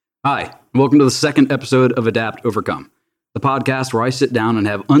Hi, and welcome to the second episode of Adapt Overcome, the podcast where I sit down and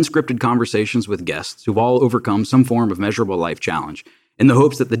have unscripted conversations with guests who've all overcome some form of measurable life challenge, in the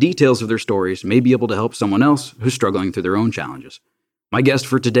hopes that the details of their stories may be able to help someone else who's struggling through their own challenges. My guest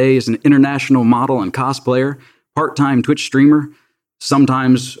for today is an international model and cosplayer, part-time Twitch streamer,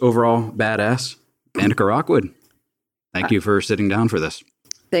 sometimes overall badass, Danica Rockwood. Thank you for sitting down for this.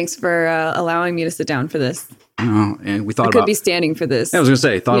 Thanks for allowing me to sit down for this. And we thought I could be standing for this. I was going to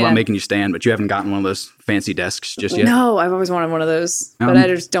say, about making you stand, but you haven't gotten one of those fancy desks just yet. No, I've always wanted one of those, but I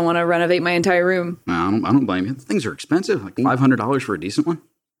just don't want to renovate my entire room. No, I don't blame you. Things are expensive, like $500 for a decent one.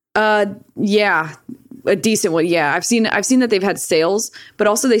 Yeah, a decent one. Yeah, I've seen that they've had sales, but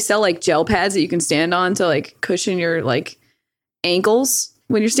also they sell like gel pads that you can stand on to like cushion your like ankles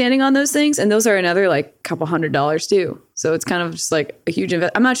when you're standing on those things, and those are another like couple $100 too. So it's kind of just like a huge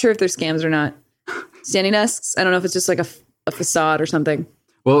investment. I'm not sure if they're scams or not. Standing desks. I don't know if it's just like a facade or something.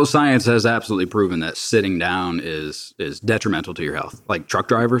 Well, science has absolutely proven that sitting down is detrimental to your health. Like truck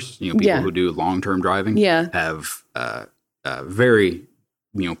drivers, people who do long-term driving have very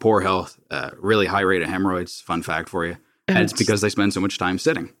poor health, really high rate of hemorrhoids. Fun fact for you. And it's because they spend so much time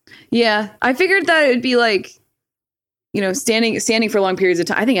sitting. Yeah. I figured that it would be like, standing for long periods of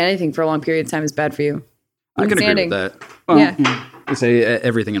time. I think anything for a long period of time is bad for you. I can agree with that. Well, I say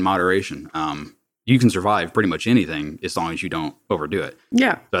everything in moderation. You can survive pretty much anything as long as you don't overdo it.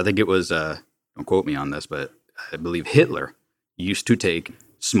 Yeah. So I think it was, don't quote me on this, but I believe Hitler used to take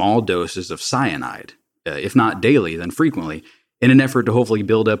small doses of cyanide, if not daily, then frequently, in an effort to hopefully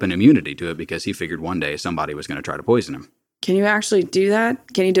build up an immunity to it because he figured one day somebody was going to try to poison him. Can you actually do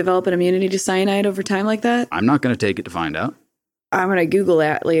that? Can you develop an immunity to cyanide over time like that? I'm not going to take it to find out. I'm going to Google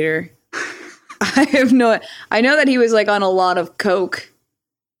that later. I know that he was like on a lot of coke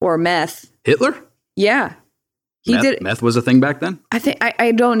or meth. Hitler? Yeah. Meth was a thing back then?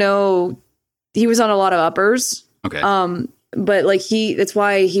 I don't know. He was on a lot of uppers. Okay. But like that's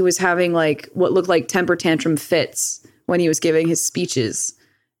why he was having like what looked like temper tantrum fits when he was giving his speeches,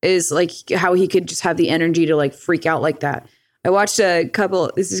 is like how he could just have the energy to like freak out like that. I watched a couple,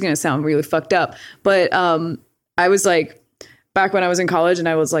 this is going to sound really fucked up, but I was like, back when I was in college and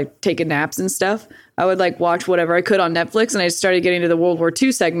I was like taking naps and stuff, I would like watch whatever I could on Netflix, and I started getting to the World War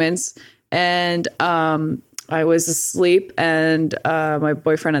II segments, and I was asleep, and my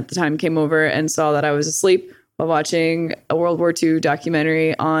boyfriend at the time came over and saw that I was asleep while watching a World War II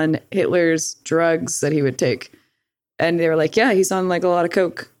documentary on Hitler's drugs that he would take. And they were like, yeah, he's on like a lot of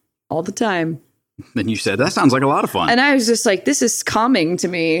coke all the time. Then you said, that sounds like a lot of fun. And I was just like, this is calming to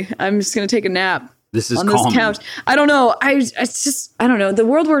me. I'm just going to take a nap. This is on calming. This couch. I don't know. I don't know. The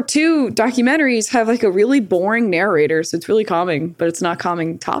World War II documentaries have like a really boring narrator, so it's really calming, but it's not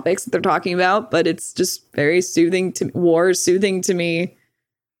calming topics that they're talking about, but it's just very soothing to me.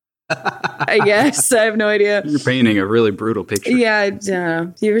 I guess. I have no idea. You're painting a really brutal picture. Yeah.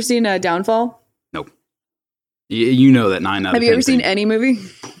 You ever seen Downfall? Nope. You know that 9 out of 10. Have you ever seen any movie?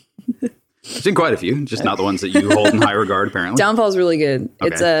 I've seen quite a few, just not the ones that you hold in high regard, apparently. Downfall is really good.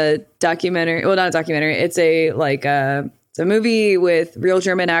 Okay. It's a documentary. Well, not a documentary. It's it's a movie with real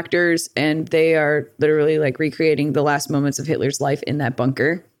German actors, and they are literally like recreating the last moments of Hitler's life in that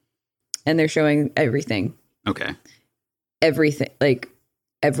bunker. And they're showing everything. Okay. Everything.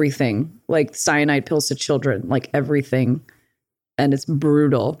 Like cyanide pills to children, like everything. And it's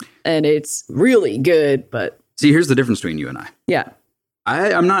brutal. And it's really good, but... See, here's the difference between you and I. Yeah.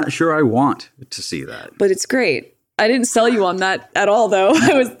 I'm not sure I want to see that. But it's great. I didn't sell you on that at all, though.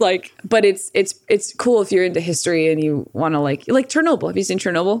 I was like, but it's cool if you're into history and you want to like Chernobyl. Have you seen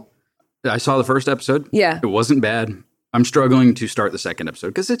Chernobyl? I saw the first episode. Yeah. It wasn't bad. I'm struggling to start the second episode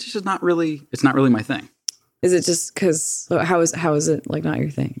because it's just not really my thing. Is it just because, how is it like not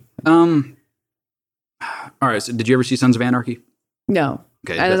your thing? All right. So did you ever see Sons of Anarchy? No.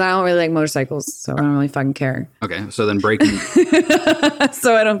 Okay. I don't really like motorcycles, so I don't really fucking care. Okay. So then Breaking...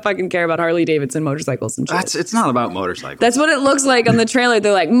 So I don't fucking care about Harley Davidson motorcycles and shit. It's not about motorcycles. That's what it looks like on the trailer.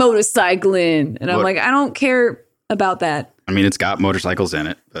 They're like, motorcycling. And I'm like, I don't care about that. I mean, it's got motorcycles in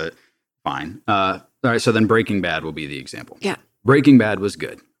it, but fine. All right. So then Breaking Bad will be the example. Yeah. Breaking Bad was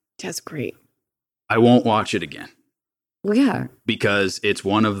good. That's great. I won't watch it again. Well, yeah. Because it's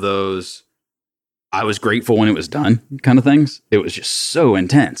one of those... I was grateful when it was done kind of things. It was just so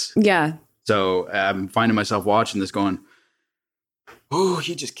intense. Yeah. So I'm finding myself watching this going, oh,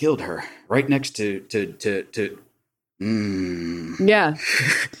 he just killed her right next to. Yeah.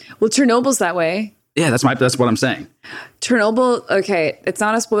 Well, Chernobyl's that way. Yeah, that's what I'm saying. Chernobyl. Okay. It's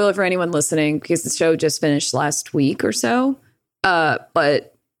not a spoiler for anyone listening because the show just finished last week or so.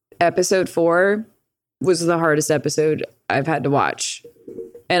 But episode 4 was the hardest episode I've had to watch.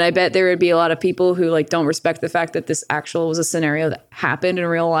 And I bet there would be a lot of people who like don't respect the fact that this actual was a scenario that happened in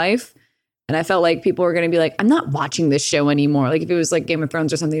real life. And I felt like people were going to be like, I'm not watching this show anymore. Like if it was like Game of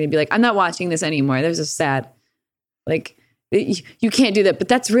Thrones or something, they'd be like, I'm not watching this anymore. That was just sad. Like you can't do that. But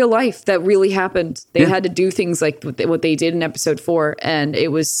that's real life. That really happened. They had to do things like what they did in episode 4. And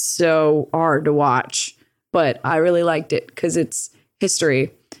it was so hard to watch. But I really liked it because it's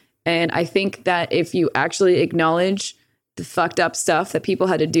history. And I think that if you actually acknowledge the fucked up stuff that people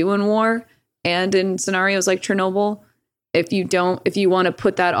had to do in war and in scenarios like Chernobyl, if you want to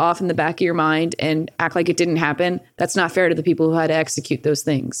put that off in the back of your mind and act like it didn't happen, that's not fair to the people who had to execute those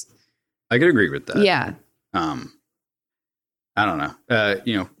things. I could agree with that. Yeah. I don't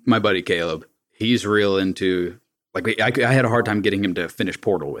know. My buddy Caleb, he's real into, like, I had a hard time getting him to finish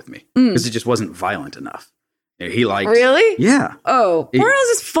Portal with me because it just wasn't violent enough. He liked. Really? Yeah. Oh, Portal's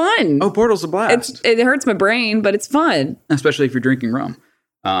is fun. Oh, Portal's a blast. It hurts my brain, but it's fun. Especially if you're drinking rum.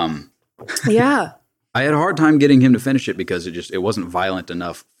 Yeah. I had a hard time getting him to finish it because it wasn't violent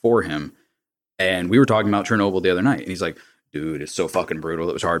enough for him. And we were talking about Chernobyl the other night, and he's like, dude, it's so fucking brutal.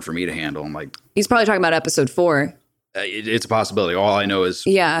 It was hard for me to handle. I'm like, he's probably talking about episode 4. It's a possibility. All I know is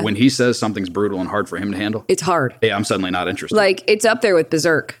when he says something's brutal and hard for him to handle, it's hard. Yeah, I'm suddenly not interested. Like, it's up there with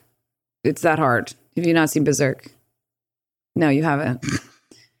Berserk. It's that hard. Have you not seen Berserk? No, you haven't.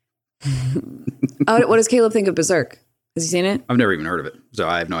 What does Caleb think of Berserk? Has he seen it? I've never even heard of it, so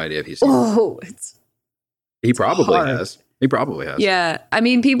I have no idea if he's seen it. He probably has. He probably has. Yeah. I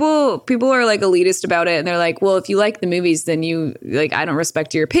mean, people are like elitist about it, and they're like, well, if you like the movies, then you like, I don't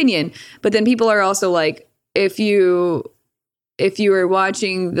respect your opinion. But then people are also like, if you are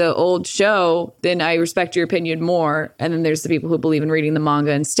watching the old show, then I respect your opinion more. And then there's the people who believe in reading the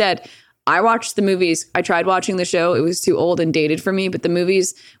manga instead. I watched the movies. I tried watching the show. It was too old and dated for me. But the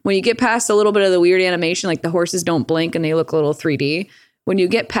movies, when you get past a little bit of the weird animation, like the horses don't blink and they look a little 3D, when you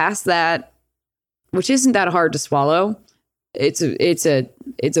get past that, which isn't that hard to swallow, it's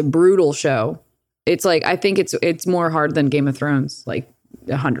a brutal show. It's like, I think it's more hard than Game of Thrones, like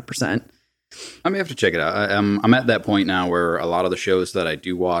 100%. I may have to check it out. I'm at that point now where a lot of the shows that I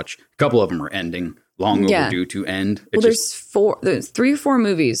do watch, a couple of them are ending, long overdue to end. There's 3 or 4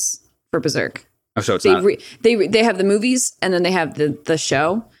 movies for Berserk. Oh, so it's they have the movies and then they have the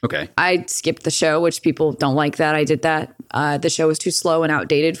show. Okay. I skipped the show, which people don't like that. I did that. The show was too slow and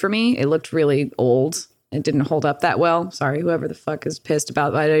outdated for me. It looked really old. It didn't hold up that well. Sorry, whoever the fuck is pissed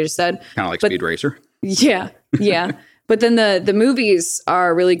about what I just said. Kind of like Speed Racer. Yeah. But then the movies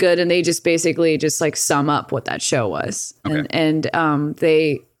are really good, and they just basically just like sum up what that show was. Okay. And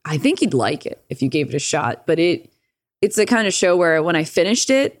I think you'd like it if you gave it a shot. But it's the kind of show where when I finished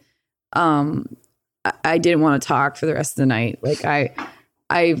it, I didn't want to talk for the rest of the night. Like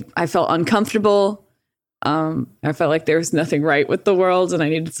I felt uncomfortable. I felt like there was nothing right with the world, and I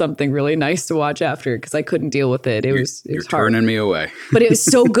needed something really nice to watch after because I couldn't deal with it. It was hard. Turning me away. But it was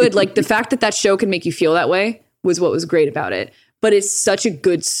so good. Like the fact that show can make you feel that way was what was great about it. But it's such a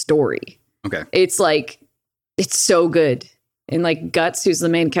good story. Okay. It's like, it's so good. And like Guts, who's the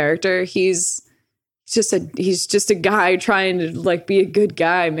main character, he's just a guy trying to like be a good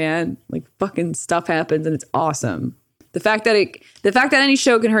guy, man. Like fucking stuff happens and it's awesome. The fact that any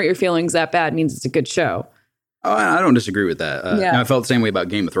show can hurt your feelings that bad means it's a good show. Oh, I don't disagree with that. I felt the same way about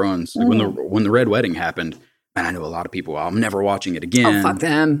Game of Thrones. Like when the Red Wedding happened, and I know a lot of people, I'm never watching it again. Oh, fuck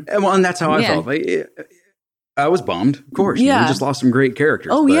them. And that's how I felt. I was bummed, of course. Yeah. We just lost some great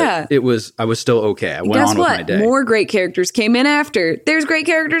characters. Oh, but yeah. I was still okay. I went on with my day. More great characters came in after. There's great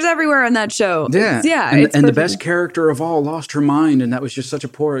characters everywhere on that show. Yeah. And the best character of all lost her mind, and that was just such a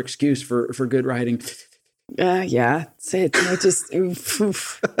poor excuse for good writing. Yeah. I just,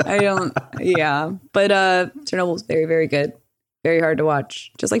 I don't, yeah. But Chernobyl's very, very good. Very hard to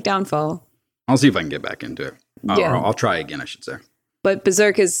watch. Just like Downfall. I'll see if I can get back into it. Yeah. I'll try again, I should say. But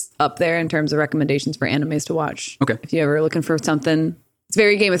Berserk is up there in terms of recommendations for animes to watch. Okay. If you're ever looking for something, it's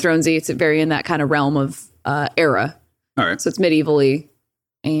very Game of Thronesy. It's very in that kind of realm of era. All right. So it's medievally,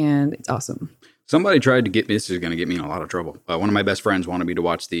 and it's awesome. Somebody tried to get me. This is going to get me in a lot of trouble. One of my best friends wanted me to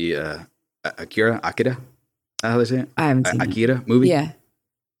watch the Akira. How they say it? I haven't seen Akira movie. Yeah.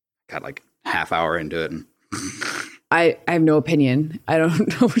 Got like half hour into it, and I have no opinion. I don't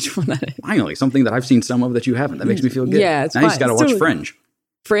know which one that is. Finally, something that I've seen some of that you haven't. That makes me feel good. Yeah, it's now fine. You just got to watch Fringe.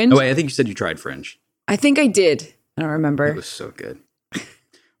 Fringe? Oh, wait, I think you said you tried Fringe. I think I did. I don't remember. It was so good.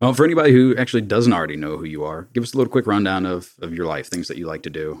 Well, for anybody who actually doesn't already know who you are, give us a little quick rundown of your life, things that you like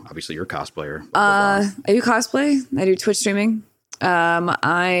to do. Obviously, you're a cosplayer. I do cosplay. I do Twitch streaming.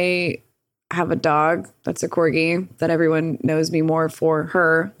 I have a dog that's a corgi that everyone knows me more for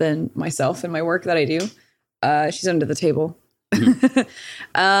her than myself and my work that I do. She's under the table. I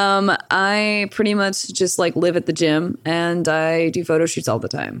pretty much just like live at the gym and I do photo shoots all the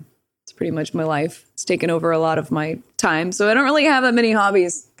time. It's pretty much my life. It's taken over a lot of my time. So I don't really have that many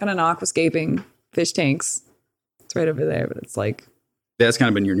hobbies. Kind of aquascaping, fish tanks. It's right over there, but it's like... That's kind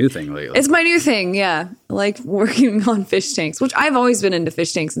of been your new thing lately. It's my new thing, yeah. I like working on fish tanks, which I've always been into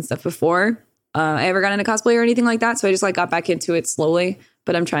fish tanks and stuff before. I ever got into cosplay or anything like that. So I just like got back into it slowly.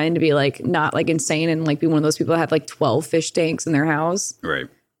 But I'm trying to be like not like insane and like be one of those people that have like 12 fish tanks in their house. Right.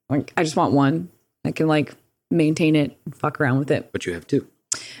 Like I just want one. I can like maintain it and fuck around with it. But you have two.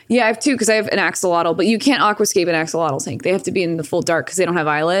 Yeah, I have two because I have an axolotl, but you can't aquascape an axolotl tank. They have to be in the full dark because they don't have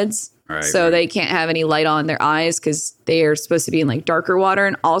eyelids. Right, so they can't have any light on their eyes because they are supposed to be in like darker water.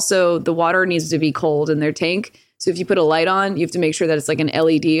 And also the water needs to be cold in their tank. So if you put a light on, you have to make sure that it's like an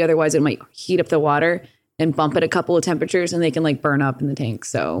LED. Otherwise it might heat up the water and bump it a couple of temperatures and they can like burn up in the tank.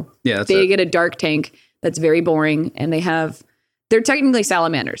 So yeah, they get a dark tank that's very boring and they're technically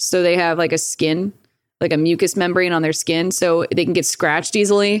salamanders. So they have like a skin, like a mucus membrane on their skin. So they can get scratched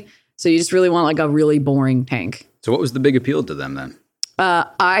easily. So you just really want like a really boring tank. So what was the big appeal to them then?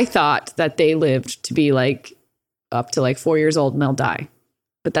 I thought that they lived to be like up to like 4 years old and they'll die.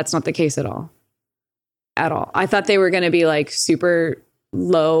 But that's not the case at all. At all. I thought they were going to be like super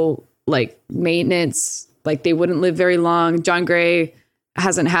low, like maintenance. Like they wouldn't live very long. John Gray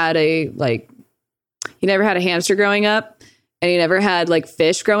hasn't had he never had a hamster growing up. And he never had like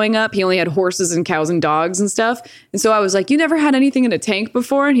fish growing up. He only had horses and cows and dogs and stuff. And so I was like, you never had anything in a tank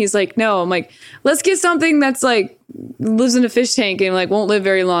before? And he's like, no. I'm like, let's get something that's like lives in a fish tank and like won't live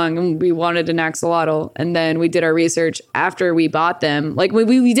very long. And we wanted an axolotl. And then we did our research after we bought them. Like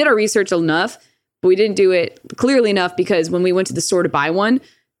we did our research enough, but we didn't do it clearly enough because when we went to the store to buy one,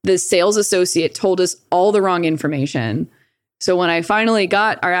 the sales associate told us all the wrong information. So when I finally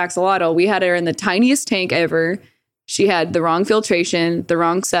got our axolotl, we had her in the tiniest tank ever. She had the wrong filtration, the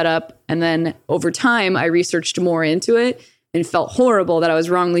wrong setup. And then over time, I researched more into it and felt horrible that I was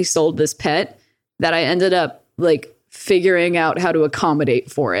wrongly sold this pet that I ended up like figuring out how to accommodate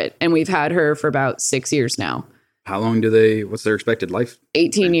for it. And we've had her for about 6 years now. How long what's their expected life?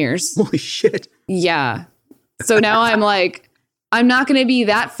 18 years. Holy shit. Yeah. So now I'm like, I'm not going to be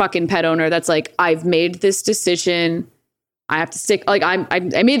that fucking pet owner that's like, I've made this decision. I have to stick, like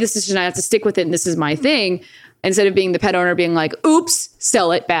I made this decision. I have to stick with it. And this is my thing. Instead of being the pet owner being like, oops,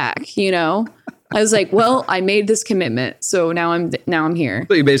 sell it back, you know? I was like, well, I made this commitment. So now I'm here.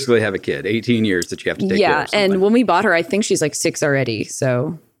 So you basically have a kid, 18 years that you have to take care of something. And when we bought her, I think she's like 6 already.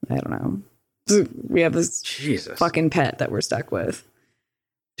 So I don't know. We have this fucking pet that we're stuck with.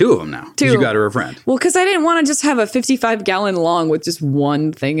 2 of them now. 2. You got her a friend. Well, because I didn't want to just have a 55-gallon long with just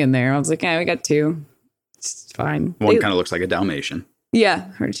one thing in there. I was like, yeah, we got 2. It's fine. One kind of looks like a Dalmatian. Yeah,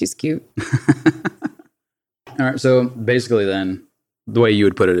 she's cute. All right. So basically then the way you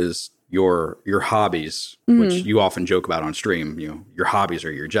would put it is your hobbies, which you often joke about on stream, you know, your hobbies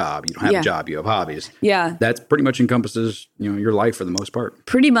are your job. You don't have a job, you have hobbies. Yeah. That's pretty much encompasses, you know, your life for the most part.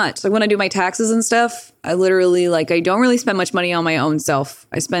 Pretty much. Like when I do my taxes and stuff, I literally I don't really spend much money on my own self.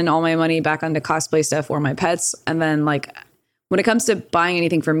 I spend all my money back onto cosplay stuff or my pets. And then like when it comes to buying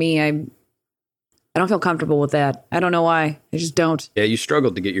anything for me, I don't feel comfortable with that. I don't know why. I just don't. Yeah, you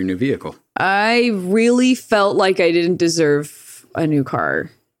struggled to get your new vehicle. I really felt like I didn't deserve a new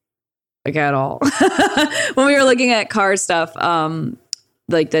car. Like at all. When we were looking at car stuff,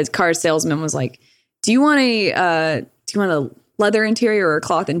 like the car salesman was like, do you want a leather interior or a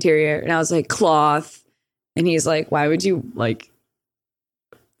cloth interior? And I was like, cloth. And he's like, why would you like,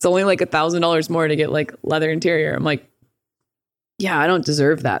 it's only like $1,000 more to get like leather interior. I'm like, yeah, I don't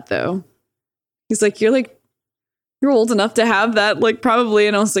deserve that though. He's like, you're old enough to have that, like probably.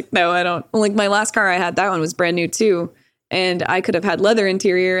 And I was like, no, I don't. Like my last car I had, that one was brand new too. And I could have had leather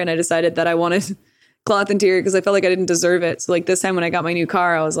interior and I decided that I wanted cloth interior because I felt like I didn't deserve it. So like this time when I got my new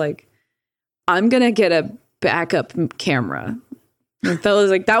car, I was like, I'm going to get a backup camera. And I felt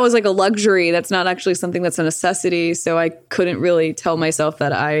like that was like a luxury. That's not actually something that's a necessity. So I couldn't really tell myself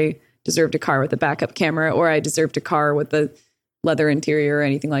that I deserved a car with a backup camera or I deserved a car with a leather interior or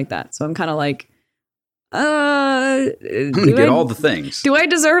anything like that. So I'm kind of like, I'm going to get all the things. Do I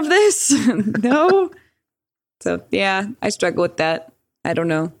deserve this? No. So, yeah, I struggle with that. I don't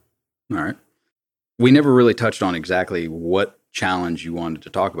know. All right. We never really touched on exactly what challenge you wanted to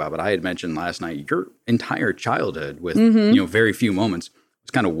talk about, but I had mentioned last night your entire childhood with, very few moments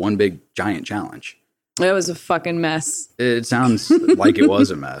was kind of one big giant challenge. It was a fucking mess. It sounds like it was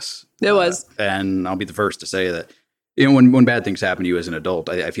a mess. It was. And I'll be the first to say that, when bad things happen to you as an adult,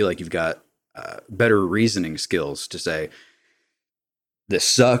 I feel like you've got better reasoning skills to say, this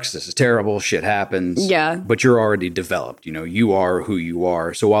sucks, this is terrible, shit happens. Yeah. But you're already developed. You know, you are who you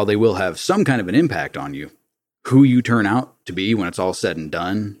are. So while they will have some kind of an impact on you, who you turn out to be when it's all said and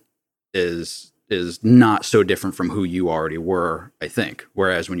done is not so different from who you already were, I think.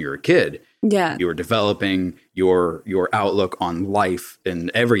 Whereas when you're a kid, Yeah. you were developing your outlook on life,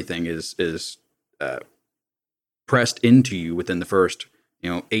 and everything is pressed into you within the first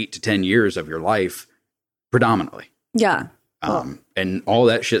 8 to 10 years of your life, predominantly. Yeah. And all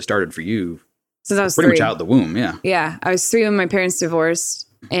that shit started for you Since I was pretty 3. much out the womb. Yeah. Yeah. I was 3 when my parents divorced,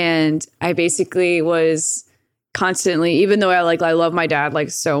 and I basically was constantly, even though I love my dad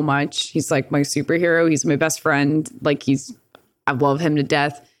like so much. He's like my superhero. He's my best friend. Like I love him to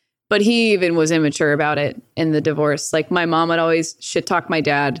death. But he even was immature about it in the divorce. Like my mom would always shit talk my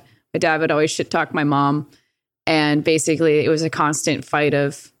dad. My dad would always shit talk my mom. And basically it was a constant fight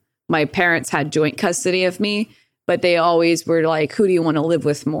of my parents had joint custody of me, but they always were like, who do you want to live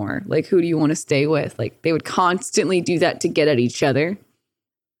with more? Like, who do you want to stay with? Like they would constantly do that to get at each other.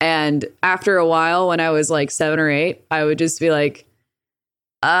 And after a while, when I was like 7 or 8, I would just be like,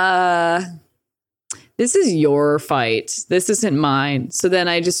 this is your fight. This isn't mine. So then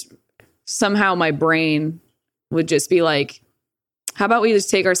somehow my brain would just be like, how about we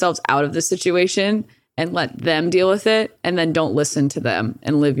just take ourselves out of the situation and let them deal with it, and then don't listen to them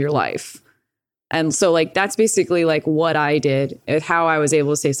and live your life. And so like, that's basically like what I did, and how I was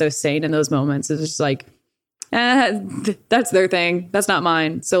able to stay so sane in those moments. It was just like, that's their thing. That's not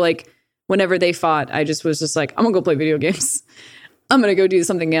mine. So like whenever they fought, I just was just like, I'm gonna go play video games. I'm gonna go do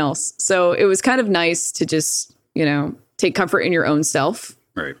something else. So it was kind of nice to just, take comfort in your own self,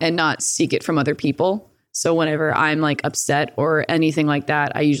 Right. and not seek it from other people. So whenever I'm like upset or anything like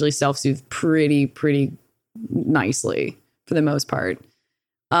that, I usually self-soothe pretty nicely for the most part.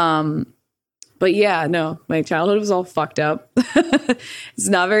 But yeah, no, my childhood was all fucked up. It's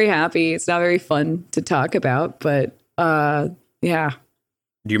not very happy. It's not very fun to talk about, but yeah.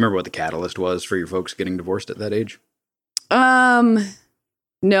 Do you remember what the catalyst was for your folks getting divorced at that age?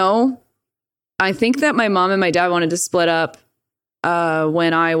 No. I think that my mom and my dad wanted to split up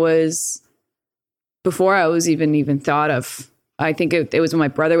before I was even thought of. I think it was when my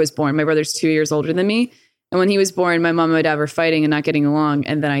brother was born. My brother's 2 years older than me. And when he was born, my mom and my dad were fighting and not getting along.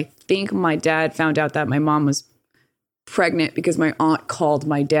 And then I think my dad found out that my mom was pregnant because my aunt called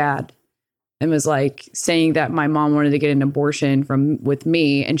my dad and was like saying that my mom wanted to get an abortion with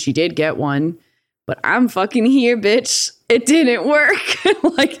me. And she did get one. But I'm fucking here, bitch. It didn't work.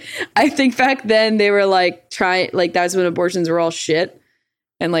 Like, I think back then they were like that's when abortions were all shit.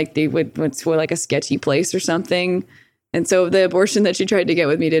 And like they went to like a sketchy place or something. And so the abortion that she tried to get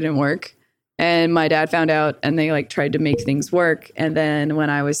with me didn't work. And my dad found out, and they like tried to make things work. And then when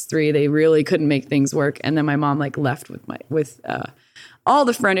I was 3, they really couldn't make things work. And then my mom like left with all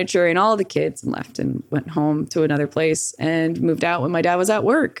the furniture and all the kids, and left and went home to another place and moved out when my dad was at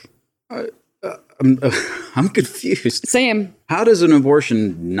work. I'm confused. Same. How does an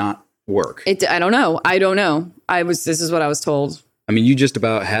abortion not work? I don't know. This is what I was told. I mean, you just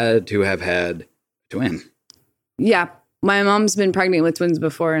about had to have had a twin. Yeah. My mom's been pregnant with twins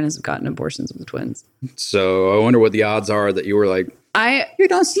before and has gotten abortions with twins. So I wonder what the odds are that you were like, you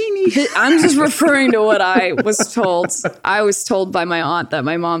don't see me. I'm just referring to what I was told. I was told by my aunt that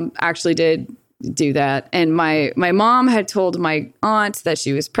my mom actually did do that. And my mom had told my aunt that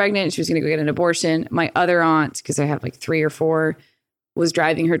she was pregnant. She was going to go get an abortion. My other aunt, because I have like 3 or 4, was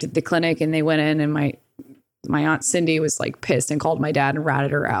driving her to the clinic, and they went in, and my aunt Cindy was like pissed and called my dad and ratted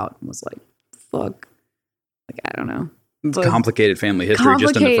her out and was like, fuck. Like, I don't know. Complicated family history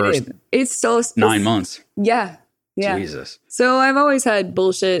just in the first it's so 9 months. Yeah. Jesus. So I've always had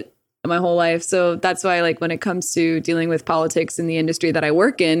bullshit my whole life. So that's why, like, when it comes to dealing with politics in the industry that I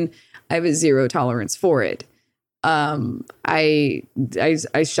work in, I have a 0 tolerance for it. I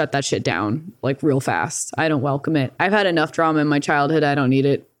shut that shit down like real fast. I don't welcome it. I've had enough drama in my childhood. I don't need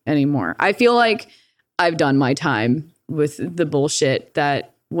it anymore. I feel like I've done my time with the bullshit that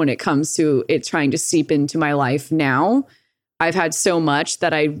when it comes to it trying to seep into my life now, I've had so much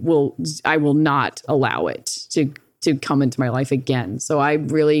that I will not allow it to come into my life again. So I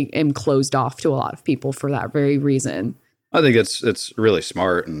really am closed off to a lot of people for that very reason. I think it's really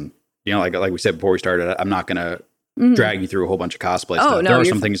smart. And, like we said before we started, I'm not going to drag you through a whole bunch of cosplay stuff. There are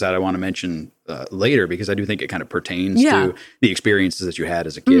some things that I want to mention later, because I do think it kind of pertains to the experiences that you had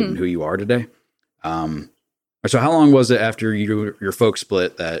as a kid and who you are today. So how long was it after your folks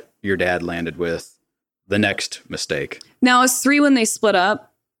split that your dad landed with the next mistake? Now, I was 3 when they split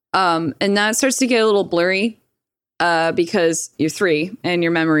up, and that starts to get a little blurry. because you're 3 and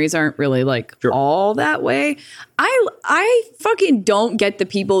your memories aren't really like all that way. I fucking don't get the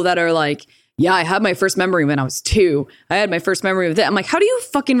people that are like, yeah, I had my first memory when I was 2. I had my first memory of that. I'm like, how do you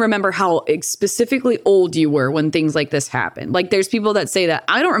fucking remember how specifically old you were when things like this happened? Like, there's people that say that.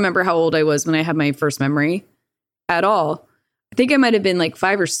 I don't remember how old I was when I had my first memory at all. I think I might have been like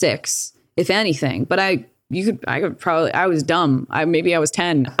 5 or 6, if anything. But I was dumb. Maybe I was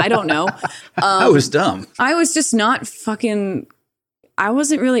 10. I don't know. I was dumb. I was just not fucking. I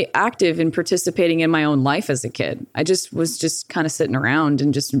wasn't really active in participating in my own life as a kid. I just was just kind of sitting around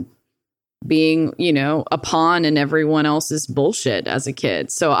and just being, you know, a pawn in everyone else's bullshit as a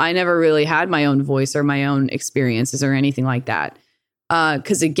kid. So I never really had my own voice or my own experiences or anything like that.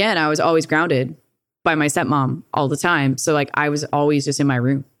 Because again, I was always grounded by my stepmom all the time. So like I was always just in my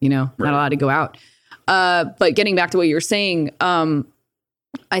room, you know, not allowed to go out. But getting back to what you were saying,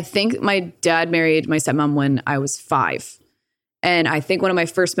 I think my dad married my stepmom when I was 5. And I think one of my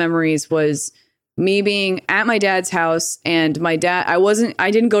first memories was me being at my dad's house, and my dad,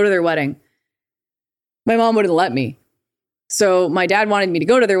 I didn't go to their wedding. My mom wouldn't let me. So my dad wanted me to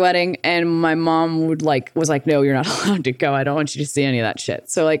go to their wedding, and my mom was like, no, you're not allowed to go. I don't want you to see any of that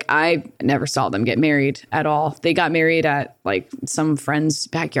shit. So like, I never saw them get married at all. They got married at like some friend's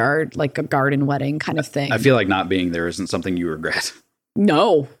backyard, like a garden wedding kind of thing. I feel like not being there isn't something you regret.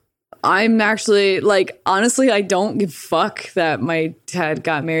 No, I'm actually like, honestly, I don't give a fuck that my dad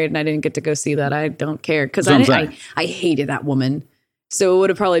got married and I didn't get to go see that. I don't care. Cause I hated that woman. So it would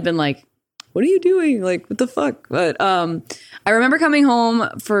have probably been like, what are you doing? Like, what the fuck? But I remember coming home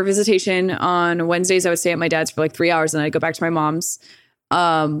for visitation on Wednesdays. I would stay at my dad's for like 3 hours and then I'd go back to my mom's.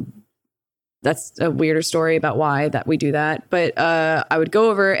 That's a weirder story about why that we do that. But I would go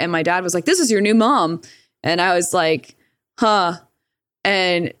over and my dad was like, this is your new mom. And I was like, huh.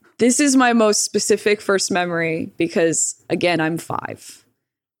 And this is my most specific first memory because, again, I'm 5.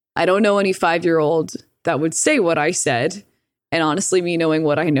 I don't know any 5-year-old that would say what I said. And honestly, me knowing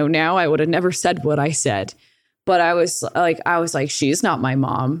what I know now, I would have never said what I said. But I was like, she's not my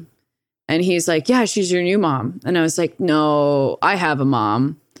mom. And he's like, yeah, she's your new mom. And I was like, no, I have a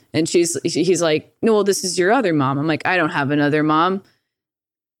mom. And he's like, no, well, this is your other mom. I'm like, I don't have another mom.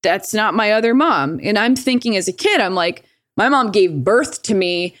 That's not my other mom. And I'm thinking as a kid, I'm like, my mom gave birth to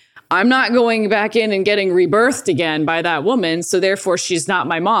me. I'm not going back in and getting rebirthed again by that woman. So therefore, she's not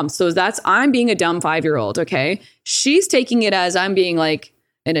my mom. So I'm being a dumb 5-year-old. Okay. She's taking it as I'm being like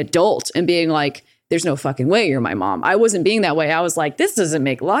an adult and being like, there's no fucking way you're my mom. I wasn't being that way. I was like, this doesn't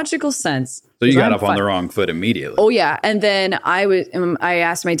make logical sense. So you got up on the wrong foot immediately. Oh yeah. And then I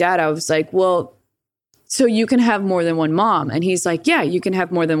asked my dad, I was like, well, so you can have more than one mom. And he's like, yeah, you can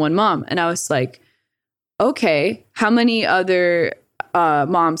have more than one mom. And I was like, okay, how many other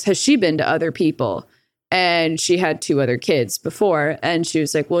moms has she been to other people? And she had 2 other kids before. And she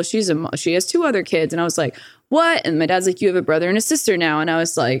was like, well, she has 2 other kids. And I was like, what? And my dad's like, you have a brother and a sister now. And I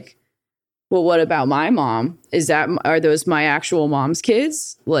was like, well, what about my mom? Are those my actual mom's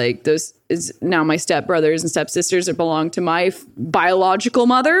kids? Like those is now my stepbrothers and stepsisters that belong to my biological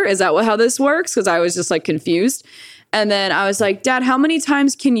mother? Is that how this works? Because I was just like confused. And then I was like, Dad, how many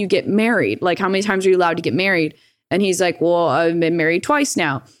times can you get married? Like, how many times are you allowed to get married? And he's like, well, I've been married twice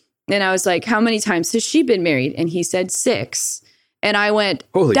now. And I was like, how many times has she been married? And he said 6. And I went,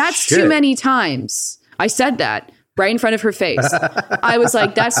 holy that's shit. too many times. I said that right in front of her face. I was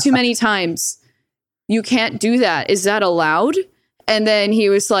like, that's too many times. You can't do that. Is that allowed? And then he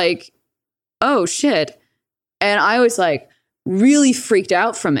was like, oh, shit. And I was like really freaked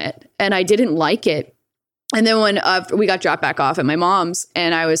out from it. And I didn't like it. And then when we got dropped back off at my mom's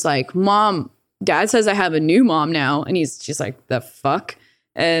and I was like, Mom, Dad says I have a new mom now. And she's like, the fuck?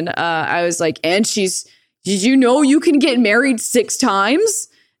 And I was like, and did you know you can get married 6 times?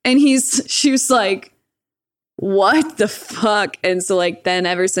 And she was like, what the fuck? And so like then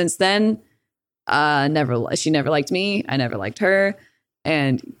ever since then, she never liked me. I never liked her.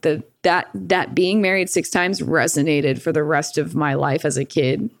 And that being married 6 times resonated for the rest of my life as a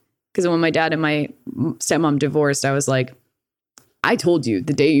kid. Because when my dad and my stepmom divorced, I was like, I told you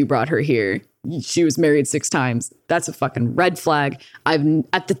the day you brought her here, she was married 6 times. That's a fucking red flag.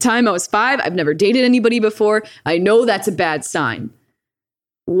 At the time I was 5. I've never dated anybody before. I know that's a bad sign.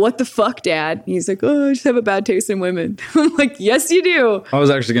 What the fuck, Dad? He's like, oh, I just have a bad taste in women. I'm like, yes, you do. I was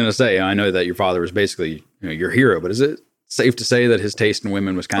actually going to say, I know that your father was basically your hero, but is it safe to say that his taste in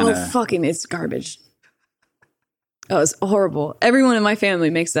women was kind of... Oh, fucking, it's garbage. Oh, it's horrible. Everyone in my family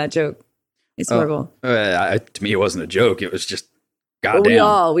makes that joke. It's horrible. To me, it wasn't a joke. It was just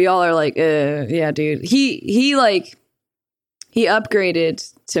goddamn. We all are like, yeah, dude. He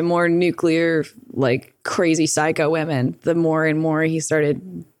upgraded to more nuclear like crazy psycho women, the more and more he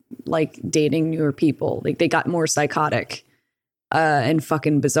started like dating newer people. Like they got more psychotic and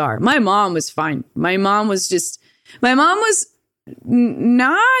fucking bizarre. My mom was fine. My mom was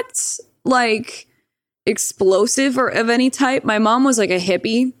not like explosive or of any type. My mom was like a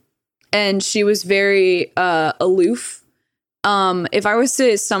hippie, and she was very aloof. If I was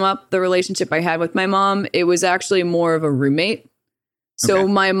to sum up the relationship I had with my mom, it was actually more of a roommate. So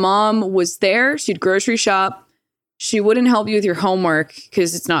my mom was there. She'd grocery shop. She wouldn't help you with your homework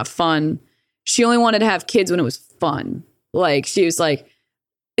because it's not fun. She only wanted to have kids when it was fun. Like she was like,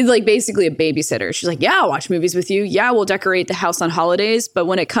 it's like basically a babysitter. She's like, yeah, I'll watch movies with you. Yeah, we'll decorate the house on holidays. But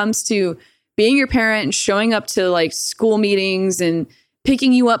when it comes to being your parent and showing up to like school meetings and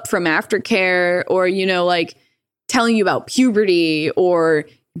picking you up from aftercare, or, you know, like telling you about puberty, or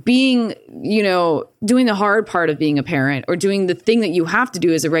being, you know, doing the hard part of being a parent, or doing the thing that you have to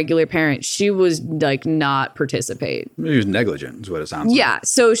do as a regular parent, she was like not participate. She was negligent is what it sounds like. Yeah.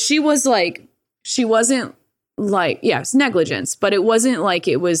 So she was like, she wasn't like, yeah, it's negligence, but it wasn't like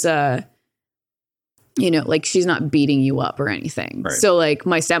it was, you know, like she's not beating you up or anything. Right. So like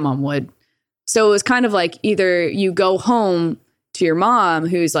my stepmom would. So it was kind of like either you go home to your mom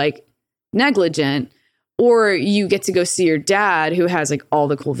who's like negligent, or you get to go see your dad who has like all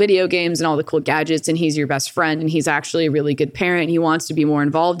the cool video games and all the cool gadgets, and he's your best friend, and he's actually a really good parent. He wants to be more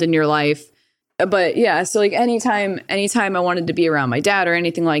involved in your life. But yeah, so like anytime I wanted to be around my dad or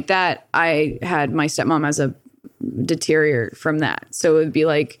anything like that, I had my stepmom as a deterrior from that. So it would be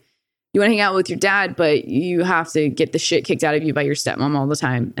like, you want to hang out with your dad, but you have to get the shit kicked out of you by your stepmom all the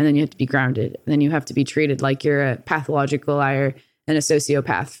time. And then you have to be grounded. And then you have to be treated like you're a pathological liar and a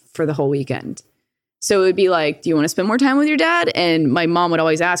sociopath for the whole weekend. So it would be like, do you want to spend more time with your dad? And my mom would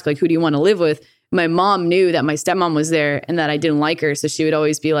always ask, like, who do you want to live with? My mom knew that my stepmom was there and that I didn't like her. So she would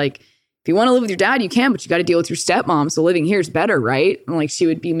always be like, if you want to live with your dad, you can, but you got to deal with your stepmom. So living here is better, right? And like, she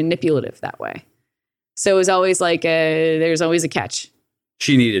would be manipulative that way. So it was always like, there's always a catch.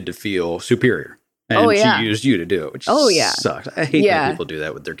 She needed to feel superior. And she used you to do it, which sucks. I hate when people do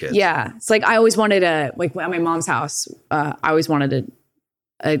that with their kids. Yeah. It's like, I always wanted like at my mom's house, I always wanted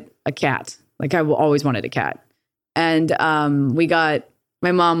a cat. Like I always wanted a cat. And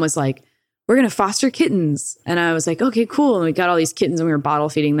my mom was like, we're going to foster kittens. And I was like, okay, cool. And we got all these kittens and we were bottle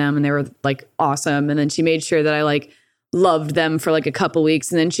feeding them and they were like awesome. And then she made sure that I like loved them for like a couple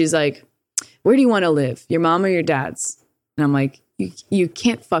weeks. And then she's like, where do you want to live? Your mom or your dad's? And I'm like, you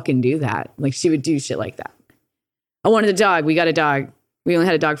can't fucking do that. Like she would do shit like that. I wanted a dog. We got a dog. We only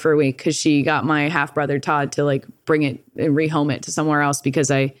had a dog for a week because she got my half brother Todd to like bring it and rehome it to somewhere else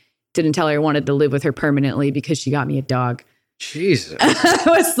because I didn't tell her I wanted to live with her permanently because she got me a dog. Jesus. I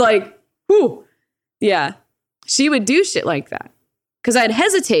was like, whew. Yeah. She would do shit like that. Cause I'd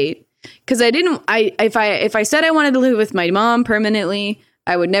hesitate. Cause if I said I wanted to live with my mom permanently,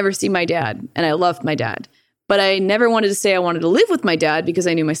 I would never see my dad. And I loved my dad. But I never wanted to say I wanted to live with my dad because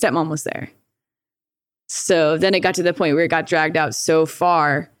I knew my stepmom was there. So then it got to the point where it got dragged out so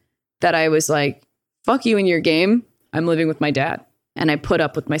far that I was like, fuck you and your game. I'm living with my dad. And I put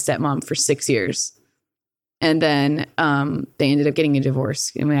up with my stepmom for 6 years. And then they ended up getting a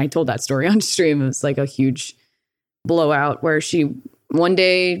divorce. I mean, I told that story on stream. It was like a huge blowout where one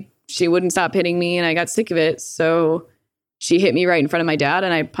day she wouldn't stop hitting me and I got sick of it. So she hit me right in front of my dad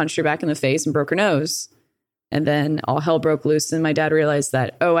and I punched her back in the face and broke her nose. And then all hell broke loose. And my dad realized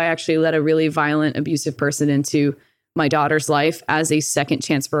that, I actually let a really violent, abusive person into my daughter's life as a second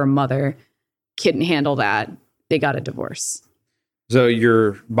chance for a mother. Couldn't handle that. They got a divorce. So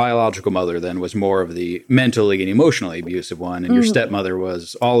your biological mother then was more of the mentally and emotionally abusive one. And your stepmother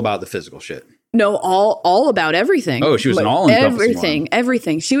was all about the physical shit. No, all about everything. Oh, she was an all-encompassing one.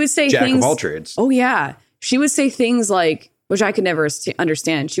 Everything. She would say Jack things. of all trades. Oh, yeah. She would say things like, which I could never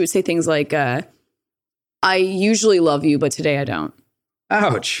understand. She would say things like, I usually love you, but today I don't.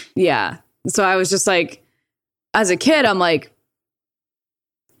 Ouch. Yeah. So I was just like, as a kid, I'm like,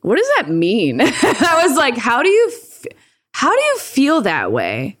 what does that mean? I was like, how do you feel that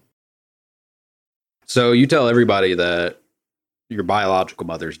way? So you tell everybody that your biological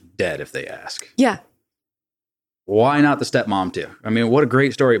mother's dead if they ask. Yeah. Why not the stepmom too? I mean, what a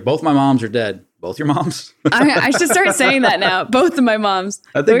great story. Both my moms are dead. Both your moms? I should start saying that now. Both of my moms.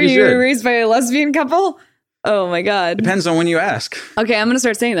 I think you should. Raised by a lesbian couple? Oh my God. Depends on when you ask. Okay, I'm going to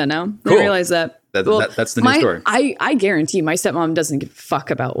start saying that now. Cool. I realize that. That's the new story. I guarantee my stepmom doesn't give a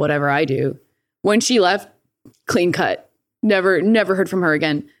fuck about whatever I do. When she left, clean cut. Never heard from her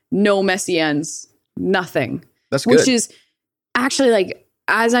again. No messy ends. Nothing. That's good. Which is actually like,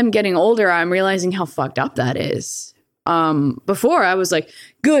 as I'm getting older, I'm realizing how fucked up that is. Before I was like,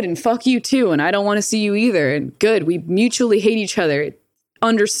 good, and fuck you too, and I don't want to see you either, and good, we mutually hate each other.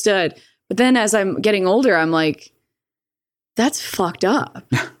 Understood. But then as I'm getting older, I'm like, that's fucked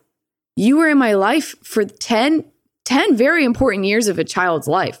up. You were in my life for 10 very important years of a child's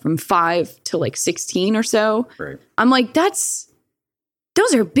life, from 5 to like 16 or so. Right. I'm like, those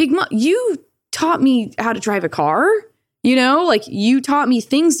are big. You taught me how to drive a car, like you taught me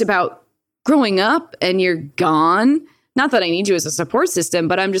things about growing up, and you're gone. Not that I need you as a support system,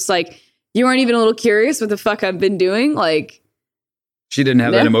 but I'm just like, you aren't even a little curious what the fuck I've been doing. Like, she didn't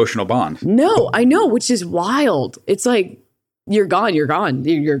have that emotional bond. No, I know, which is wild. It's like, you're gone. You're gone.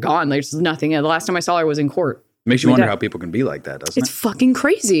 Like, there's nothing. The last time I saw her was in court. Makes you wonder how people can be like that, doesn't it? It's fucking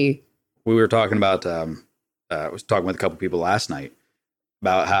crazy. We were talking about, I was talking with a couple people last night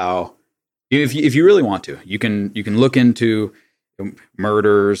about how if you really want to, you can look into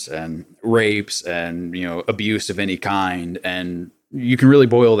murders and rapes and, abuse of any kind. And you can really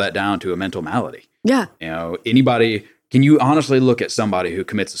boil that down to a mental malady. Yeah. Can you honestly look at somebody who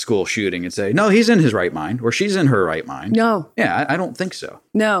commits a school shooting and say, no, he's in his right mind, or she's in her right mind? No. Yeah, I don't think so.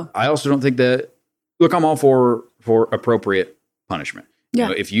 No. I also don't think that, look, I'm all for appropriate punishment.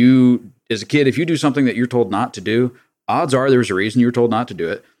 Yeah. If you, as a kid, if you do something that you're told not to do, odds are there's a reason you were told not to do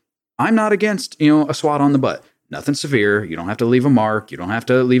it. I'm not against, a swat on the butt. Nothing severe. You don't have to leave a mark. You don't have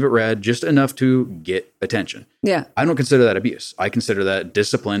to leave it red, just enough to get attention. Yeah. I don't consider that abuse. I consider that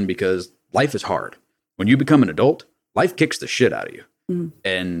discipline, because life is hard. When you become an adult, life kicks the shit out of you. Mm-hmm.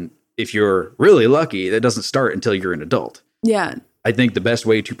 And if you're really lucky, that doesn't start until you're an adult. Yeah. I think the best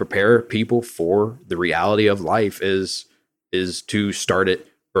way to prepare people for the reality of life is to start it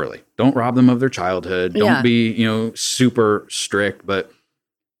early. Don't rob them of their childhood. Don't be, super strict, but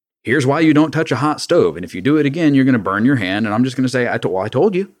here's why you don't touch a hot stove. And if you do it again, you're going to burn your hand. And I'm just going to say, I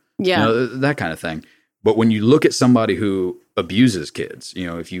told you. Yeah. That kind of thing. But when you look at somebody who abuses kids,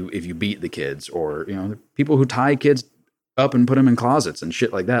 if you beat the kids, or, the people who tie kids up and put them in closets and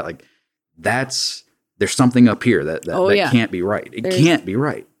shit like that, like there's something up here that can't be right. It can't be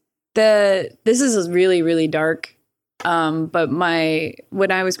right. This is really, really dark. But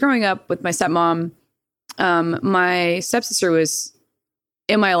when I was growing up with my stepmom, my stepsister was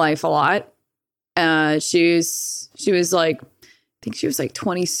in my life a lot. She was like, I think she was like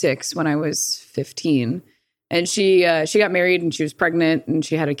 26 when I was 15, and she got married, and she was pregnant, and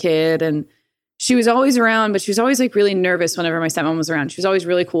she had a kid, and she was always around, but she was always like really nervous whenever my stepmom was around. She was always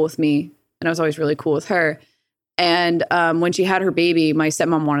really cool with me, and I was always really cool with her. And when she had her baby, my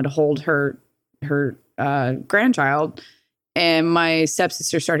stepmom wanted to hold her grandchild, and my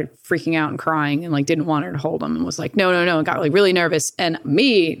stepsister started freaking out and crying and like didn't want her to hold him, and was like, no, and got like really nervous. And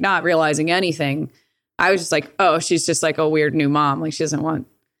me not realizing anything, I was just like, oh, she's just like a weird new mom. Like, she doesn't want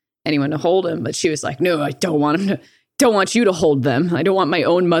anyone to hold him. But she was like, no, I don't want you to hold them. I don't want my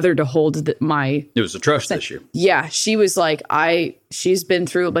own mother to hold It was a trust issue. Yeah. She was like, she's been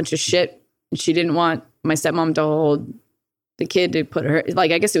through a bunch of shit. She didn't want my stepmom to hold the kid, to put her,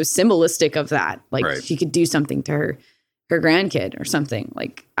 like, I guess it was symbolistic of that. Like, right. She could do something to her grandkid or something.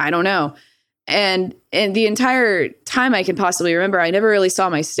 Like, I don't know. And the entire time I can possibly remember, I never really saw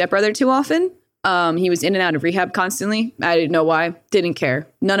my stepbrother too often. He was in and out of rehab constantly. I didn't know why. Didn't care.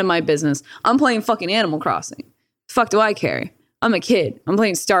 None of my business. I'm playing fucking Animal Crossing. Fuck do I care? I'm a kid. I'm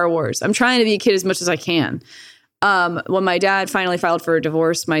playing Star Wars. I'm trying to be a kid as much as I can. When my dad finally filed for a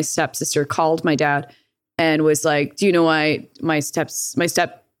divorce, my stepsister called my dad and was like, do you know why my step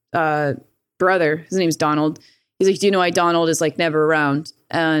brother, his name's Donald. He's like, do you know why Donald is like never around?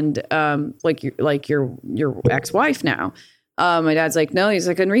 And like your ex-wife now. My dad's like, no, he's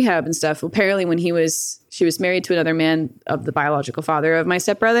like in rehab and stuff. Well, apparently when she was married to another man of the biological father of my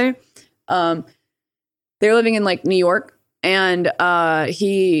stepbrother. They were living in like New York, and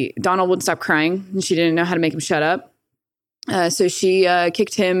Donald wouldn't stop crying, and she didn't know how to make him shut up. So she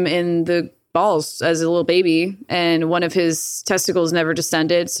kicked him in the balls as a little baby, and one of his testicles never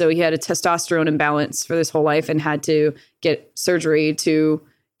descended. So he had a testosterone imbalance for his whole life and had to get surgery to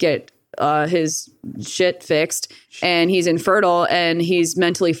get his shit fixed. And he's infertile, and he's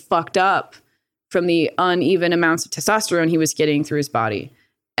mentally fucked up from the uneven amounts of testosterone he was getting through his body.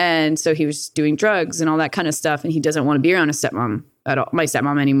 And so he was doing drugs and all that kind of stuff. And he doesn't want to be around his stepmom at all, my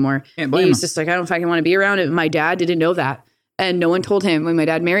stepmom anymore. He's just like, I don't fucking want to be around it. My dad didn't know that. And no one told him when my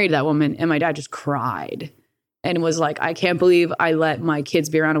dad married that woman. And my dad just cried and was like, I can't believe I let my kids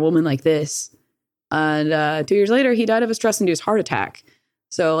be around a woman like this. And 2 years later, he died of a stress-induced heart attack.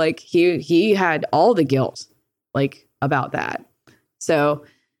 So like he had all the guilt like about that. So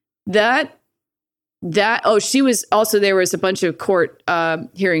she was also, there was a bunch of court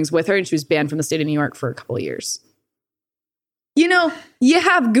hearings with her, and she was banned from the state of New York for a couple of years. You know, you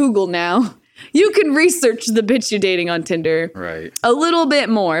have Google now. You can research the bitch you're dating on Tinder. Right. A little bit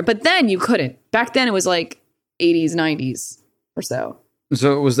more, but then you couldn't. Back then it was like 80s, 90s or so.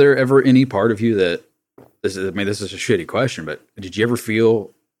 So was there ever any part of you that, this is a shitty question, but did you ever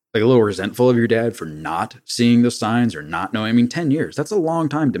feel like a little resentful of your dad for not seeing those signs or not knowing? I mean, 10 years, that's a long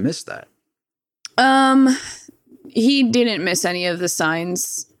time to miss that. He didn't miss any of the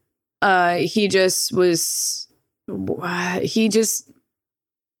signs.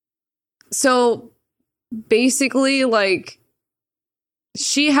 So basically, like,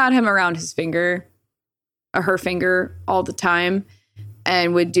 she had him around her finger all the time,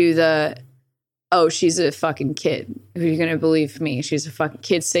 and would do oh, she's a fucking kid. Who are you going to believe me? She's a fucking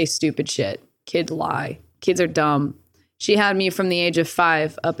kids say stupid shit. Kids lie. Kids are dumb. She had me from the age of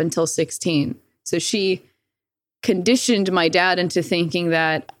 5 up until 16. So she conditioned my dad into thinking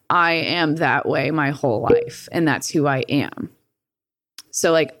that I am that way my whole life, and that's who I am.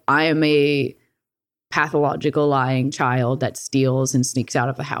 So, like, I am a pathological lying child that steals and sneaks out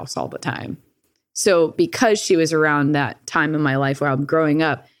of the house all the time. So because she was around that time in my life where I'm growing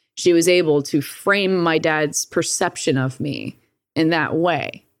up, she was able to frame my dad's perception of me in that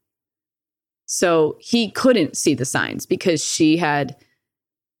way. So he couldn't see the signs because she had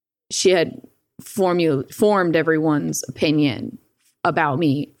formed everyone's opinion about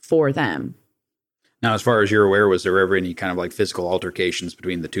me for them. Now, as far as you're aware, was there ever any kind of like physical altercations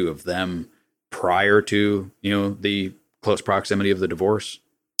between the two of them prior to, the close proximity of the divorce?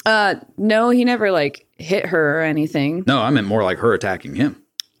 No, he never like hit her or anything. No, I meant more like her attacking him.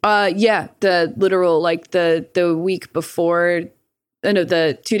 Yeah, the literal, like the week before,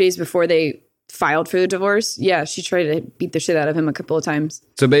 the 2 days before they filed for the divorce. Yeah, she tried to beat the shit out of him a couple of times.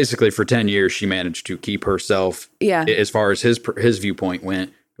 So basically for 10 years, she managed to keep herself, as far as his viewpoint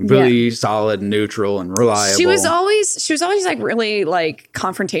went, completely solid, neutral, and reliable. She was always like really like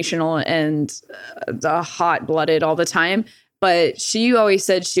confrontational and hot-blooded all the time. But she always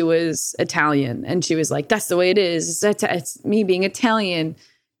said she was Italian, and she was like, "That's the way it is. It's me being Italian."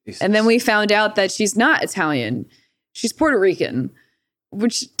 Jesus. And then we found out that she's not Italian; she's Puerto Rican,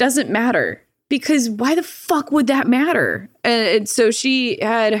 which doesn't matter because why the fuck would that matter? And so she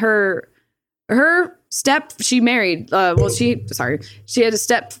had she married. She had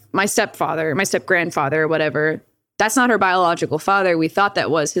my step-grandfather, or whatever. That's not her biological father. We thought that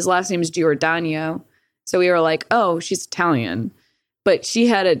was. His last name is Giordano. So we were like, oh, she's Italian. But she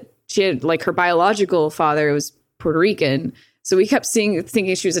had like her biological father was Puerto Rican. So we kept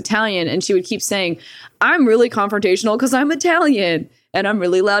thinking she was Italian. And she would keep saying, I'm really confrontational because I'm Italian. And I'm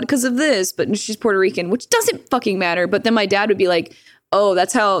really loud because of this. But she's Puerto Rican, which doesn't fucking matter. But then my dad would be like, oh,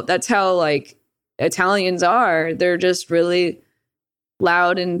 that's how like Italians are. They're just really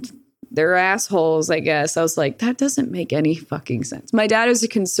loud and they're assholes, I guess. I was like, that doesn't make any fucking sense. My dad is a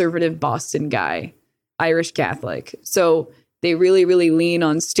conservative Boston guy. Irish Catholic. So they really, really lean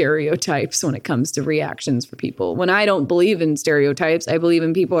on stereotypes when it comes to reactions for people. When I don't believe in stereotypes, I believe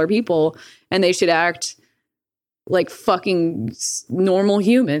in people are people and they should act like fucking normal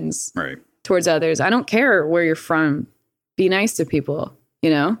humans towards others. I don't care where you're from. Be nice to people,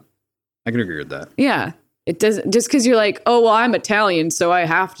 I can agree with that. Yeah. It doesn't just because you're like, oh, well, I'm Italian, so I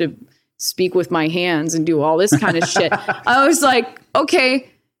have to speak with my hands and do all this kind of shit. I was like, okay,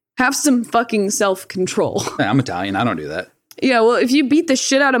 have some fucking self-control. I'm Italian. I don't do that. Yeah, well, if you beat the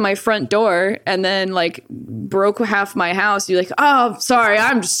shit out of my front door and then, like, broke half my house, you're like, oh, sorry,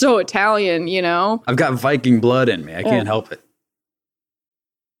 I'm just so Italian, I've got Viking blood in me. I can't help it.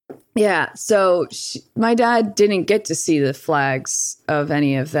 Yeah, so my dad didn't get to see the flags of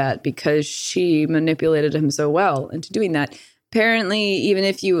any of that because she manipulated him so well into doing that. Apparently, even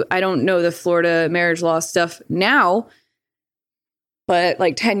if I don't know the Florida marriage law stuff now, but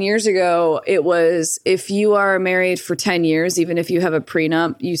like 10 years ago, it was if you are married for 10 years, even if you have a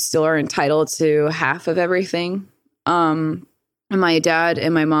prenup, you still are entitled to half of everything. And my dad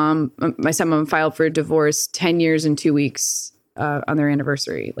and my stepmom filed for a divorce 10 years and 2 weeks on their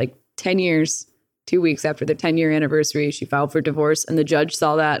anniversary. Like 10 years, 2 weeks after their 10-year anniversary, she filed for divorce. And the judge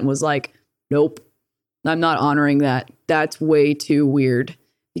saw that and was like, nope, I'm not honoring that. That's way too weird.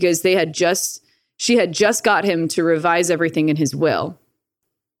 Because she had just got him to revise everything in his will.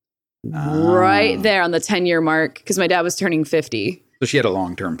 Right there on the 10-year mark, because my dad was turning 50. So she had a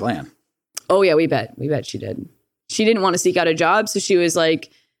long-term plan. Oh, yeah, we bet she did. She didn't want to seek out a job, so she was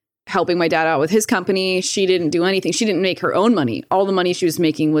like helping my dad out with his company. She didn't do anything. She didn't make her own money. All the money she was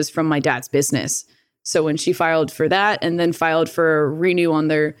making was from my dad's business. So when she filed for that and then filed for a renew on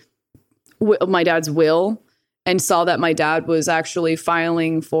my dad's will and saw that my dad was actually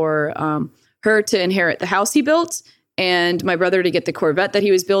filing for her to inherit the house he built, and my brother to get the Corvette that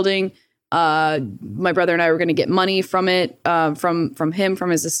he was building. My brother and I were going to get money from it, from him, from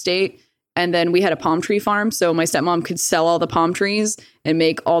his estate. And then we had a palm tree farm. So my stepmom could sell all the palm trees and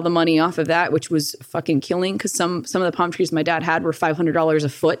make all the money off of that, which was fucking killing. Cause some of the palm trees my dad had were $500 a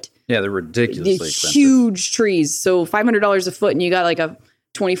foot. Yeah. They're ridiculously expensive. Huge trees. So $500 a foot, and you got like a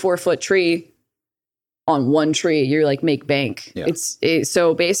 24-foot tree on one tree. You're like, make bank. Yeah.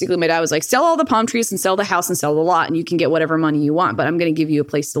 So basically my dad was like, sell all the palm trees and sell the house and sell the lot, and you can get whatever money you want, but I'm going to give you a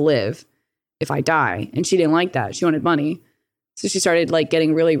place to live if I die. And she didn't like that. She wanted money. So she started like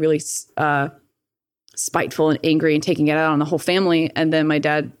getting really, really spiteful and angry and taking it out on the whole family. And then my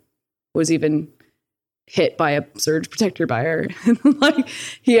dad was even hit by a surge protector by her. Like,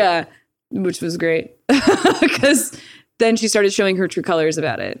 yeah, which was great. Because then she started showing her true colors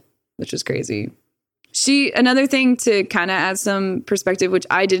about it, which was crazy. Another thing to kind of add some perspective, which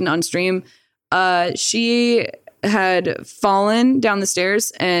I didn't on stream, she had fallen down the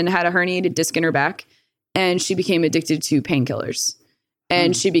stairs and had a herniated disc in her back. And she became addicted to painkillers.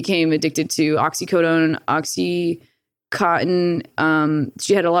 And she became addicted to oxycodone, Oxycontin.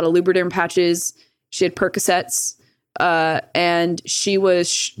 She had a lot of Lubriderm patches. She had Percocets. And she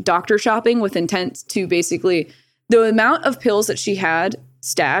was doctor shopping with intent to basically... The amount of pills that she had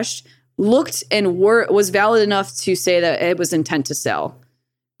stashed looked and was valid enough to say that it was intent to sell.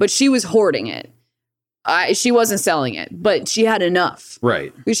 But she was hoarding it. She wasn't selling it, but she had enough.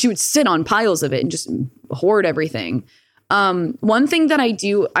 Right. She would sit on piles of it and just hoard everything. One thing that I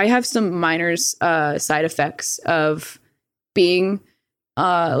have some minor side effects of being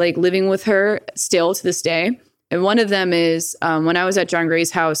like living with her still to this day. And one of them is when I was at John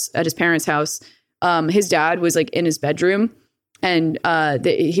Gray's house, at his parents' house, his dad was like in his bedroom, and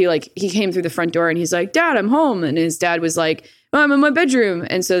he came through the front door and he's like, "Dad, I'm home." And his dad was like, "Oh, I'm in my bedroom."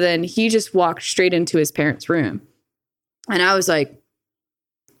 And so then he just walked straight into his parents' room. And I was like,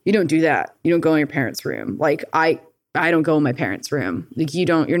 "You don't do that. You don't go in your parents' room. Like I don't go in my parents' room. Like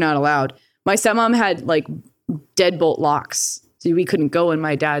you're not allowed." My stepmom had like deadbolt locks, so we couldn't go in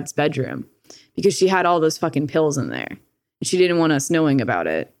my dad's bedroom because she had all those fucking pills in there. She didn't want us knowing about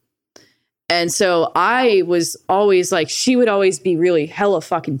it. And so I was always like, she would always be really hella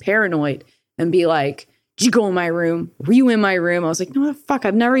fucking paranoid and be like, "Did you go in my room? Were you in my room?" I was like, "No, the fuck,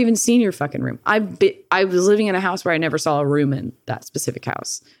 I've never even seen your fucking room." I was living in a house where I never saw a room in that specific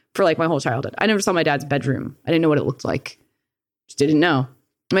house for like my whole childhood. I never saw my dad's bedroom. I didn't know what it looked like. Just didn't know.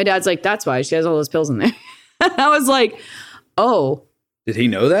 My dad's like, "That's why she has all those pills in there." I was like, "Oh." Did he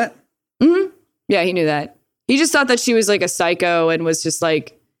know that? Mm-hmm. Yeah, he knew that. He just thought that she was like a psycho and was just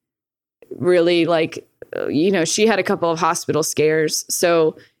like really like, she had a couple of hospital scares.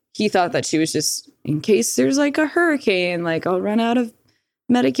 So he thought that she was just in case there's like a hurricane, like I'll run out of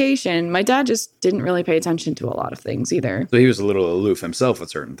medication. My dad just didn't really pay attention to a lot of things either. So he was a little aloof himself with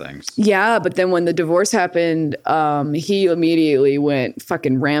certain things. Yeah, but then when the divorce happened, he immediately went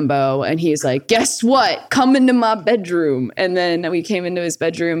fucking Rambo, and he's like, "Guess what? Come into my bedroom." And then we came into his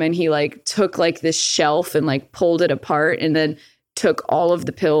bedroom, and he like took like this shelf and like pulled it apart, and then took all of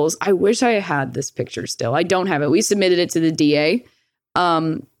the pills. I wish I had this picture still. I don't have it. We submitted it to the DA.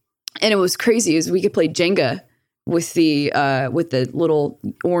 And it was crazy is we could play Jenga with the little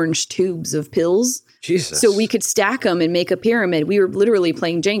orange tubes of pills. Jesus. So we could stack them and make a pyramid. We were literally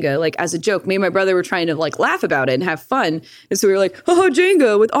playing Jenga, like as a joke. Me and my brother were trying to like laugh about it and have fun. And so we were like, "Oh,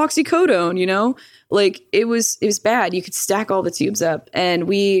 Jenga with oxycodone," like it was bad. You could stack all the tubes up, and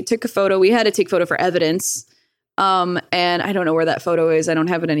we took a photo. We had to take photo for evidence. And I don't know where that photo is. I don't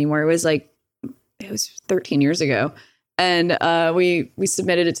have it anymore. It was 13 years ago. And we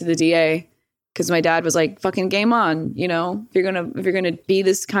submitted it to the DA because my dad was like, "Fucking game on, if you're gonna be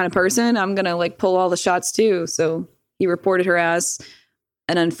this kind of person, I'm gonna like pull all the shots too." So he reported her ass,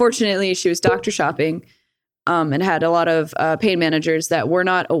 and unfortunately, she was doctor shopping, and had a lot of pain managers that were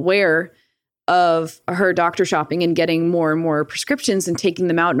not aware of her doctor shopping and getting more and more prescriptions and taking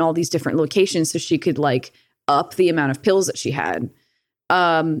them out in all these different locations so she could like up the amount of pills that she had.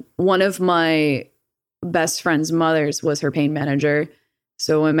 One of my best friend's mothers was her pain manager.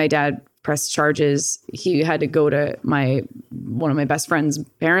 So when my dad pressed charges, he had to go to one of my best friend's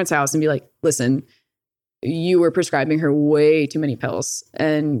parents' house and be like, "Listen, you were prescribing her way too many pills,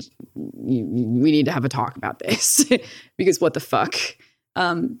 and we need to have a talk about this because what the fuck."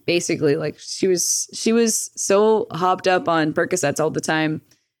 Basically, like she was so hopped up on Percocets all the time.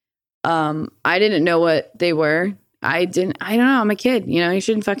 I didn't know what they were. I don't know. I'm a kid, you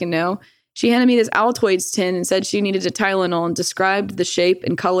shouldn't fucking know. She handed me this Altoids tin and said she needed a Tylenol and described the shape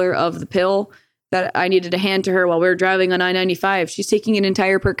and color of the pill that I needed to hand to her while we were driving on I-95. She's taking an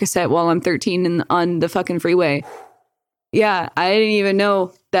entire Percocet while I'm 13 on the fucking freeway. Yeah, I didn't even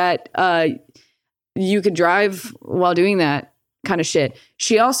know that you could drive while doing that kind of shit.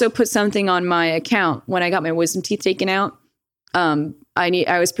 She also put something on my account when I got my wisdom teeth taken out. I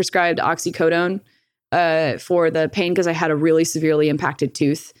was prescribed oxycodone for the pain because I had a really severely impacted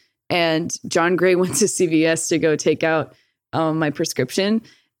tooth. And John Gray went to CVS to go take out my prescription.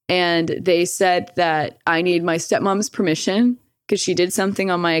 And they said that I need my stepmom's permission because she did something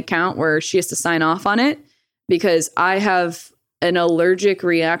on my account where she has to sign off on it because I have an allergic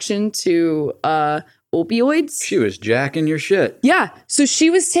reaction to opioids. She was jacking your shit. Yeah. So she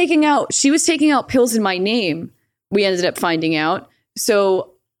was taking out pills in my name. We ended up finding out.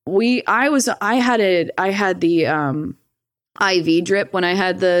 So I had the IV drip when I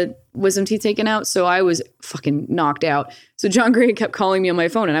had the wisdom teeth taken out. So I was fucking knocked out. So John Gray kept calling me on my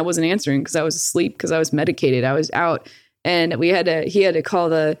phone and I wasn't answering because I was asleep because I was medicated. I was out. And he had to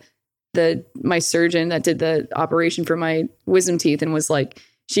call my surgeon that did the operation for my wisdom teeth and was like,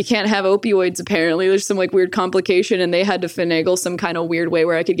 she can't have opioids. Apparently there's some like weird complication and they had to finagle some kind of weird way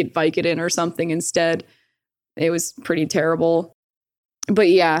where I could get Vicodin or something instead. It was pretty terrible. But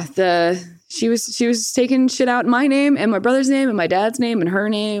yeah, she was taking shit out in my name and my brother's name and my dad's name and her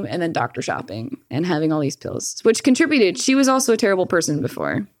name and then doctor shopping and having all these pills, which contributed. She was also a terrible person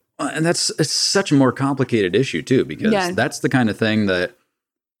before. And it's such a more complicated issue too, because that's the kind of thing that,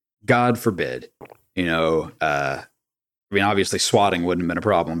 God forbid, obviously swatting wouldn't have been a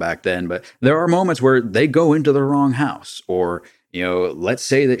problem back then, but there are moments where they go into the wrong house or, let's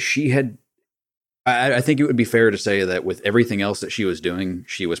say that she had, I think it would be fair to say that with everything else that she was doing,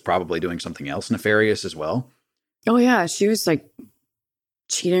 she was probably doing something else nefarious as well. Oh yeah. She was like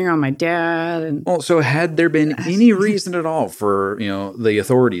cheating on my dad. And well, so had there been any reason at all for, the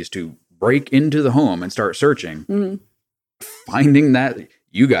authorities to break into the home and start searching, finding that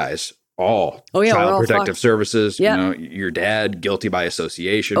you guys all Child Protective Services, your dad guilty by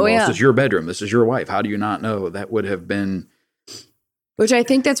association. This is your bedroom. This is your wife. How do you not know? That would have been. Which I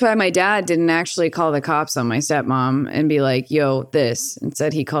think that's why my dad didn't actually call the cops on my stepmom and be like, yo, this.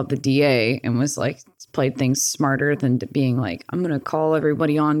 Instead, he called the DA and was like, played things smarter than being like, I'm going to call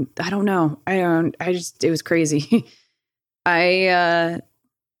everybody on. I don't know. It was crazy. I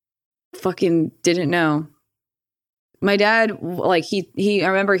fucking didn't know. My dad, like I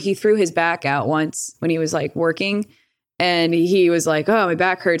remember he threw his back out once when he was like working and he was like, oh, my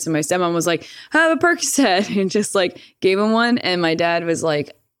back hurts. And my stepmom was like, have a Percocet and just like gave him one. And my dad was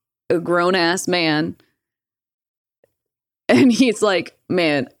like a grown ass man. And he's like,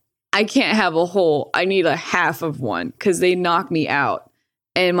 man, I can't have a whole, I need a half of one because they knock me out.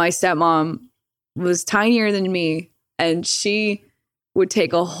 And my stepmom was tinier than me and she would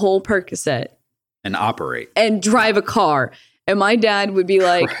take a whole Percocet and operate and drive a car. And my dad would be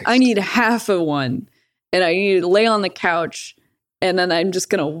like, Christ. I need half of one and I need to lay on the couch and then I'm just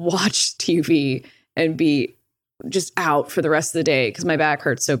going to watch TV and be just out for the rest of the day because my back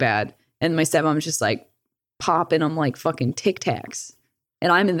hurts so bad. And my stepmom's just like popping them like fucking Tic Tacs.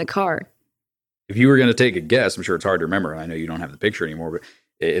 And I'm in the car. If you were going to take a guess, I'm sure it's hard to remember. I know you don't have the picture anymore, but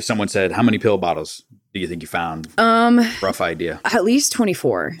if someone said, how many pill bottles do you think you found? Rough idea. At least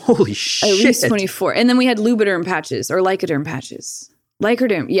 24. Holy shit. At least 24. And then we had Lubriderm patches or Lycoderm patches.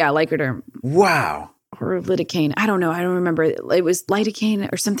 Lycoderm. Yeah, Lycoderm. Wow. Or lidocaine. I don't know. I don't remember. It was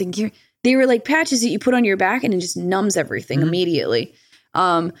lidocaine or something. They were like patches that you put on your back and it just numbs everything immediately.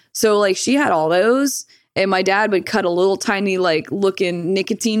 So like she had all those. And my dad would cut a little tiny like looking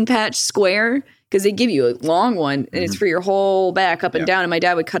nicotine patch square because they give you a long one and it's for your whole back up and down. And my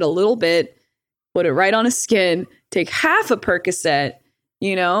dad would cut a little bit, put it right on his skin, take half a Percocet,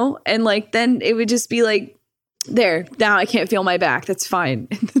 and like then it would just be like, there, now I can't feel my back. That's fine.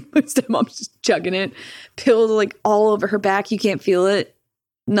 And then my stepmom's just chugging it, pills like all over her back. You can't feel it.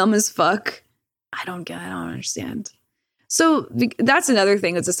 Numb as fuck. I don't understand. So that's another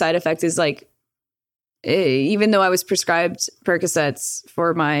thing that's a side effect is like, even though I was prescribed Percocets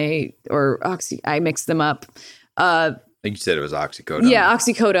for I mixed them up. I think you said it was oxycodone. Yeah,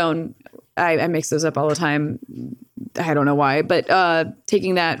 oxycodone. I mix those up all the time. I don't know why, but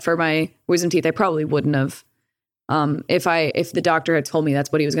taking that for my wisdom teeth, I probably wouldn't have. If the doctor had told me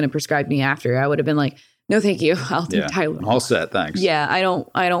that's what he was going to prescribe me after, I would have been like, no, thank you. I'll take Tylenol. All set, thanks. Yeah, I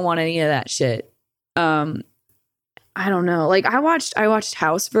don't want any of that shit. I don't know. Like I watched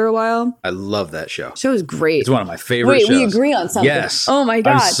House for a while. I love that show. Show is great. It's one of my favorite shows. We agree on something. Yes. Oh my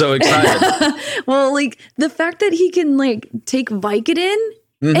God. I'm so excited. Well, like the fact that he can like take Vicodin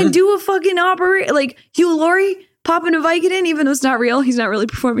and do a fucking operation, like Hugh Laurie popping a Vicodin, even though it's not real. He's not really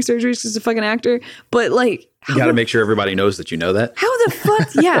performing surgery. He's just a fucking actor. But like, you got to make sure everybody knows that you know that. How the fuck?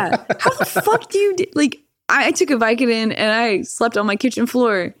 Yeah. How the fuck do you like? I took a Vicodin and I slept on my kitchen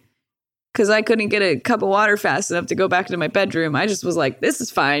floor because I couldn't get a cup of water fast enough to go back into my bedroom. I just was like, this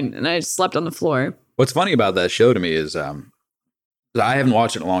is fine. And I just slept on the floor. What's funny about that show to me is I haven't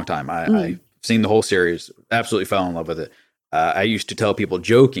watched it in a long time. I've seen the whole series, absolutely fell in love with it. I used to tell people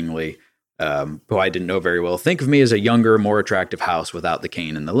jokingly, who I didn't know very well, think of me as a younger, more attractive House without the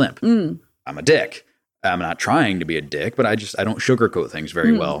cane and the limp. I'm a dick. I'm not trying to be a dick, but I don't sugarcoat things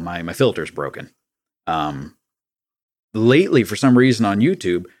very well. My filter's broken. Lately, for some reason on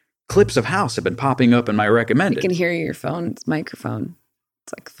YouTube, clips of House have been popping up in my recommended. I can hear your phone's microphone.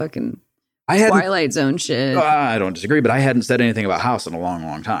 It's like fucking Twilight Zone shit. I don't disagree, but I hadn't said anything about House in a long,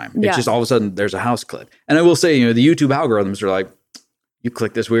 long time. Yeah. It's just all of a sudden there's a House clip. And I will say, you know, the YouTube algorithms are like, you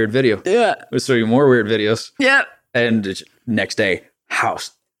click this weird video. Yeah. We'll show you more weird videos. Yep. And it's next day,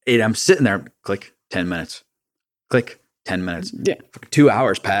 House. And I'm sitting there, click 10 minutes. Click 10 minutes. Yeah. 2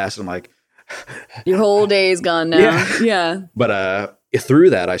 hours pass. I'm like, your whole day is gone now. Yeah. But through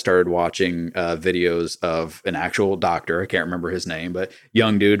that, I started watching videos of an actual doctor. I can't remember his name, but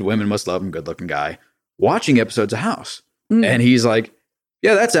young dude, women must love him, good looking guy, watching episodes of House. And he's like,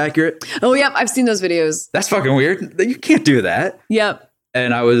 yeah, that's accurate. Oh, yep. I've seen those videos. That's fucking weird. You can't do that. Yep.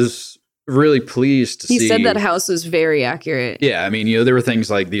 And I was really pleased to see. He said that House was very accurate. Yeah. I mean, you know, there were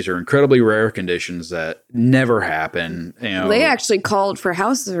things like these are incredibly rare conditions that never happen. You know, they actually called for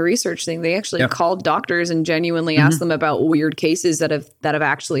House as a research thing. They actually called doctors and genuinely asked them about weird cases that have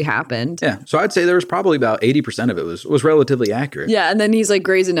actually happened. Yeah. So I'd say there was probably about 80% of it was relatively accurate. Yeah. And then he's like,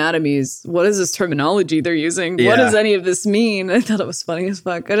 Grey's Anatomy's, what is this terminology they're using? What does any of this mean? I thought it was funny as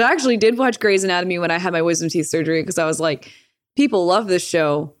fuck. I actually did watch Grey's Anatomy when I had my wisdom teeth surgery because I was like, people love this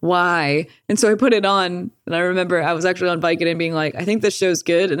show. Why? And so I put it on, and I remember I was actually on Vicodin being like, I think this show's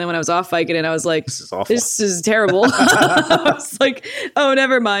good. And then when I was off Vicodin, I was like, This is awful. This is terrible. I was like, oh,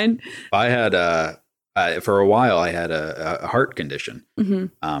 never mind. I had, for a while, I had a heart condition.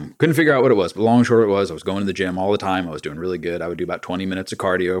 Couldn't figure out what it was, but long and short it was, I was going to the gym all the time. I was doing really good. I would do about 20 minutes of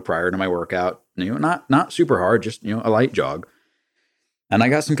cardio prior to my workout. You know, not super hard, just, you know, a light jog. And I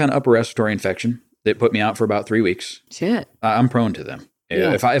got some kind of upper respiratory infection. It put me out for about 3 weeks. Shit. I'm prone to them.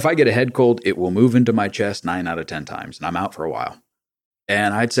 Yeah. If I get a head cold, it will move into my chest 9 out of 10 times, and I'm out for a while.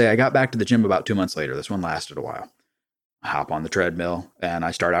 And I'd say I got back to the gym about 2 months later. This one lasted a while. I hop on the treadmill, and I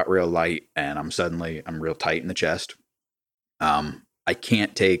start out real light, and I'm real tight in the chest. I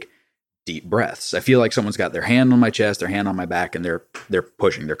can't take deep breaths. I feel like someone's got their hand on my chest, their hand on my back, and they're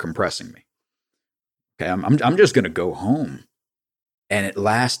pushing, they're compressing me. Okay, I'm just gonna go home, and it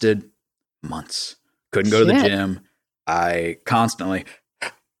lasted months. Couldn't go to the gym. I constantly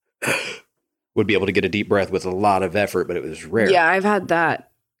would be able to get a deep breath with a lot of effort, but it was rare. Yeah, I've had that.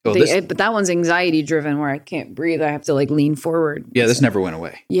 But that one's anxiety driven where I can't breathe. I have to like lean forward. Yeah, this never went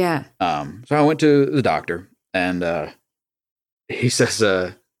away. Yeah. So I went to the doctor, and he says,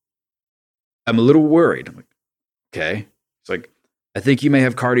 I'm a little worried. I'm like, okay. He's like, I think you may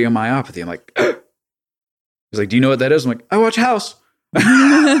have cardiomyopathy. I'm like, he's like, do you know what that is? I'm like, I watch House.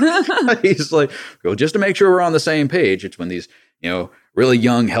 He's like, well, just to make sure we're on the same page, it's when these, you know, really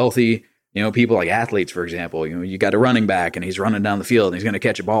young, healthy, you know, people like athletes, for example, you know, you got a running back and he's running down the field and he's going to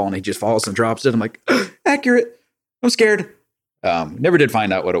catch a ball and he just falls and drops it. I'm like, accurate. I'm scared. Never did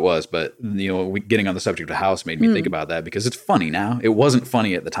find out what it was, but, you know, getting on the subject of House made me think about that because it's funny now. It wasn't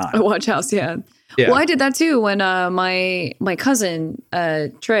funny at the time. I watch House, yeah. Well, I did that too when my cousin,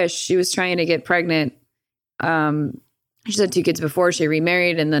 Trish, she was trying to get pregnant. She's had 2 kids before she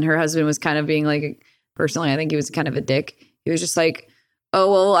remarried, and then her husband was kind of being like, personally, I think he was kind of a dick. He was just like,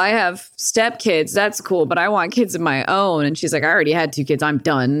 oh, well, I have stepkids. That's cool, but I want kids of my own. And she's like, I already had 2 kids. I'm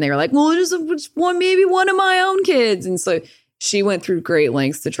done. And they were like, well, just maybe one of my own kids. And so she went through great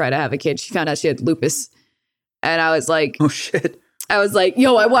lengths to try to have a kid. She found out she had lupus. And I was like, oh, shit. I was like,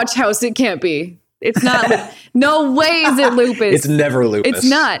 yo, I watch House. It can't be. It's not. No way is it lupus. It's never lupus. It's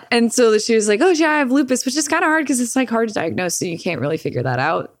not. And so she was like, oh, yeah, I have lupus, which is kind of hard because it's like hard to diagnose. So you can't really figure that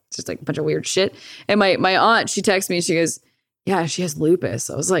out. It's just like a bunch of weird shit. And my aunt, she texted me. She goes, yeah, she has lupus.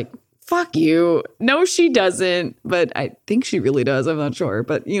 I was like, fuck you. No, she doesn't. But I think she really does. I'm not sure.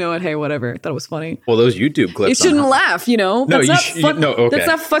 But you know what? Hey, whatever. I thought it was funny. Well, those YouTube clips. You shouldn't laugh, you know? No, that's okay. That's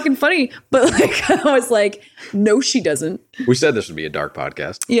not fucking funny. But like, I was like, no, she doesn't. We said this would be a dark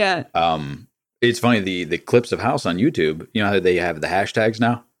podcast. Yeah. It's funny, the clips of House on YouTube, you know how they have the hashtags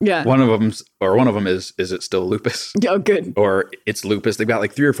now? Yeah. One of them is it still lupus? Oh, good. Or it's lupus. They've got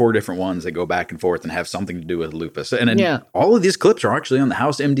like 3 or 4 different ones that go back and forth and have something to do with lupus. And then all of these clips are actually on the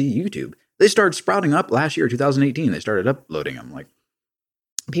House MD YouTube. They started sprouting up last year, 2018. They started uploading them. Like,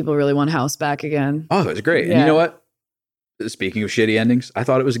 people really want House back again. Oh, it's great. Yeah. And you know what? Speaking of shitty endings, I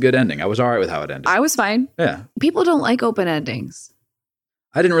thought it was a good ending. I was all right with how it ended. I was fine. Yeah. People don't like open endings.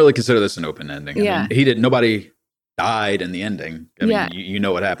 I didn't really consider this an open ending. Yeah. I mean, nobody died in the ending. I Yeah. mean, you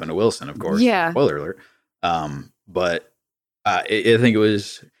know what happened to Wilson, of course. Yeah. Spoiler alert. But I think it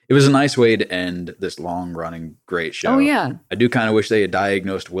was a nice way to end this long running great show. Oh, yeah. I do kind of wish they had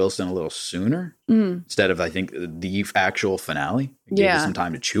diagnosed Wilson a little sooner instead of, I think, the actual finale. It gave us some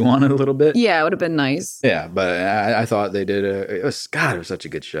time to chew on it a little bit. Yeah, it would have been nice. Yeah, but I thought they did it was such a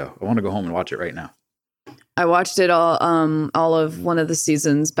good show. I want to go home and watch it right now. I watched it all of one of the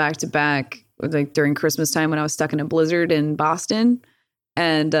seasons back to back, like during Christmas time when I was stuck in a blizzard in Boston.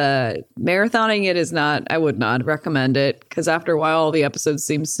 And marathoning it is not, I would not recommend it because after a while, all the episodes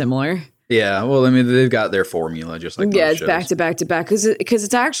seem similar. Yeah, well, I mean, they've got their formula just like yeah, most it's shows. back to back to back because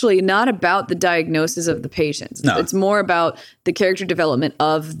it's actually not about the diagnosis of the patients. No. It's more about the character development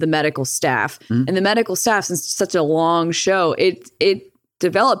of the medical staff. And the medical staff, since it's such a long show, it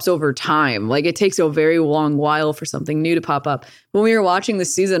develops over time. Like it takes a very long while for something new to pop up. When we were watching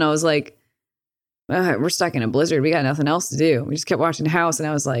this season, I was like, we're stuck in a blizzard. We got nothing else to do. We just kept watching House. And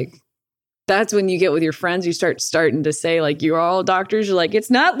I was like, that's when you get with your friends, you starting to say, like, you're all doctors. You're like, it's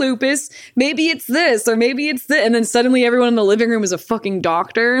not lupus. Maybe it's this, or maybe it's this. And then suddenly everyone in the living room is a fucking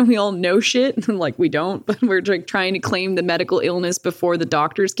doctor and we all know shit. And like, we don't, but we're like trying to claim the medical illness before the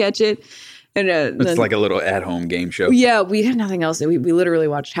doctors catch it. And it's like a little at-home game show. Yeah, we had nothing else. We literally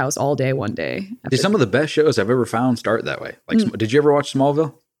watched House all day one day. See, some of the best shows I've ever found start that way. Like, did you ever watch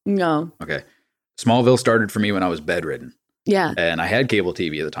Smallville? No. Okay. Smallville started for me when I was bedridden. Yeah. And I had cable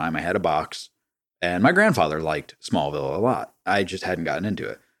TV at the time. I had a box. And my grandfather liked Smallville a lot. I just hadn't gotten into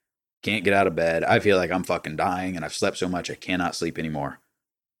it. Can't get out of bed. I feel like I'm fucking dying and I've slept so much I cannot sleep anymore.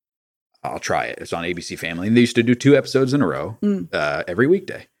 I'll try it. It's on ABC Family. And they used to do 2 episodes in a row every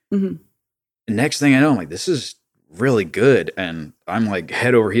weekday. Mm-hmm. Next thing I know, I'm like, this is really good. And I'm like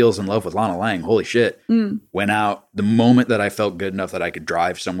head over heels in love with Lana Lang. Holy shit. Went out the moment that I felt good enough that I could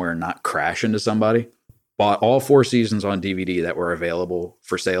drive somewhere and not crash into somebody. Bought all 4 seasons on DVD that were available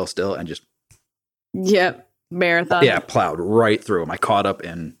for sale still and just marathon. Yeah, plowed right through them. I caught up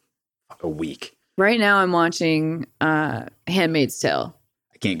in a week. Right now I'm watching Handmaid's Tale.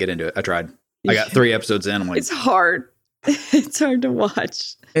 I can't get into it. I tried. I got 3 episodes in. I'm like, it's hard. It's hard to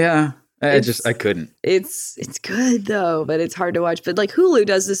watch. Yeah. I couldn't. It's good though, but it's hard to watch. But like Hulu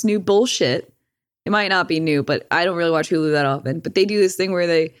does this new bullshit. It might not be new, but I don't really watch Hulu that often. But they do this thing where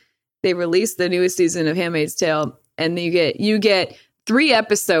they release the newest season of Handmaid's Tale, and you get 3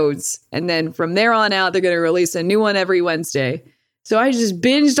 episodes, and then from there on out, they're going to release a new one every Wednesday. So I just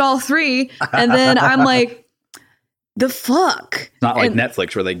binged all 3, and then I'm like, the fuck? It's not like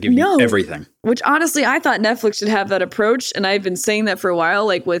Netflix where they give you everything. Which honestly, I thought Netflix should have that approach, and I've been saying that for a while.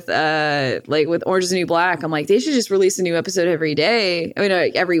 Like with Orange Is the New Black, I'm like, they should just release a new episode every day. I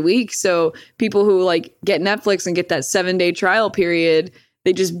mean, every week. So people who like get Netflix and get that 7-day trial period,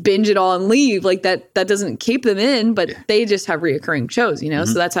 they just binge it all and leave. Like that doesn't keep them in, but they just have reoccurring shows, you know?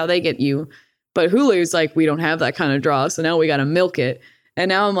 So that's how they get you. But Hulu's like, we don't have that kind of draw. So now we got to milk it. And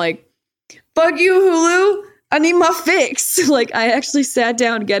now I'm like, fuck you, Hulu. I need my fix. Like I actually sat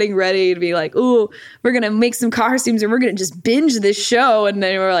down getting ready to be like, ooh, we're going to make some costumes and we're going to just binge this show. And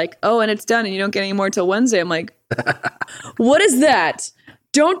then we're like, oh, and it's done. And you don't get any more till Wednesday. I'm like, what is that?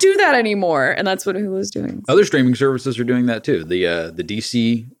 Don't do that anymore. And that's what Hulu's doing. Other streaming services are doing that too. The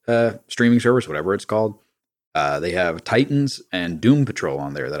DC streaming service, whatever it's called, they have Titans and Doom Patrol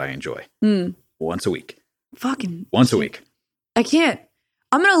on there that I enjoy. Once a week. Fucking once a week. I can't.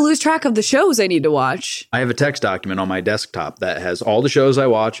 I'm going to lose track of the shows I need to watch. I have a text document on my desktop that has all the shows I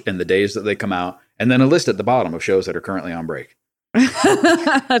watch and the days that they come out, and then a list at the bottom of shows that are currently on break.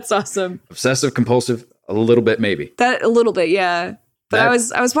 That's awesome. Obsessive compulsive, a little bit maybe. That a little bit, yeah. But I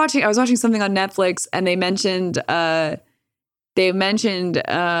was watching something on Netflix, and they mentioned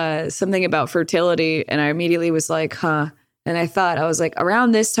something about fertility, and I immediately was like, huh. And I was like,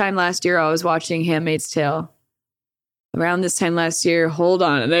 around this time last year, I was watching Handmaid's Tale. Around this time last year, hold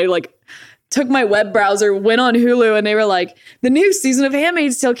on. And I like took my web browser, went on Hulu, and they were like, the new season of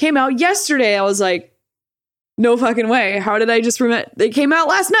Handmaid's Tale came out yesterday. I was like, no fucking way. How did I just remember? They came out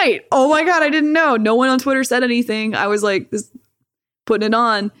last night. Oh my God, I didn't know. No one on Twitter said anything. I was like, putting it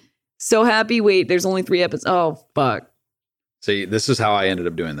on. So happy. Wait, there's only 3 episodes. Oh, fuck. See, this is how I ended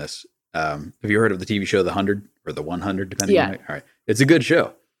up doing this. Have you heard of the TV show The 100 or The 100, depending on it? All right. It's a good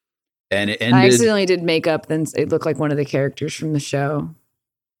show. And it ended... I accidentally did makeup, then it looked like one of the characters from the show.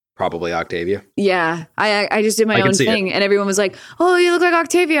 Probably Octavia. Yeah. I just did my own thing. And everyone was like, oh, you look like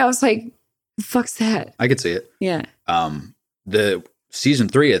Octavia. I was like, the fuck's that? I could see it. Yeah. The season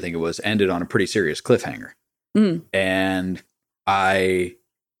 3, I think it was, ended on a pretty serious cliffhanger. And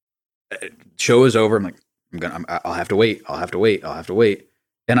show is over. I'm like, I'll have to wait.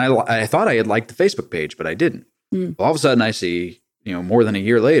 And I thought I had liked the Facebook page, but I didn't. Well, all of a sudden I see, more than a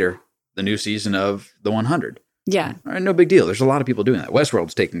year later, the new season of The 100. Yeah. All right, no big deal. There's a lot of people doing that.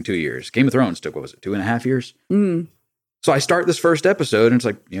 Westworld's taking 2 years. Game of Thrones took, 2.5 years? So I start this first episode and it's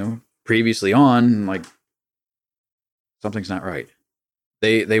like, previously on, and like, something's not right.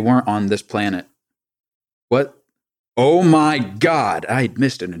 They weren't on this planet. What? Oh my God. I had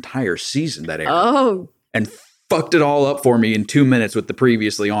missed an entire season that aired. Oh. And fucked it all up for me in 2 minutes with the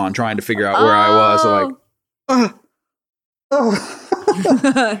previously on, trying to figure out where I was. So like,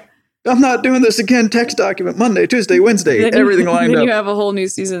 I'm not doing this again. Text document Monday, Tuesday, Wednesday, everything lined up. Then you have a whole new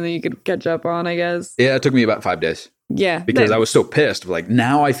season that you could catch up on, I guess. Yeah, it took me about 5 days. Yeah. Because I was so pissed. Like,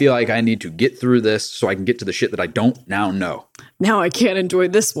 now I feel like I need to get through this so I can get to the shit that I don't now know. Now I can't enjoy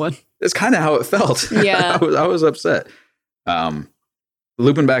this one. That's kind of how it felt. Yeah. I was upset.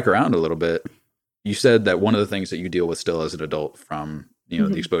 Looping back around a little bit, you said that one of the things that you deal with still as an adult from,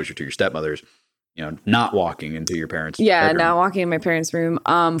 the exposure to your stepmothers, not walking into your parents' bedroom. Not walking in my parents' room.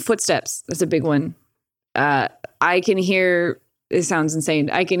 Footsteps. That's a big one. I can hear, it sounds insane.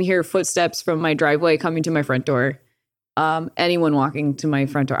 I can hear footsteps from my driveway coming to my front door. Anyone walking to my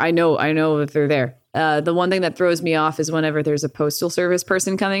front door. I know if they're there. The one thing that throws me off is whenever there's a postal service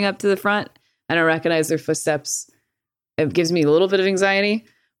person coming up to the front and I recognize their footsteps. It gives me a little bit of anxiety,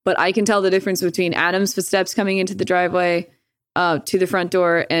 but I can tell the difference between Adam's footsteps coming into the driveway, to the front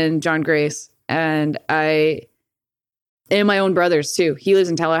door, and John Gray's. And my own brother's too. He lives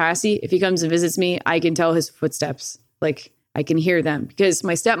in Tallahassee. If he comes and visits me, I can tell his footsteps. Like, I can hear them because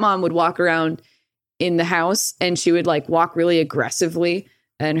my stepmom would walk around in the house and she would like walk really aggressively,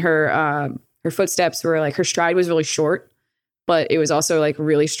 and her footsteps were like, her stride was really short, but it was also like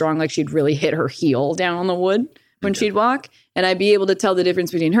really strong. Like, she'd really hit her heel down on the wood when she'd walk. And I'd be able to tell the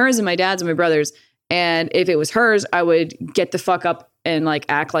difference between hers and my dad's and my brother's. And if it was hers, I would get the fuck up and like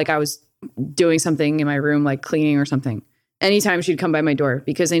act like I was doing something in my room, like cleaning or something. Anytime she'd come by my door,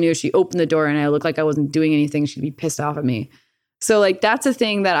 because I knew if she opened the door and I looked like I wasn't doing anything, she'd be pissed off at me. So like, that's a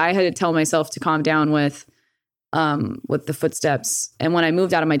thing that I had to tell myself to calm down with the footsteps. And when I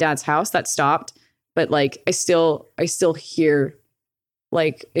moved out of my dad's house, that stopped. But like, I still hear,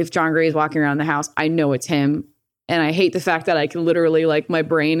 like, if John Gray is walking around the house, I know it's him. And I hate the fact that I can literally, like, my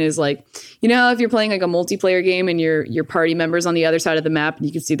brain is like, if you're playing like a multiplayer game and your party members on the other side of the map and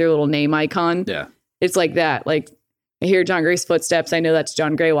you can see their little name icon. Yeah. It's like that. Like, I hear John Gray's footsteps. I know that's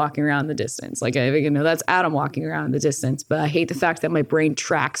John Gray walking around in the distance. Like, I know that's Adam walking around in the distance. But I hate the fact that my brain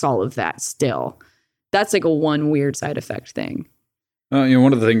tracks all of that still. That's like a one weird side effect thing.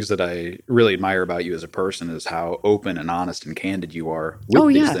 One of the things that I really admire about you as a person is how open and honest and candid you are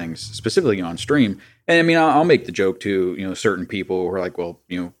with these things, specifically on stream. And I mean, I'll make the joke to, certain people who are like, well,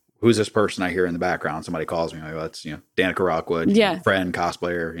 who's this person I hear in the background? Somebody calls me, like, well, that's, Danica Rockwood, friend,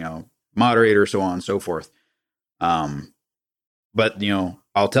 cosplayer, moderator, so on and so forth. But,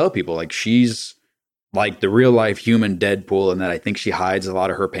 I'll tell people, like, she's like the real life human Deadpool, and that I think she hides a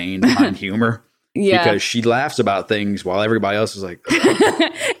lot of her pain behind humor. Yeah. Because she laughs about things while everybody else is like,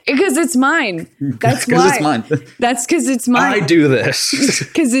 because it's mine. That's why. It's mine. That's because it's mine. I do this.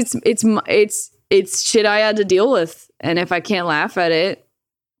 Because it's shit I had to deal with. And if I can't laugh at it,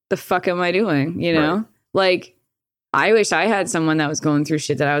 the fuck am I doing? Right. Like, I wish I had someone that was going through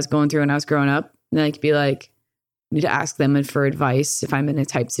shit that I was going through when I was growing up. And I could be like, I need to ask them for advice if I'm in a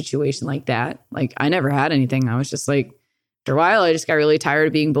type situation like that. Like, I never had anything. I was just like, after a while, I just got really tired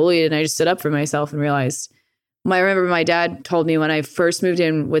of being bullied, and I just stood up for myself and realized. I remember my dad told me when I first moved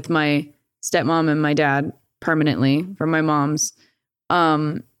in with my stepmom and my dad permanently from my mom's,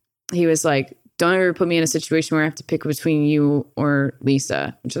 he was like, don't ever put me in a situation where I have to pick between you or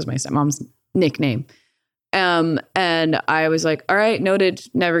Lisa, which is my stepmom's nickname. And I was like, all right, noted,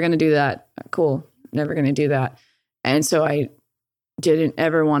 never going to do that. Cool, never going to do that. And so I didn't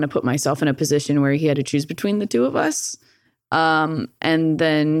ever want to put myself in a position where he had to choose between the two of us. And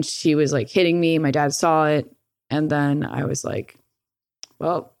then she was like hitting me. My dad saw it. And then I was like,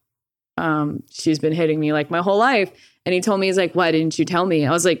 well, she's been hitting me like my whole life. And he told me, he's like, why didn't you tell me?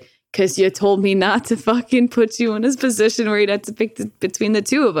 I was like, because you told me not to fucking put you in this position where you'd have to pick between the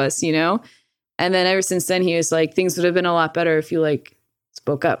two of us, And then ever since then, he was like, things would have been a lot better if you like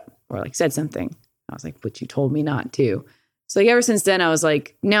spoke up or like said something. I was like, but you told me not to. So like ever since then, I was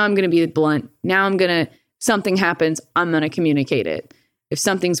like, now I'm going to be blunt. Now something happens, I'm going to communicate it. If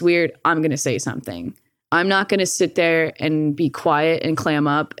something's weird, I'm going to say something. I'm not going to sit there and be quiet and clam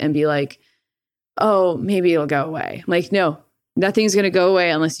up and be like, oh, maybe it'll go away. I'm like, no, Nothing's going to go away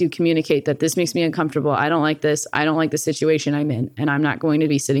unless you communicate that this makes me uncomfortable. I don't like this. I don't like the situation I'm in, and I'm not going to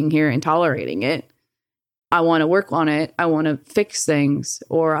be sitting here and tolerating it. I want to work on it. I want to fix things,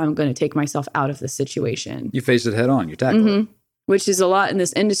 or I'm going to take myself out of the situation. You face it head on. You tackle it. Which is a lot in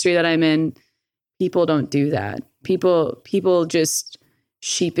this industry that I'm in. People don't do that. People just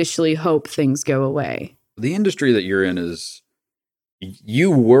sheepishly hope things go away. The industry that you're in is,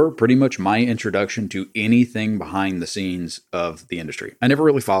 you were pretty much my introduction to anything behind the scenes of the industry. I never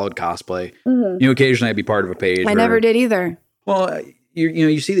really followed cosplay. Occasionally I'd be part of a page. I never did either. Well,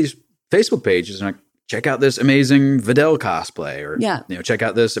 you see these Facebook pages and like, check out this amazing Videl cosplay, or check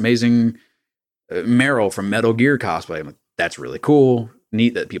out this amazing Meryl from Metal Gear cosplay. I'm like, that's really cool.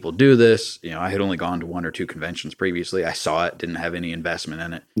 Neat that people do this. I had only gone to 1 or 2 conventions previously. I saw it, didn't have any investment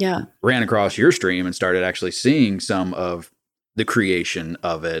in it. Yeah. Ran across your stream and started actually seeing some of the creation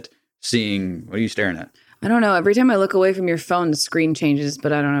of it. What are you staring at? I don't know. Every time I look away from your phone, the screen changes,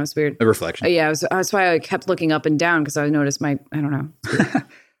 but I don't know. It's weird. A reflection. Yeah. That's why I kept looking up and down, because I noticed I don't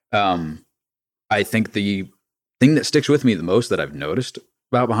know. I think the thing that sticks with me the most that I've noticed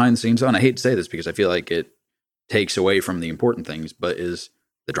about behind the scenes, and I hate to say this because I feel like it takes away from the important things, but is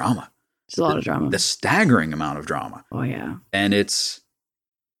the drama. There's a lot of drama. The staggering amount of drama. Oh, yeah. And it's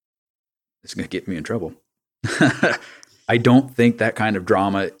going to get me in trouble. I don't think that kind of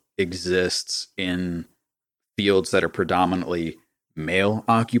drama exists in fields that are predominantly male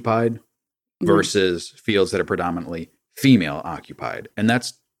occupied versus fields that are predominantly female occupied. And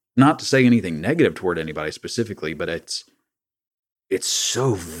that's not to say anything negative toward anybody specifically, but it's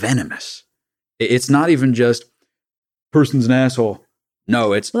so venomous. It's not even just person's an asshole.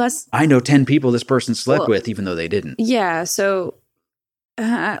 No, it's, I know 10 people this person slept with, even though they didn't. Yeah. So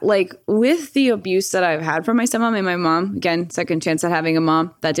like with the abuse that I've had from my stepmom and my mom, again, second chance at having a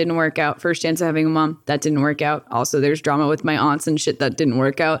mom, that didn't work out. First chance at having a mom, that didn't work out. Also, there's drama with my aunts and shit that didn't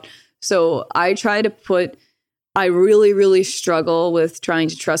work out. So I really, really struggle with trying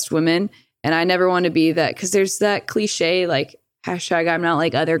to trust women. And I never want to be that, because there's that cliche, like, hashtag I'm not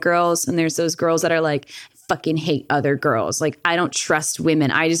like other girls. And there's those girls that are like, fucking hate other girls. Like, I don't trust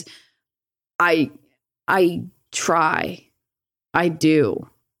women. I try. I do.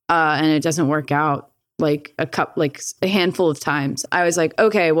 And it doesn't work out. Like a handful of times. I was like,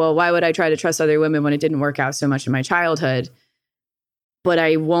 okay, well, why would I try to trust other women when it didn't work out so much in my childhood? But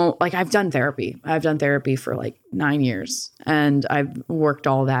I won't, like, I've done therapy. I've done therapy for like 9 years, and I've worked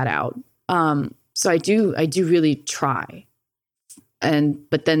all that out. So I do really try.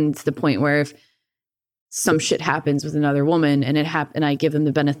 But then to the point where if some shit happens with another woman and I give them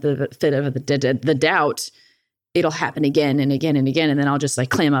the benefit of the doubt, it'll happen again and again and again. And then I'll just like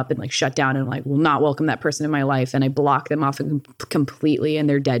clam up and like shut down and like will not welcome that person in my life. And I block them off completely, and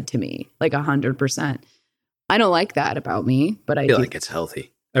they're dead to me, like 100%. I don't like that about me, but I feel like it's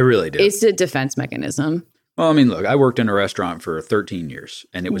healthy. I really do. It's a defense mechanism. Well, I mean, look, I worked in a restaurant for 13 years,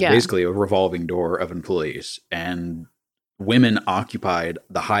 and it was basically a revolving door of employees, and women occupied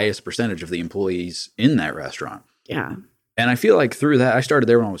the highest percentage of the employees in that restaurant. Yeah. And I feel like through that, I started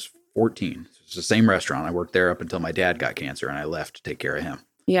there when I was 14. It's the same restaurant. I worked there up until my dad got cancer, and I left to take care of him.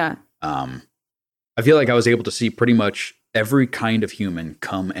 Yeah. I feel like I was able to see pretty much every kind of human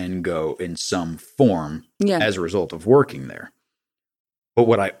come and go in some form as a result of working there. But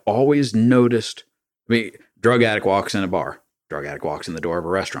what I always noticed, drug addict walks in a bar, drug addict walks in the door of a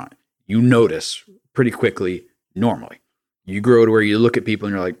restaurant. You notice pretty quickly, normally. You grow to where you look at people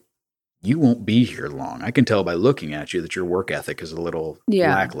and you're like, you won't be here long. I can tell by looking at you that your work ethic is a little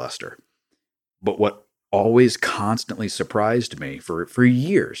lackluster. But what always constantly surprised me for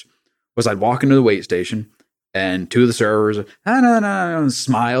years was I'd walk into the wait station, and two of the servers,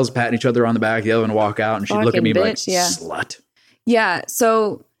 smiles, patting each other on the back, the other one walk out, and she'd look at me like, slut. Yeah,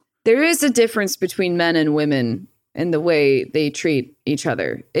 so there is a difference between men and women in the way they treat each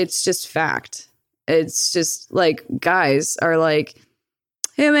other. It's just fact. It's just like guys are like,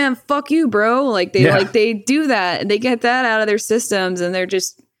 hey man, fuck you, bro. Like they do that, and they get that out of their systems, and they're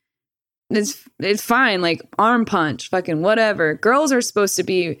just, it's fine. Like arm punch, fucking whatever. Girls are supposed to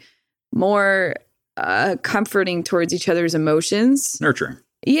be more comforting towards each other's emotions. Nurturing.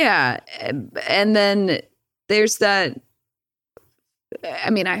 Yeah. And then there's that, I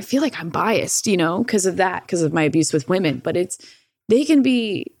mean, I feel like I'm biased, because of that, because of my abuse with women, but they can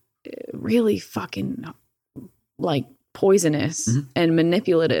be really fucking like poisonous and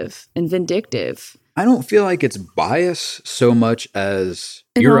manipulative and vindictive. I don't feel like it's bias so much as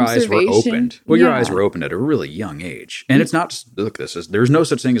your eyes were opened. Well, your eyes were opened at a really young age. And it's not just, look, there's no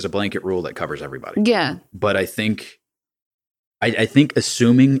such thing as a blanket rule that covers everybody. Yeah. But I think I think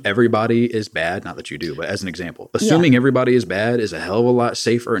assuming everybody is bad, not that you do, but as an example, assuming everybody is bad is a hell of a lot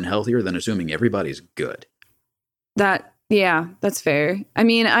safer and healthier than assuming everybody's good. Yeah, that's fair. I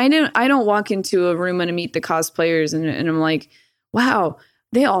mean, I don't walk into a room and meet the cosplayers and I'm like, wow,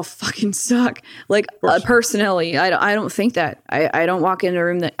 they all fucking suck. Like personally, I don't think that. I don't walk into a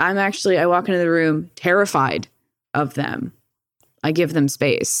room that I walk into the room terrified of them. I give them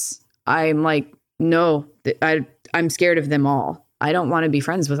space. I'm like, no, I'm scared of them all. I don't want to be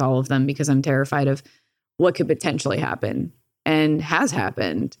friends with all of them because I'm terrified of what could potentially happen and has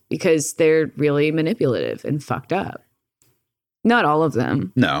happened because they're really manipulative and fucked up. Not all of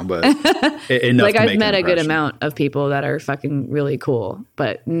them. No, but enough. Like to I've make met an a good impression. amount of people that are fucking really cool,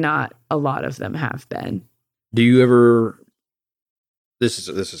 but not a lot of them have been. Do you ever? This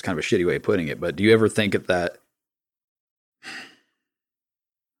is kind of a shitty way of putting it, but do you ever think of that?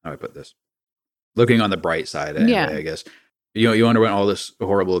 How do I put this? Looking on the bright side, anyway, Yeah. I guess. You underwent all this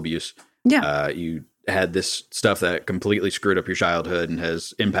horrible abuse. Yeah. You had this stuff that completely screwed up your childhood and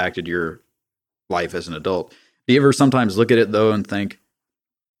has impacted your life as an adult. Do you ever sometimes look at it though and think,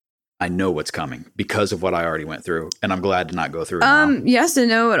 I know what's coming because of what I already went through, and I'm glad to not go through it now? Yes and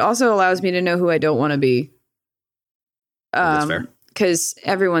no. It also allows me to know who I don't want to be. That's fair. Because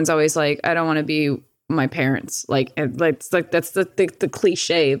everyone's always like, I don't want to be my parents. Like that's the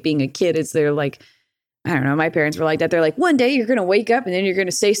cliche of being a kid. Is they're like, I don't know. My parents were like that. They're like, one day you're gonna wake up and then you're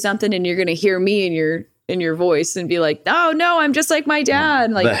gonna say something and you're gonna hear me in your voice and be like, oh no, I'm just like my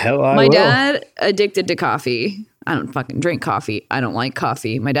dad. Like The hell I my will. dad addicted to coffee. I don't fucking drink coffee. I don't like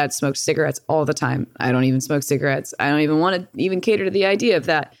coffee. My dad smokes cigarettes all the time. I don't even smoke cigarettes. I don't even want to even cater to the idea of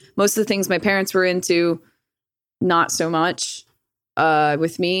that. Most of the things my parents were into, not so much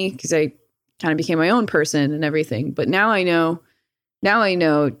with me because I kind of became my own person and everything. But now I know,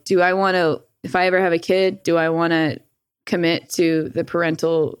 do I want to, if I ever have a kid, do I want to commit to the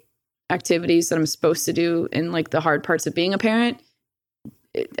parental activities that I'm supposed to do in like the hard parts of being a parent?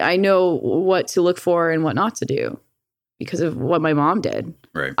 I know what to look for and what not to do because of what my mom did.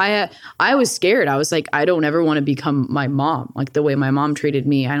 Right. I was scared. I was like, I don't ever want to become my mom. Like the way my mom treated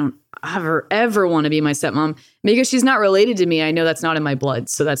me. I don't ever want to be my stepmom because she's not related to me. I know that's not in my blood.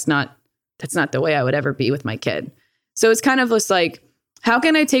 So that's not the way I would ever be with my kid. So it's kind of just like, how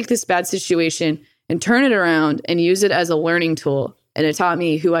can I take this bad situation and turn it around and use it as a learning tool? And it taught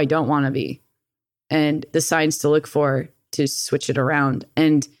me who I don't want to be and the signs to look for to switch it around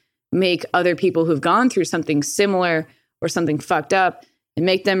and make other people who've gone through something similar or something fucked up and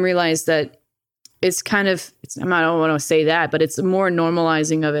make them realize that it's kind of, I don't want to say that, but it's more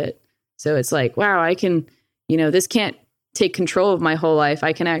normalizing of it. So it's like, wow, I can, this can't take control of my whole life.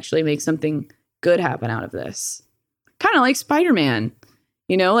 I can actually make something good happen out of this. Kind of like Spider-Man,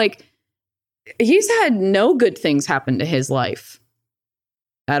 like he's had no good things happen to his life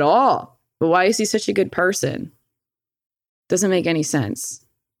at all. But why is he such a good person? Doesn't make any sense.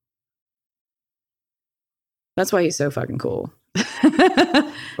 That's why he's so fucking cool.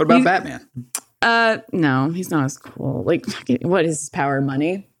 What about Batman? No, he's not as cool. Like, what is his power?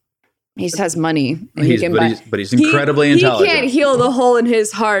 Money? He just has money. And But he's incredibly intelligent. He can't heal the hole in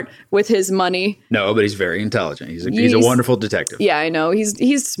his heart with his money. No, but he's very intelligent. He's a wonderful detective. Yeah, I know.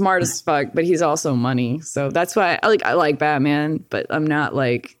 He's smart as fuck, but he's also money. So that's why I like Batman, but I'm not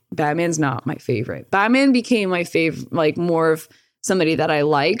like, Batman's not my favorite. Batman became my favorite, like more of somebody that I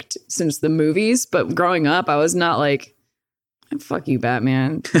liked since the movies. But growing up, I was not like, fuck you,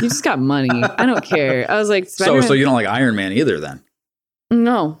 Batman. You just got money. I don't care. I was like, so you don't like Iron Man either then?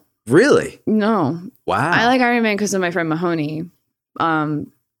 No. Really? No. Wow. I like Iron Man because of my friend Mahoney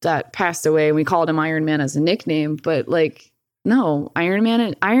that passed away. We called him Iron Man as a nickname. But like, no, Iron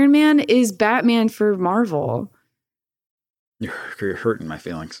Man is Batman for Marvel. You're hurting my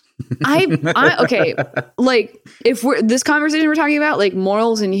feelings. Okay. Like if this conversation we're talking about, like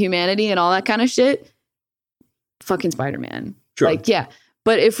morals and humanity and all that kind of shit, fucking Spider-Man. Sure. Like, yeah.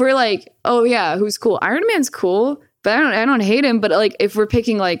 But if we're like, oh yeah, who's cool? Iron Man's cool, but I don't hate him. But like, if we're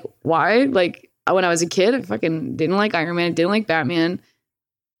picking like why, like when I was a kid, I fucking didn't like Iron Man, didn't like Batman.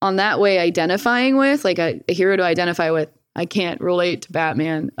 On that way, identifying with like a hero to identify with, I can't relate to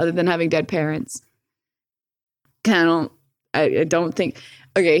Batman other than having dead parents. I don't think.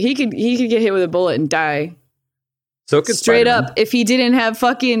 Okay, he could get hit with a bullet and die. So could straight Spider-Man. up if he didn't have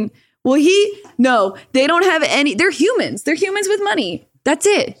fucking. Well, they don't have any. They're humans. They're humans with money. That's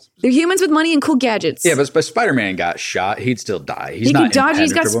it. They're humans with money and cool gadgets. Yeah, but Spider-Man got shot. He'd still die. He's he not can dodge.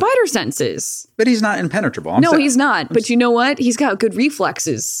 He's got impenetrable. spider senses. But he's not impenetrable. No, he's not. But you know what? He's got good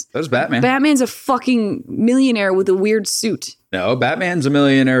reflexes. That was Batman. Batman's a fucking millionaire with a weird suit. No, Batman's a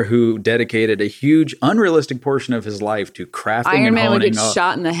millionaire who dedicated a huge, unrealistic portion of his life to crafting Iron and Man would honing get up.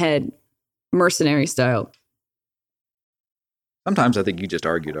 shot in the head, mercenary style, Sometimes I think you just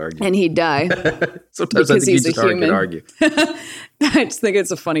argue to argue. and he'd die. Sometimes I because think you he's a just argue to human. argue. I just think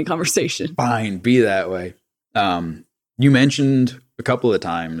it's a funny conversation. Fine, be that way. You mentioned a couple of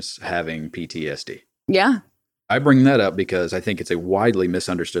times having PTSD. Yeah. I bring that up because I think it's a widely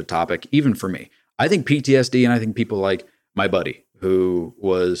misunderstood topic, even for me. I think PTSD, and I think people like my buddy who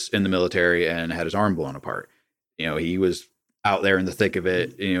was in the military and had his arm blown apart. You know, he was out there in the thick of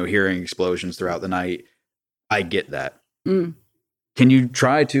it, you know, hearing explosions throughout the night. I get that. Mm. Can you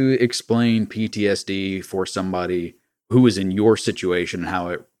try to explain PTSD for somebody who is in your situation and how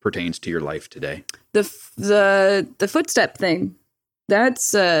it pertains to your life today? The footstep thing.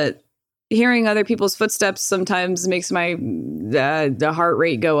 That's hearing other people's footsteps sometimes makes my the heart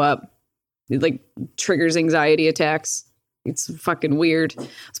rate go up. It like triggers anxiety attacks. It's fucking weird. I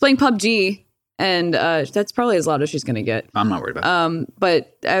was playing PUBG, and that's probably as loud as she's gonna get. I'm not worried about it.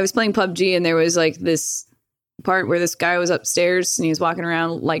 But I was playing PUBG, and there was like this part where this guy was upstairs and he was walking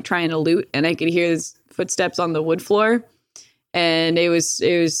around like trying to loot, and I could hear his footsteps on the wood floor. And it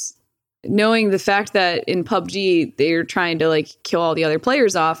was knowing the fact that in PUBG they're trying to like kill all the other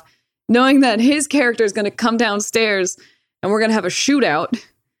players off, knowing that his character is going to come downstairs and we're going to have a shootout.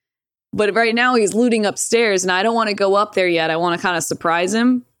 But right now he's looting upstairs, and I don't want to go up there yet. I want to kind of surprise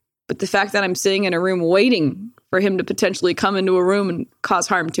him. But the fact that I'm sitting in a room waiting for him to potentially come into a room and cause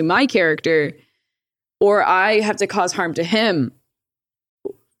harm to my character, or I have to cause harm to him,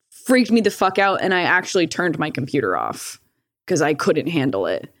 freaked me the fuck out. And I actually turned my computer off because I couldn't handle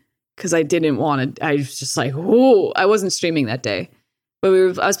it. Because I didn't want to. I was just like, whoa. I wasn't streaming that day. But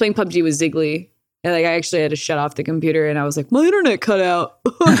I was playing PUBG with Ziggly. And like I actually had to shut off the computer. And I was like, my internet cut out.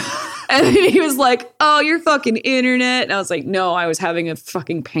 And he was like, oh, your fucking internet. And I was like, no, I was having a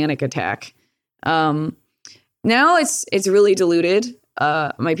fucking panic attack. Now it's really diluted.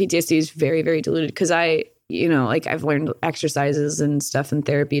 My PTSD is very, very diluted because I've learned exercises and stuff in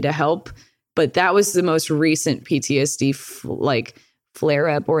therapy to help. But that was the most recent PTSD flare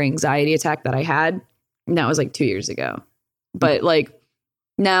up or anxiety attack that I had. And that was like 2 years ago. But like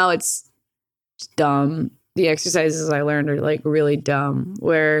now it's dumb. The exercises I learned are like really dumb,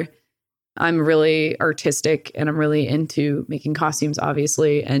 where I'm really artistic and I'm really into making costumes,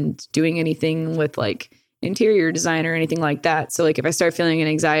 obviously, and doing anything with like interior design or anything like that. So like if I start feeling an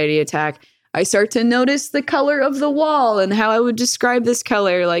anxiety attack, I start to notice the color of the wall and how I would describe this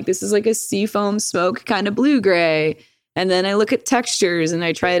color. Like this is like a seafoam smoke kind of blue gray. And then I look at textures and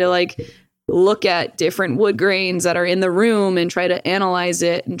I try to like look at different wood grains that are in the room and try to analyze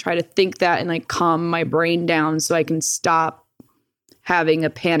it and try to think that and like calm my brain down so I can stop having a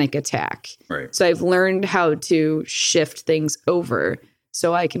panic attack. Right. So I've learned how to shift things over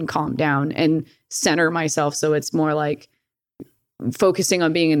so I can calm down and center myself. So it's more like focusing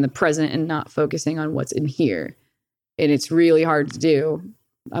on being in the present and not focusing on what's in here. And it's really hard to do.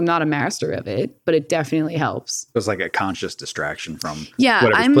 I'm not a master of it, but it definitely helps. It's like a conscious distraction from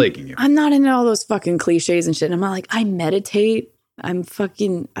whatever's plaguing you. I'm not into all those fucking cliches and shit. I'm not like, I meditate. I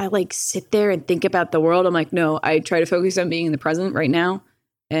like sit there and think about the world. I'm like, no, I try to focus on being in the present right now.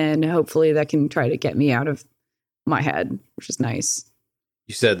 And hopefully that can try to get me out of my head, which is nice.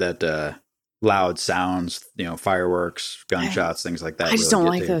 You said that loud sounds, fireworks, gunshots, things like that. I just don't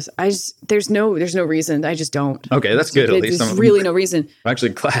like those. There's no reason. I just don't. Okay, that's good. At least there's really no reason. I'm actually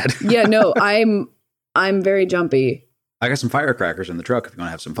glad. Yeah, no, I'm very jumpy. I got some firecrackers in the truck if you want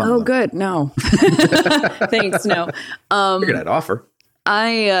to have some fun. Oh, with them. good. No, thanks. No. Figured I'd offer.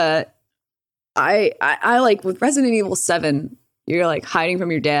 I like with Resident Evil 7, you're like hiding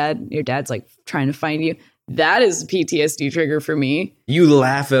from your dad. Your dad's like trying to find you. That is a PTSD trigger for me. You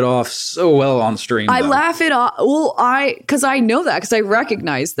laugh it off so well on stream. I laugh it off. Well, because I know that because I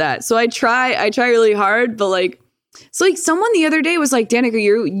recognize that. So I try really hard, but like, so like someone the other day was like, Danica,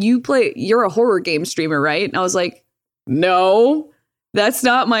 you're a horror game streamer, right? And I was like, no, that's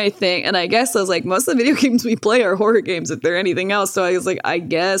not my thing. And I guess I was like, most of the video games we play are horror games if they're anything else. So I was like, I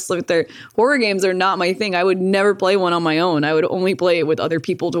guess like their horror games are not my thing. I would never play one on my own. I would only play it with other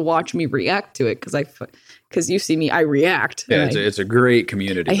people to watch me react to it because you see me, I react. Yeah, it's a great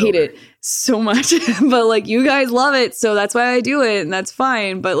community. I hate it so much, but like you guys love it. So that's why I do it and that's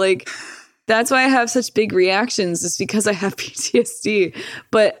fine. But like, that's why I have such big reactions is because I have PTSD,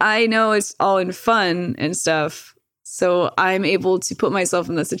 but I know it's all in fun and stuff. So I'm able to put myself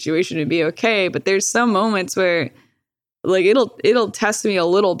in the situation and be okay. But there's some moments where like it'll test me a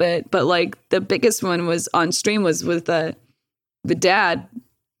little bit. But like the biggest one was on stream was with the dad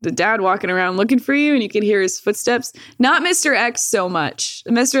walking around looking for you, and you could hear his footsteps. Not Mr. X so much.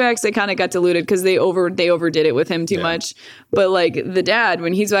 Mr. X, they kind of got diluted because they overdid it with him too much. But like the dad,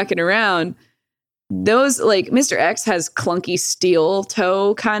 when he's walking around, those like Mr. X has clunky steel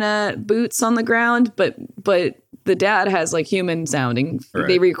toe kind of boots on the ground, but the dad has like human sounding. Right.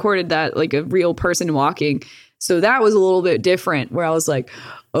 They recorded that like a real person walking. So that was a little bit different where I was like,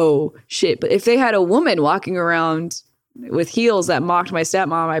 oh shit. But if they had a woman walking around with heels that mocked my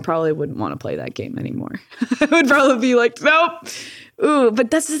stepmom, I probably wouldn't want to play that game anymore. I would probably be like, nope. Ooh,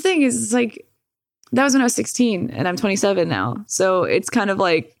 but that's the thing is it's like, that was when I was 16 and I'm 27 now. So it's kind of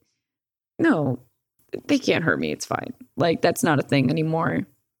like, no, they can't hurt me. It's fine. Like that's not a thing anymore.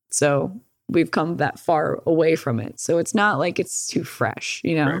 So we've come that far away from it. So it's not like it's too fresh,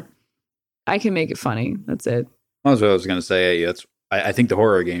 you know? Right. I can make it funny. That's it. That's what I was going to say. I think the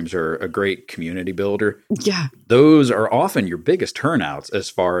horror games are a great community builder. Yeah. Those are often your biggest turnouts as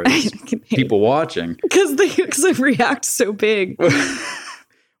far as people watching. Because they react so big.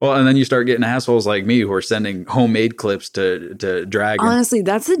 Well, and then you start getting assholes like me who are sending homemade clips to Dragon. Honestly,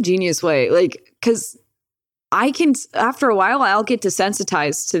 that's the genius way. Like, because I can, after a while, I'll get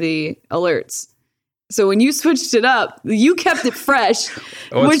desensitized to the alerts. So when you switched it up, you kept it fresh,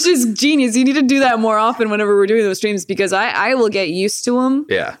 which is genius. You need to do that more often whenever we're doing those streams because I will get used to them.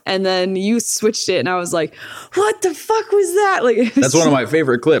 Yeah. And then you switched it and I was like, what the fuck was that? Like that's one of my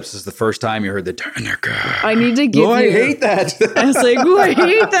favorite clips is the first time you heard the Tourniquet. I need to give I hate that. I was like, I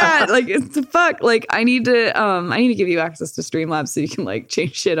hate that. Like it's the fuck. Like I need to give you access to Streamlabs so you can like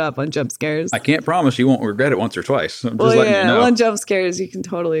change shit up on jump scares. I can't promise you won't regret it once or twice. I'm just letting you know. On jump scares you can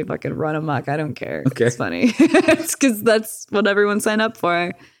totally fucking run amok. I don't care. Okay. It's funny. It's because that's what everyone signed up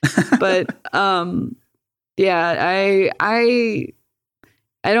for. But yeah, I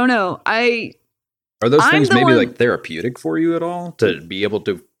don't know. Are those things maybe like therapeutic for you at all to be able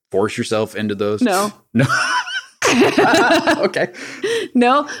to force yourself into those? No. Okay.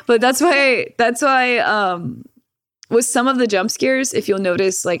 No, but that's why with some of the jump scares, if you'll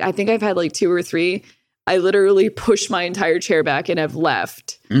notice, like I think I've had like 2 or 3, I literally push my entire chair back and I've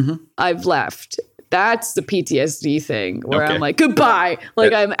left. Mm-hmm. I've left. That's the PTSD thing where I'm like, goodbye,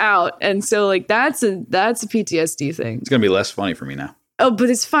 like I'm out. And so like, that's a PTSD thing. It's going to be less funny for me now. Oh, but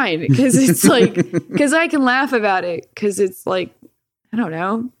it's fine. Cause it's like, cause I can laugh about it. Cause it's like, I don't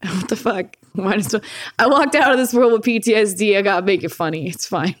know. What the fuck? I walked out of this world with PTSD. I got to make it funny. It's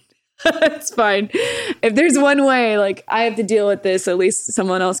fine. It's fine. If there's one way, like I have to deal with this, at least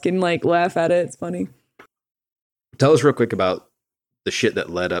someone else can like laugh at it. It's funny. Tell us real quick about the shit that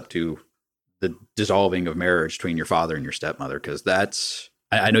led up to the dissolving of marriage between your father and your stepmother, because that's,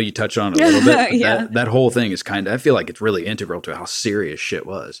 I know you touched on it a little bit, but yeah. that whole thing is kind of, I feel like it's really integral to how serious shit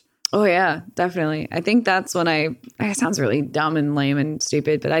was. Oh yeah, definitely. I think that's when it sounds really dumb and lame and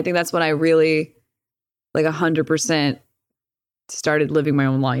stupid, but I think that's when I really like 100% started living my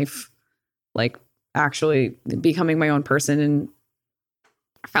own life, like actually becoming my own person, and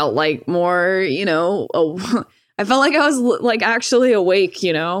felt like more, I felt like I was like actually awake,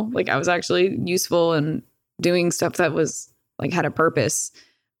 like I was actually useful and doing stuff that was like had a purpose.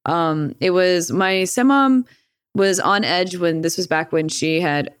 It was my stepmom was on edge when this was back when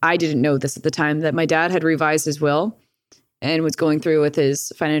I didn't know this at the time, that my dad had revised his will and was going through with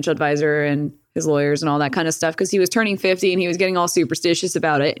his financial advisor and his lawyers and all that kind of stuff. Cause he was turning 50 and he was getting all superstitious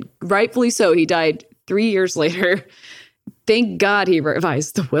about it. Rightfully so. He died 3 years later. Thank God he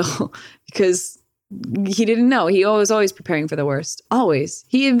revised the will because he didn't know. He was always preparing for the worst. Always.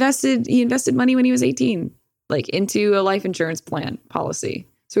 He invested money when he was 18, like into a life insurance plan policy.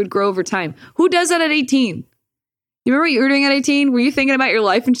 So it would grow over time. Who does that at 18? You remember what you were doing at 18? Were you thinking about your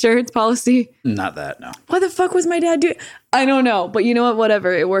life insurance policy? Not that, no. What the fuck was my dad doing? I don't know. But you know what?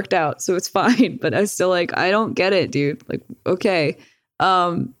 Whatever. It worked out. So it's fine. But I was still like, I don't get it, dude. Like, okay.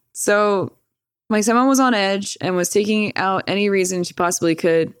 So my stepmom was on edge and was taking out any reason she possibly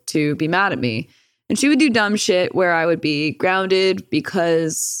could to be mad at me. And she would do dumb shit where I would be grounded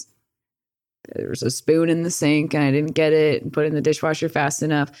because there was a spoon in the sink and I didn't get it and put it in the dishwasher fast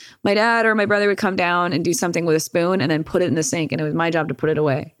enough. My dad or my brother would come down and do something with a spoon and then put it in the sink, and it was my job to put it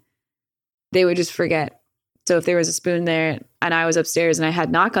away. They would just forget. So if there was a spoon there and I was upstairs and I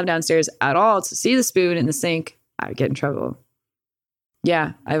had not come downstairs at all to see the spoon in the sink, I would get in trouble.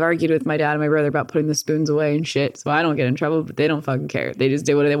 Yeah, I've argued with my dad and my brother about putting the spoons away and shit. So I don't get in trouble, but they don't fucking care. They just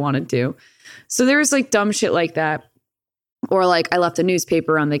did what they wanted to. So there was like dumb shit like that. Or like I left a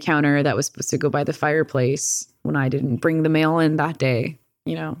newspaper on the counter that was supposed to go by the fireplace. when I didn't bring the mail in that day.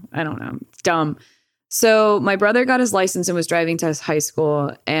 You know, I don't know. It's dumb. So my brother got his license and was driving to high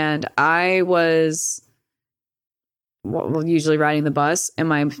school, and I was usually riding the bus, and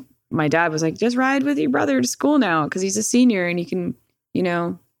my dad was like, just ride with your brother to school now because he's a senior and he can, you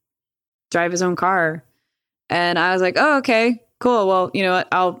know, drive his own car. And I was like, oh, okay, cool. Well, you know what?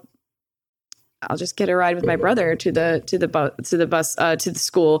 I'll just get a ride with my brother to the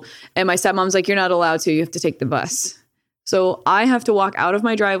school. And my stepmom's like, you're not allowed to. You have to take the bus. So I have to walk out of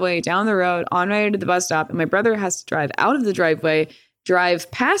my driveway, down the road, on my way to the bus stop, and my brother has to drive out of the driveway,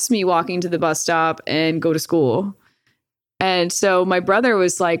 drive past me walking to the bus stop, and go to school. And so my brother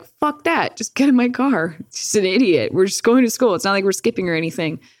was like, fuck that. Just get in my car. He's an idiot. We're just going to school. It's not like we're skipping or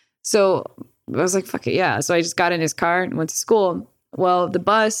anything. So I was like, fuck it, yeah. So I just got in his car and went to school. Well,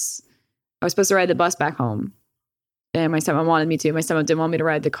 I was supposed to ride the bus back home. And my stepmom wanted me to. My stepmom didn't want me to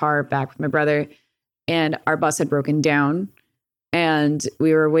ride the car back with my brother. And our bus had broken down. And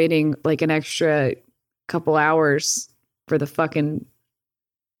we were waiting like an extra couple hours for the fucking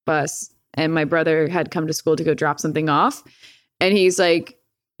bus. And my brother had come to school to go drop something off. And he's like,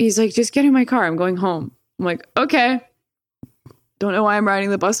 just get in my car. I'm going home. I'm like, okay. Don't know why I'm riding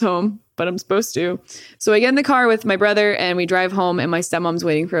the bus home, but I'm supposed to. So I get in the car with my brother and we drive home, and my stepmom's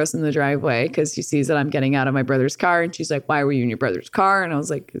waiting for us in the driveway because she sees that I'm getting out of my brother's car. And she's like, why were you in your brother's car? And I was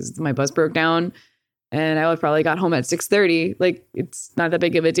like, because my bus broke down and I probably got home at 6:30. Like, it's not that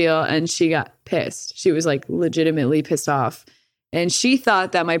big of a deal. And she got pissed. She was like legitimately pissed off. And she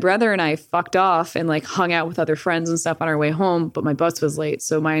thought that my brother and I fucked off and like hung out with other friends and stuff on our way home, but my bus was late.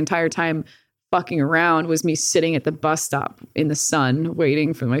 So my entire time fucking around was me sitting at the bus stop in the sun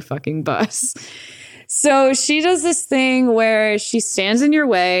waiting for my fucking bus. So she does this thing where she stands in your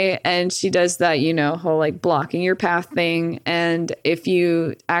way and she does that, you know, whole like blocking your path thing. And if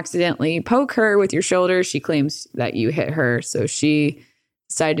you accidentally poke her with your shoulder, she claims that you hit her. So she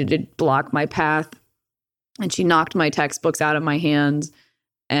decided to block my path. And she knocked my textbooks out of my hands,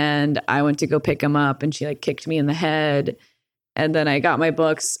 and I went to go pick them up, and she like kicked me in the head. And then I got my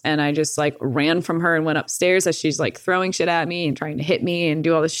books and I just like ran from her and went upstairs as she's like throwing shit at me and trying to hit me and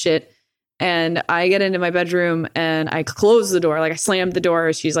do all this shit. And I get into my bedroom and I close the door. Like I slammed the door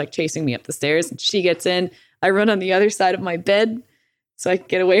as she's like chasing me up the stairs, and she gets in. I run on the other side of my bed so I can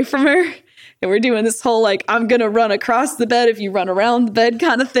get away from her. And we're doing this whole, like, I'm going to run across the bed if you run around the bed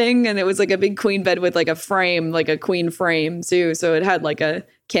kind of thing. And it was like a big queen bed with like a frame, like a queen frame too. So it had like a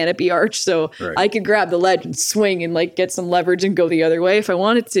canopy arch. So right. I could grab the ledge and swing and like get some leverage and go the other way if I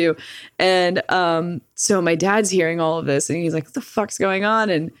wanted to. And so my dad's hearing all of this and he's like, what the fuck's going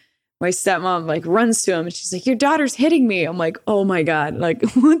on? And my stepmom like runs to him and she's like, your daughter's hitting me. I'm like, oh my God, like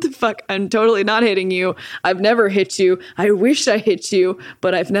what the fuck? I'm totally not hitting you. I've never hit you. I wish I hit you,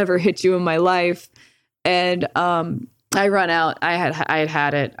 but I've never hit you in my life. And I run out. I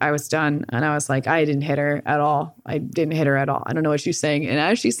had it. I was done. And I was like, I didn't hit her at all. I didn't hit her at all. I don't know what she's saying. And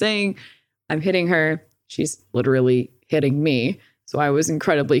as she's saying, I'm hitting her, she's literally hitting me. So I was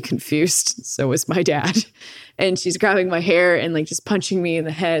incredibly confused. So was my dad. And she's grabbing my hair and like just punching me in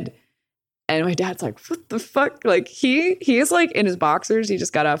the head. And my dad's like, what the fuck? Like he is like in his boxers. He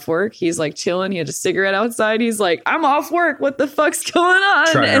just got off work. He's like chilling. He had a cigarette outside. He's like, I'm off work. What the fuck's going on?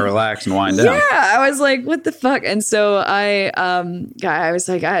 Trying to relax and wind down. Yeah. I was like, what the fuck? And so I was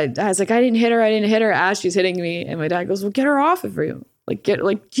like, I didn't hit her. I didn't hit her as she's hitting me. And my dad goes, well, get her off of you.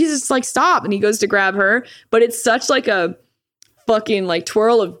 Like, Jesus, like, stop. And he goes to grab her. But it's such like a fucking like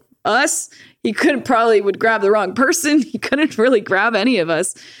twirl of us. He would grab the wrong person. He couldn't really grab any of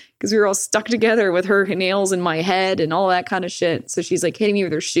us, because we were all stuck together with her nails in my head and all that kind of shit. So she's like hitting me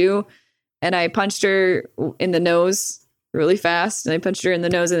with her shoe. And I punched her in the nose really fast. And I punched her in the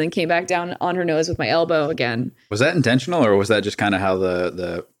nose and then came back down on her nose with my elbow again. Was that intentional, or was that just kind of how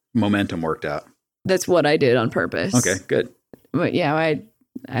the momentum worked out? That's what I did on purpose. Okay, good. But yeah, I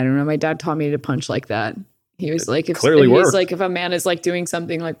don't know. My dad taught me to punch like that. He was like, if a man is like doing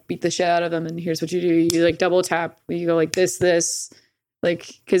something, like beat the shit out of them. And here's what you do. You like double tap. You go like this.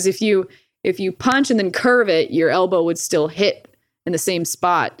 Like, because if you punch and then curve it, your elbow would still hit in the same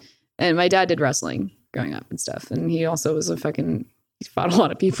spot. And my dad did wrestling growing up and stuff. And he also was he fought a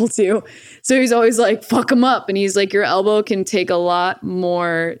lot of people too. So he's always like, fuck him up. And he's like, your elbow can take a lot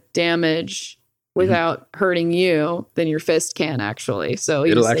more damage without hurting you than your fist can actually. So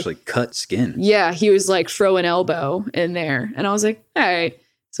it'll actually cut skin. Yeah. He was like, throw an elbow in there. And I was like, all right.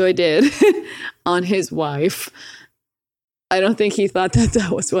 So I did on his wife. I don't think he thought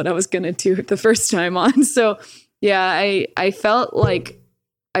that was what I was going to do the first time on. So yeah, I felt like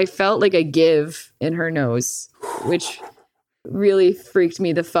a give in her nose, which really freaked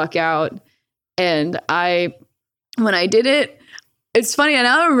me the fuck out. And I when I did it, it's funny. And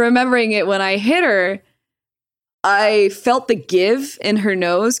now I'm remembering it when I hit her. I felt the give in her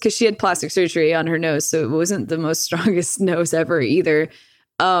nose because she had plastic surgery on her nose. So it wasn't the most strongest nose ever either.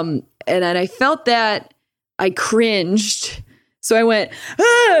 And then I felt that I cringed. So I went,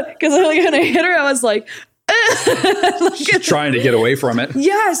 because when I hit her, I was like, like trying to get away from it.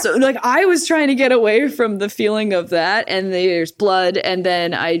 Yeah. So like I was trying to get away from the feeling of that. And there's blood. And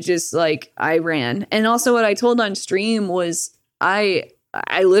then I just like, I ran. And also what I told on stream was I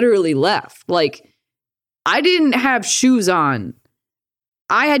literally left. Like, I didn't have shoes on.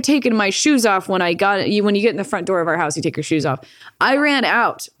 I had taken my shoes off when I got it. When you get in the front door of our house, you take your shoes off. I ran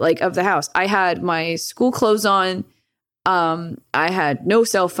out like of the house. I had my school clothes on. I had no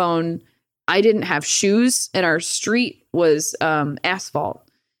cell phone. I didn't have shoes, and our street was asphalt.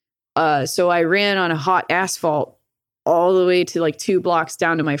 So I ran on a hot asphalt all the way to like 2 blocks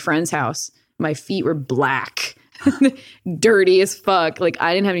down to my friend's house. My feet were black, dirty as fuck. Like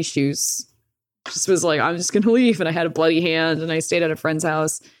I didn't have any shoes. Just was like, I'm just gonna leave, and I had a bloody hand, and I stayed at a friend's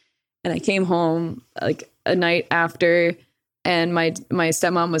house, and I came home like a night after, and my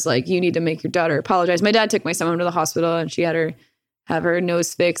stepmom was like, you need to make your daughter apologize. My dad took my stepmom to the hospital, and she had her have her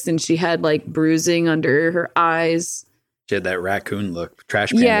nose fixed, and she had like bruising under her eyes. She had that raccoon look, trash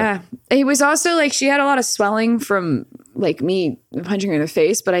can. Yeah, it was also like she had a lot of swelling from like me punching her in the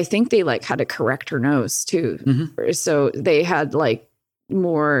face, but I think they like had to correct her nose too, so they had like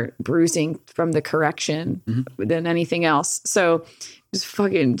more bruising from the correction than anything else. So just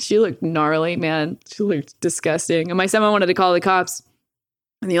fucking, she looked gnarly, man. She looked disgusting. And my stepmom wanted to call the cops.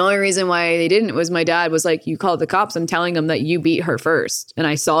 And the only reason why they didn't was my dad was like, you called the cops. I'm telling them that you beat her first. And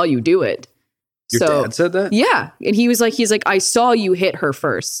I saw you do it. Your dad said that? Yeah. And he's like, I saw you hit her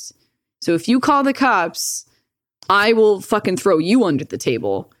first. So if you call the cops, I will fucking throw you under the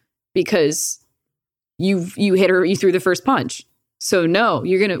table because you hit her, you threw the first punch. So no,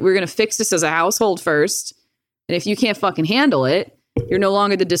 we're gonna fix this as a household first. And if you can't fucking handle it, you're no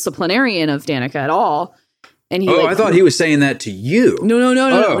longer the disciplinarian of Danica at all. And I thought he was saying that to you.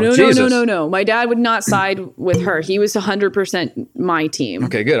 No. My dad would not side with her. He was 100% my team.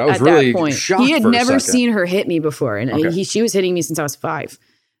 Okay, good. I was really shocked. He had never seen her hit me before, and she was hitting me since I was 5.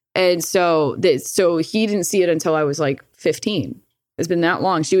 And so he didn't see it until I was like 15. It's been that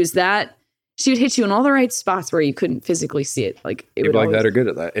long. She would hit you in all the right spots where you couldn't physically see it. Like people like that are good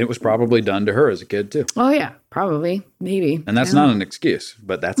at that. It was probably done to her as a kid too. Oh yeah, probably, maybe. And that's not an excuse,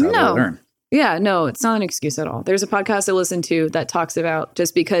 but that's how they learn. Yeah, no, it's not an excuse at all. There's a podcast I listen to that talks about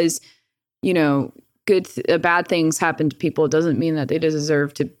just because, bad things happen to people doesn't mean that they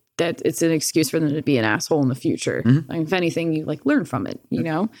deserve to. That it's an excuse for them to be an asshole in the future. Like, if anything, you like learn from it,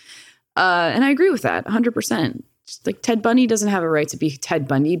 And I agree with that 100%. Like Ted Bundy doesn't have a right to be Ted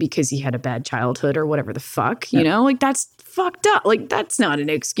Bundy because he had a bad childhood or whatever the fuck, like that's fucked up. Like that's not an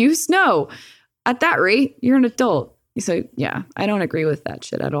excuse. No, at that rate, you're an adult. So yeah, I don't agree with that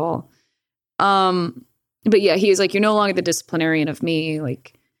shit at all. But yeah, he was like, you're no longer the disciplinarian of me.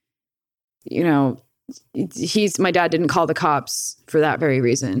 Like, my dad didn't call the cops for that very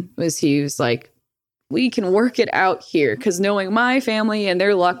reason. He was like, we can work it out here because knowing my family and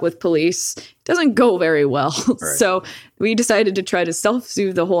their luck with police doesn't go very well. Right. So we decided to try to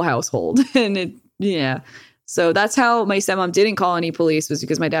self-soothe the whole household. And so that's how my stepmom didn't call any police, was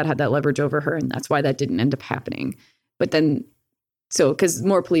because my dad had that leverage over her. And that's why that didn't end up happening. But then, because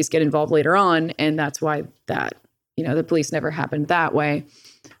more police get involved later on. And that's why that, the police never happened that way.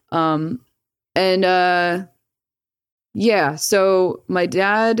 So my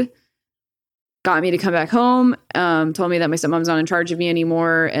dad got me to come back home, told me that my stepmom's not in charge of me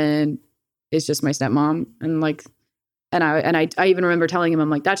anymore, and it's just my stepmom. And I even remember telling him, I'm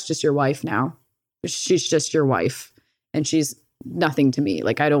like, that's just your wife now. She's just your wife, and she's nothing to me.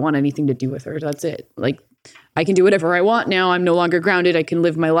 Like, I don't want anything to do with her. That's it. Like, I can do whatever I want now. I'm no longer grounded. I can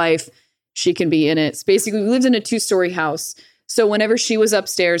live my life. She can be in it. So basically, we lived in a 2-story house. So whenever she was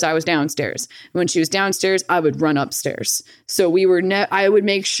upstairs, I was downstairs. When she was downstairs, I would run upstairs. So I would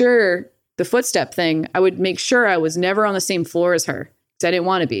make sure the footstep thing, I would make sure I was never on the same floor as her because I didn't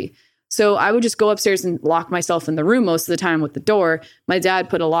want to be. So I would just go upstairs and lock myself in the room most of the time with the door. My dad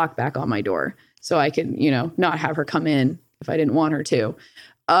put a lock back on my door so I could, not have her come in if I didn't want her to.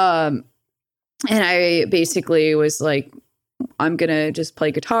 And I basically was like, I'm going to just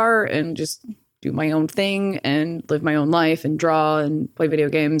play guitar and just do my own thing and live my own life and draw and play video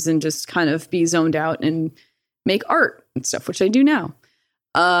games and just kind of be zoned out and make art and stuff, which I do now.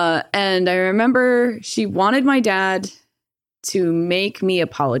 And I remember she wanted my dad to make me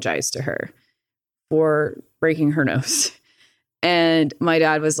apologize to her for breaking her nose. And my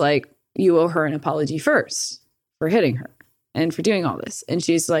dad was like, you owe her an apology first for hitting her and for doing all this. And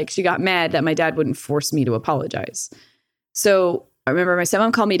she's like, she got mad that my dad wouldn't force me to apologize. So I remember my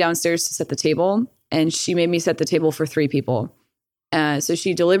stepmom called me downstairs to set the table, and she made me set the table for 3 people. So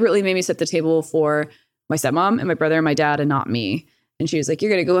she deliberately made me set the table for my stepmom and my brother and my dad and not me. And she was like,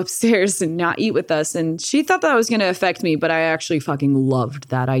 you're going to go upstairs and not eat with us. And she thought that was going to affect me, but I actually fucking loved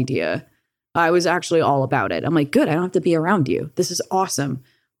that idea. I was actually all about it. I'm like, good, I don't have to be around you. This is awesome.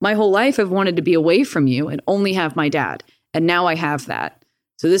 My whole life I've wanted to be away from you and only have my dad. And now I have that.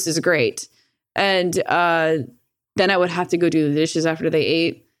 So this is great. And then I would have to go do the dishes after they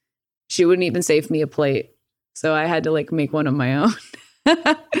ate. She wouldn't even save me a plate. So I had to like make one of my own.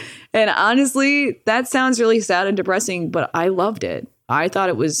 And honestly, that sounds really sad and depressing, but I loved it. I thought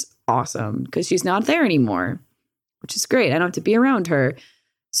it was awesome because she's not there anymore, which is great. I don't have to be around her.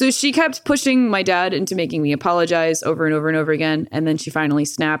 So she kept pushing my dad into making me apologize over and over and over again. And then she finally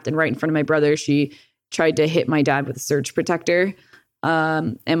snapped. And right in front of my brother, she tried to hit my dad with a surge protector.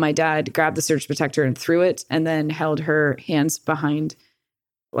 And my dad grabbed the surge protector and threw it and then held her hands behind,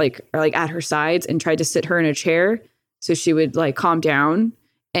 like at her sides, and tried to sit her in a chair so she would like calm down.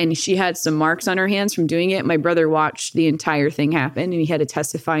 And she had some marks on her hands from doing it. My brother watched the entire thing happen, and he had to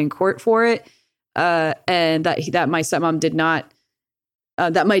testify in court for it. And that my stepmom did not,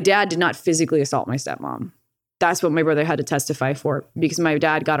 that my dad did not physically assault my stepmom. That's what my brother had to testify for, because my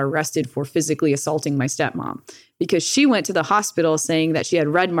dad got arrested for physically assaulting my stepmom because she went to the hospital saying that she had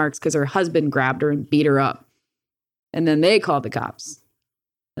red marks because her husband grabbed her and beat her up. And then they called the cops.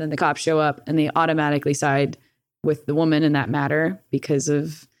 And then the cops show up and they automatically side with the woman in that matter because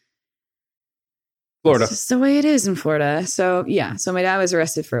of Florida. It's just the way it is in Florida. So yeah, so my dad was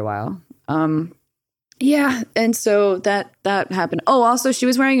arrested for a while. Yeah, and so that happened. Oh, also she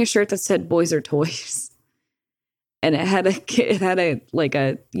was wearing a shirt that said "Boys are toys," and it had a like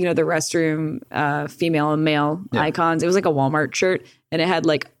a the restroom female and male icons. It was like a Walmart shirt, and it had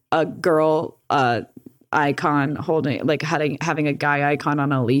like a girl icon holding like having a guy icon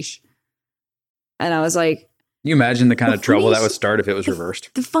on a leash, and I was like. You imagine the kind of trouble that would start if it was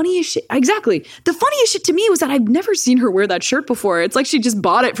reversed. The funniest shit. Exactly. The funniest shit to me was that I've never seen her wear that shirt before. It's like she just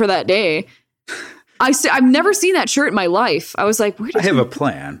bought it for that day. I've never seen that shirt in my life. I was like, I have a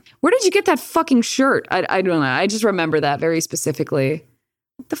plan. Where did you get that fucking shirt? I don't know. I just remember that very specifically.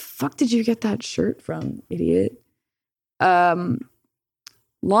 What the fuck did you get that shirt from, idiot? Longer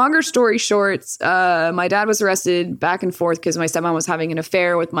story short, my dad was arrested back and forth because my stepmom was having an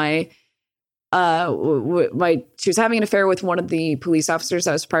affair with she was having an affair with one of the police officers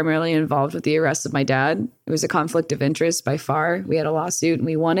that was primarily involved with the arrest of my dad. It was a conflict of interest by far. We had a lawsuit and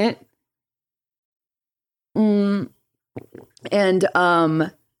we won it. And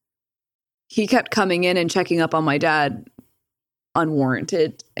he kept coming in and checking up on my dad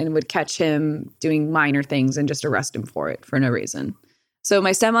unwarranted and would catch him doing minor things and just arrest him for it for no reason. So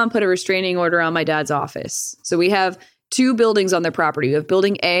my stepmom put a restraining order on my dad's office. So we have 2 buildings on their property. We have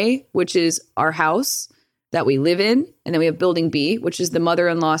building A, which is our house that we live in. And then we have building B, which is the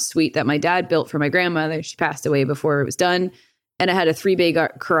mother-in-law suite that my dad built for my grandmother. She passed away before it was done. And it had a 3-bay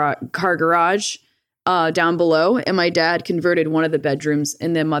car garage down below. And my dad converted one of the bedrooms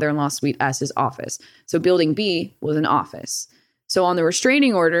in the mother-in-law suite as his office. So building B was an office. So on the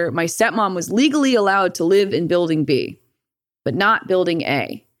restraining order, my stepmom was legally allowed to live in building B, but not building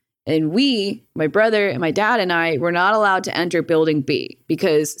A. And we, my brother and my dad and I, were not allowed to enter building B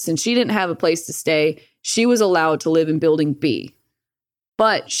because since she didn't have a place to stay, she was allowed to live in building B.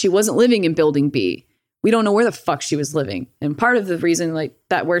 But she wasn't living in building B. We don't know where the fuck she was living. And part of the reason like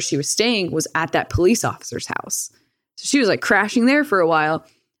that where she was staying was at that police officer's house. So she was like crashing there for a while.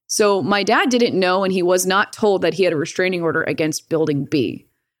 So my dad didn't know, and he was not told that he had a restraining order against building B.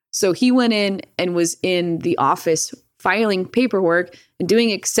 So he went in and was in the office filing paperwork and doing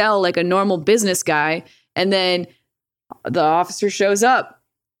Excel like a normal business guy. And then the officer shows up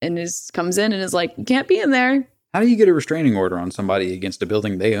and comes in and is like, you can't be in there. How do you get a restraining order on somebody against a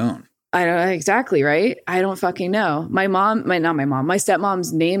building they own? I don't know exactly, right? I don't fucking know. My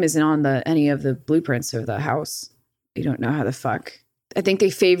stepmom's name isn't on any of the blueprints of the house. You don't know how the fuck. I think they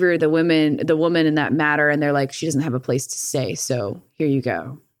favor the woman in that matter. And they're like, she doesn't have a place to stay. So here you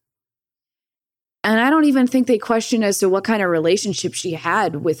go. And I don't even think they question as to what kind of relationship she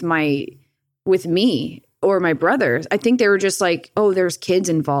had with me or my brothers. I think they were just like, oh, there's kids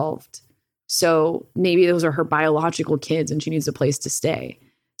involved. So maybe those are her biological kids and she needs a place to stay.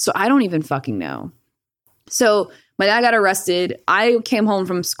 So I don't even fucking know. So my dad got arrested. I came home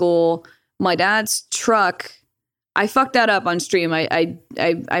from school. My dad's truck, I fucked that up on stream. I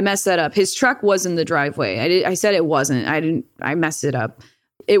messed that up. His truck was in the driveway. I said it wasn't. I messed it up.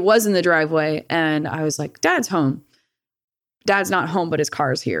 it was in the driveway. And I was like, Dad's home. Dad's not home, but his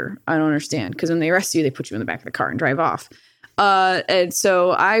car's here. I don't understand. Because when they arrest you, they put you in the back of the car and drive off. And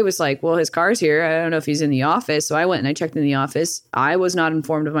so I was like, well, his car's here. I don't know if he's in the office. So I went and I checked in the office. I was not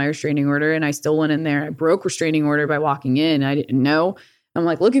informed of my restraining order, and I still went in there. I broke restraining order by walking in. I didn't know. I'm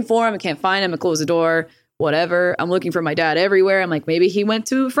like looking for him. I can't find him. I close the door, whatever. I'm looking for my dad everywhere. I'm like, maybe he went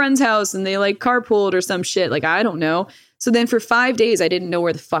to a friend's house and they like carpooled or some shit. Like, I don't know. So then for 5 days, I didn't know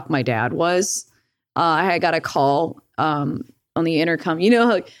where the fuck my dad was. I got a call on the intercom. You know,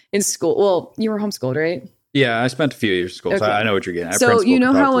 like in school. Well, you were homeschooled, right? Yeah, I spent a few years in school, so I know what you're getting at. So you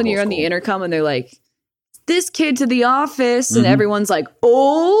know how when you're on the intercom and they're like, this kid to the office, and everyone's like,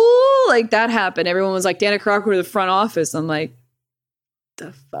 oh, like that happened. Everyone was like, Dana Crocker to the front office. I'm like,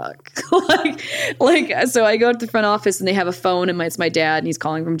 the fuck? like, so I go to the front office and they have a phone, and it's my dad, and he's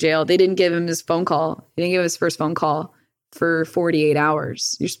calling from jail. They didn't give him his phone call. They didn't give him his first phone call for 48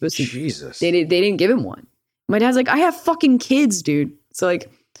 hours. You're supposed to. Jesus. They didn't give him one. My dad's like, I have fucking kids, dude. So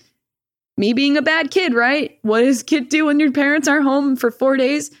like, me being a bad kid, right? What does a kid do when your parents aren't home for 4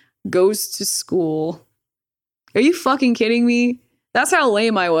 days? Goes to school. Are you fucking kidding me? That's how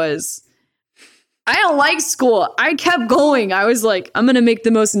lame I was. I don't like school. I kept going. I was like, I'm going to make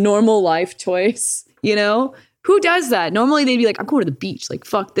the most normal life choice. You know? Who does that? Normally they'd be like, I'm going to the beach. Like,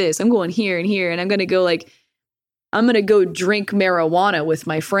 fuck this. I'm going here and here. And I'm going to go like, I'm going to go drink marijuana with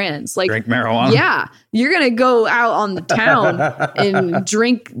my friends. Like, drink marijuana? Yeah. You're going to go out on the town and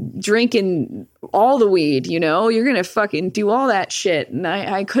drinking all the weed, you know? You're going to fucking do all that shit. And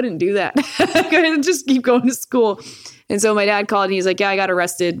I couldn't do that. I couldn't just keep going to school. And so my dad called and he's like, yeah, I got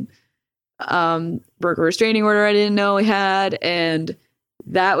arrested. Broke a restraining order I didn't know I had. And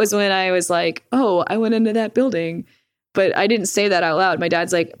that was when I was like, oh, I went into that building. But I didn't say that out loud. My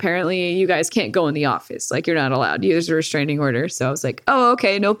dad's like, apparently you guys can't go in the office. Like, you're not allowed. There's a restraining order. So I was like, oh,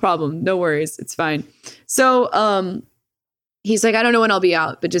 okay, no problem. No worries. It's fine. So he's like, I don't know when I'll be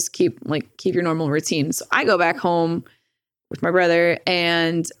out, but just keep your normal routine. So I go back home with my brother,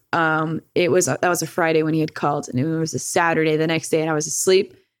 and that was a Friday when he had called, and it was a Saturday the next day, and I was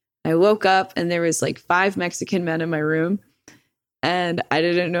asleep. I woke up, and there was like 5 Mexican men in my room, and I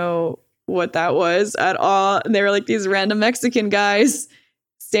didn't know what that was at all. And they were like these random Mexican guys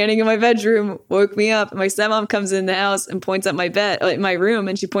standing in my bedroom, woke me up. And my stepmom comes in the house and points at my bed, like my room,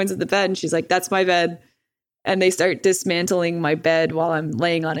 and she points at the bed and she's like, that's my bed. And they start dismantling my bed while I'm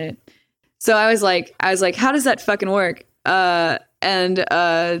laying on it. So I was like, how does that fucking work? Yeah,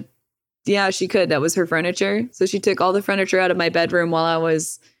 she could. That was her furniture. So she took all the furniture out of my bedroom while I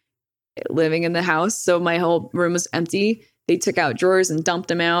was living in the house. So my whole room was empty. They took out drawers and dumped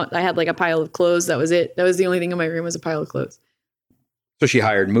them out. I had like a pile of clothes. That was it. That was the only thing in my room was a pile of clothes. So she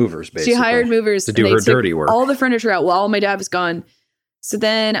hired movers, basically. She hired movers to do her dirty work. All the furniture out while my dad was gone. So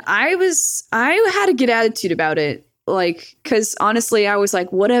then I had a good attitude about it. Like, because honestly, I was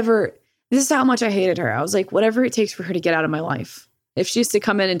like, whatever. This is how much I hated her. I was like, whatever it takes for her to get out of my life. If she used to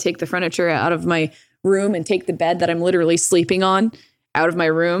come in and take the furniture out of my room and take the bed that I'm literally sleeping on out of my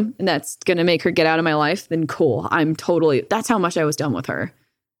room, and that's going to make her get out of my life, then cool. That's how much I was done with her.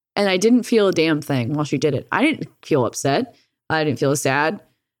 And I didn't feel a damn thing while she did it. I didn't feel upset. I didn't feel sad.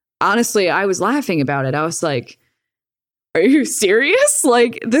 Honestly, I was laughing about it. I was like, are you serious?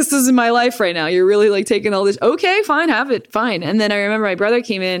 Like, this is my life right now. You're really like taking all this. Okay, fine, have it. Fine. And then I remember my brother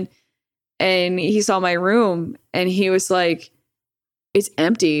came in and he saw my room and he was like, it's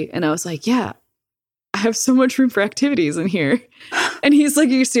empty. And I was like, yeah, I have so much room for activities in here. And he's like,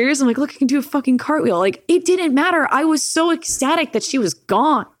 are you serious? I'm like, look, I can do a fucking cartwheel. Like, it didn't matter. I was so ecstatic that she was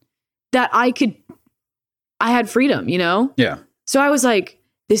gone that I had freedom, you know? Yeah. So I was like,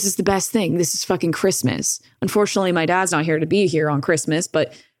 this is the best thing. This is fucking Christmas. Unfortunately, my dad's not here to be here on Christmas,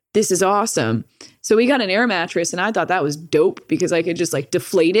 but this is awesome. So we got an air mattress and I thought that was dope because I could just like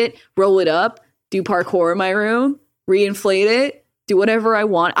deflate it, roll it up, do parkour in my room, reinflate it, do whatever I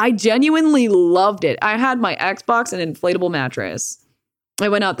want. I genuinely loved it. I had my Xbox and an inflatable mattress. I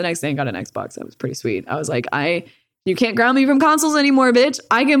went out the next day and got an Xbox. That was pretty sweet. I was like, you can't ground me from consoles anymore, bitch.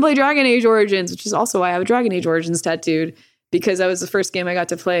 I can play Dragon Age Origins, which is also why I have a Dragon Age Origins tattooed, because that was the first game I got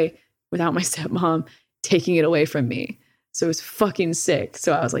to play without my stepmom taking it away from me. So it was fucking sick.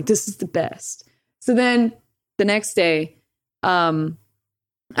 So I was like, this is the best. So then the next day, I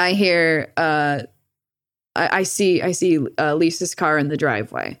hear, I see Lisa's car in the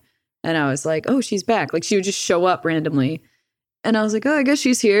driveway. And I was like, oh, she's back. Like, she would just show up randomly. And I was like, oh, I guess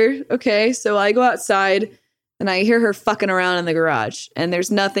she's here. Okay. So I go outside and I hear her fucking around in the garage. And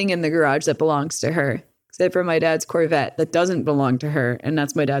there's nothing in the garage that belongs to her, except for my dad's Corvette that doesn't belong to her. And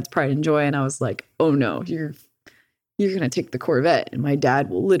that's my dad's pride and joy. And I was like, oh no, you're going to take the Corvette and my dad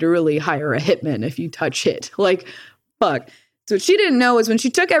will literally hire a hitman if you touch it. Like, fuck. So what she didn't know is when she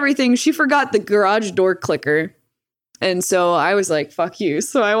took everything, she forgot the garage door clicker. And so I was like, fuck you.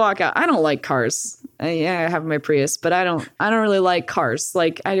 So I walk out. I don't like cars. I have my Prius, but I don't really like cars.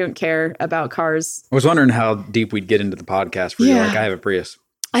 Like, I don't care about cars. I was wondering how deep we'd get into the podcast where you're like, I have a Prius.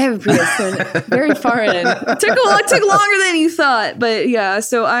 I have a Prius and very far in. It took longer than you thought. But yeah,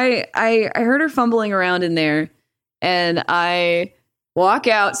 so I heard her fumbling around in there and I walk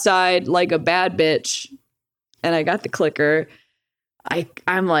outside like a bad bitch and I got the clicker.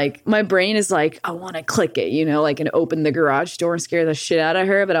 I'm like, my brain is like, I want to click it, you know, like, and open the garage door and scare the shit out of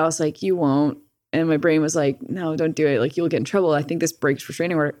her. But I was like, you won't. And my brain was like, no, don't do it. Like, you'll get in trouble. I think this breaks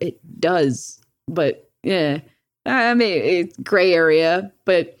restraining order. It does. But yeah, I mean, it's gray area,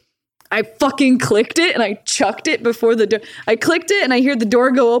 but I fucking clicked it and I chucked it before the door. I clicked it and I hear the door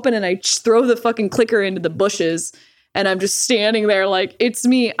go open and I throw the fucking clicker into the bushes. And I'm just standing there like, it's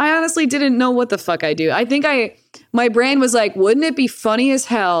me. I honestly didn't know what the fuck I do. I think my brain was like, wouldn't it be funny as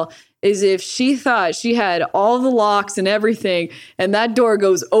hell is if she thought she had all the locks and everything and that door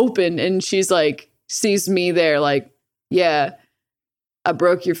goes open and she's like, sees me there like, yeah, I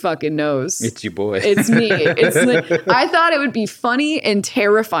broke your fucking nose. It's your boy. It's me. It's like, I thought it would be funny and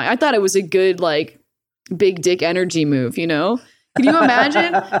terrifying. I thought it was a good, like, big dick energy move, you know? Can you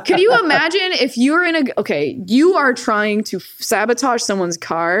imagine? Could you imagine if you're you are trying to sabotage someone's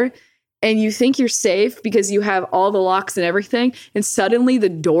car and you think you're safe because you have all the locks and everything, and suddenly the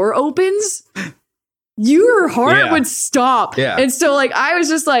door opens? Your heart would stop. Yeah. And so, like, I was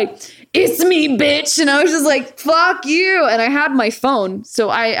just like, it's me, bitch. And I was just like, fuck you. And I had my phone. So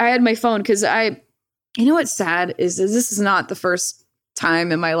I had my phone because you know what's sad is this is not the first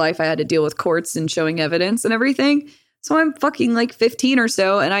time in my life I had to deal with courts and showing evidence and everything. So I'm fucking like 15 or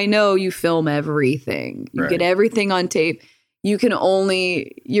so, and I know you film everything. You get everything on tape. You're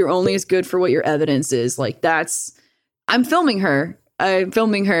only as good for what your evidence is. Like, I'm filming her,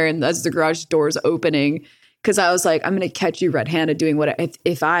 and as the garage door is opening, because I was like, I'm going to catch you red-handed doing what,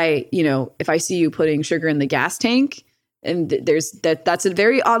 if I see you putting sugar in the gas tank, and that's a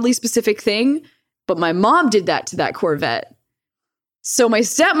very oddly specific thing, but my mom did that to that Corvette. So my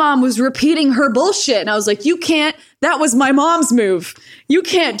stepmom was repeating her bullshit. And I was like, you can't, that was my mom's move. You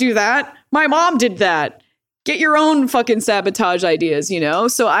can't do that. My mom did that. Get your own fucking sabotage ideas, you know?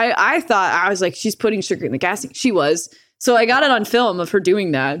 So I thought, I was like, she's putting sugar in the gas tank. She was. So I got it on film of her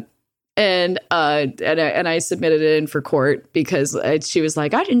doing that. And I submitted it in for court because she was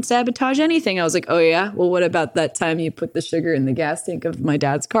like, I didn't sabotage anything. I was like, oh yeah? Well, what about that time you put the sugar in the gas tank of my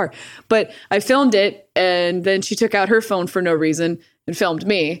dad's car? But I filmed it, and then she took out her phone for no reason and filmed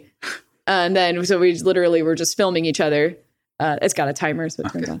me. And then, so we literally were just filming each other. It's got a timer, so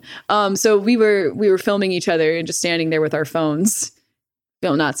it turns on. So we were filming each other and just standing there with our phones,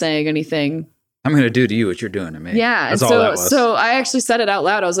 not saying anything. I'm going to do to you what you're doing to me. Yeah. That's all that was. So I actually said it out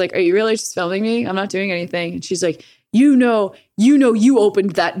loud. I was like, are you really just filming me? I'm not doing anything. And she's like, you know, you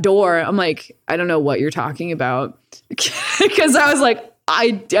opened that door. I'm like, I don't know what you're talking about. Because I was like,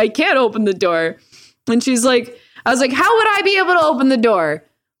 I can't open the door. And she's like, I was like, how would I be able to open the door?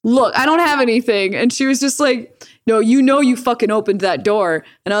 Look, I don't have anything. And she was just like, no, you fucking opened that door.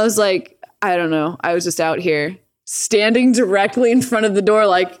 And I was like, I don't know. I was just out here standing directly in front of the door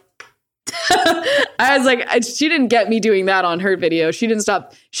like, I was like, she didn't get me doing that on her video. She didn't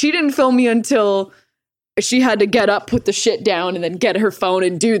stop. She didn't film me until she had to get up, put the shit down, and then get her phone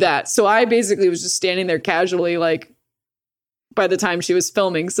and do that. So I basically was just standing there casually, like, by the time she was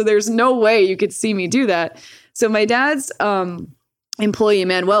filming. So there's no way you could see me do that. So my dad's employee,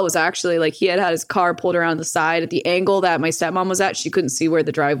 Manuel, was actually like, he had his car pulled around the side at the angle that my stepmom was at. She couldn't see where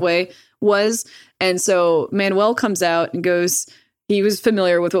the driveway was. And so Manuel comes out and goes, he was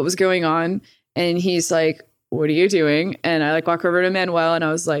familiar with what was going on. And he's like, what are you doing? And I like walk over to Manuel and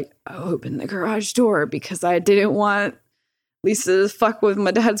I was like, I opened the garage door because I didn't want Lisa to fuck with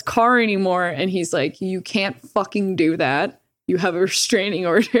my dad's car anymore. And he's like, you can't fucking do that. You have a restraining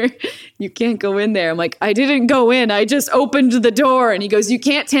order. You can't go in there. I'm like, I didn't go in. I just opened the door. And he goes, you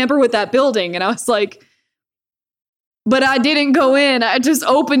can't tamper with that building. And I was like, but I didn't go in. I just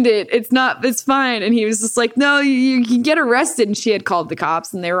opened it. It's fine. And he was just like, no, you can get arrested. And she had called the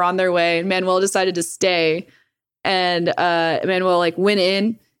cops and they were on their way. And Manuel decided to stay. And Manuel like went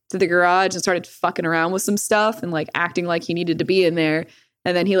in to the garage and started fucking around with some stuff and like acting like he needed to be in there.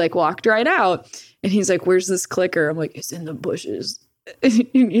 And then he like walked right out. And he's like, where's this clicker? I'm like, it's in the bushes. And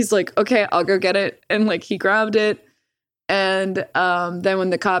he's like, okay, I'll go get it. And like he grabbed it. And then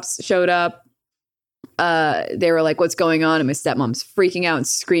when the cops showed up, they were like, what's going on? And my stepmom's freaking out and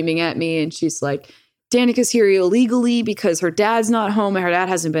screaming at me. And she's like, Danica's here illegally because her dad's not home and her dad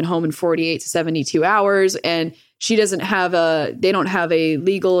hasn't been home in 48 to 72 hours. And they don't have a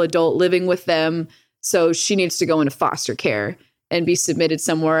legal adult living with them. So she needs to go into foster care and be submitted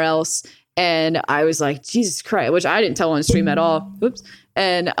somewhere else. And I was like, Jesus Christ, which I didn't tell on stream at all. Oops.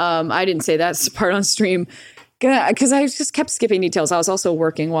 And I didn't say that part on stream because I just kept skipping details. I was also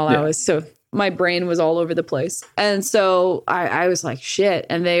working so my brain was all over the place. And so I was like, shit.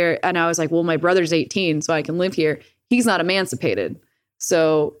 And I was like, well, my brother's 18, so I can live here. He's not emancipated,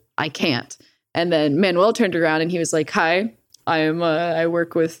 so I can't. And then Manuel turned around and he was like, hi, I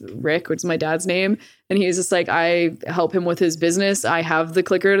work with Rick, which is my dad's name. And he was just like, I help him with his business. I have the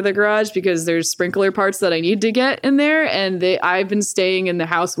clicker to the garage because there's sprinkler parts that I need to get in there. And I've been staying in the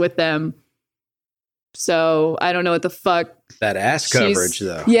house with them. So I don't know what the fuck. That ass coverage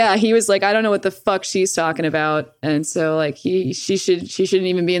though. Yeah. He was like, I don't know what the fuck she's talking about. And so like she shouldn't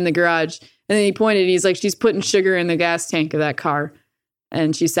even be in the garage. And then he pointed, he's like, she's putting sugar in the gas tank of that car.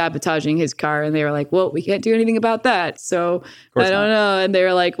 And she's sabotaging his car. And they were like, well, we can't do anything about that. So I don't know. And they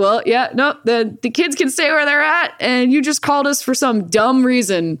were like, well, yeah, no, the kids can stay where they're at. And you just called us for some dumb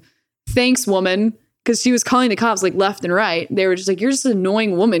reason. Thanks, woman. Because she was calling the cops like left and right. They were just like, you're just an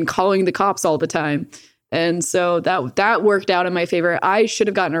annoying woman calling the cops all the time. And so that worked out in my favor. I should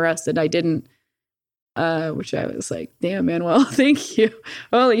have gotten arrested. I didn't, which I was like, damn, Manuel, thank you.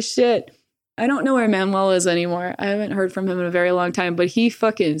 Holy shit. I don't know where Manuel is anymore. I haven't heard from him in a very long time, but he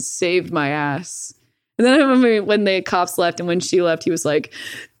fucking saved my ass. And then I remember when the cops left and when she left, he was like,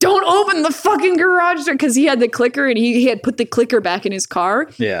 don't open the fucking garage door. Because he had the clicker and he had put the clicker back in his car.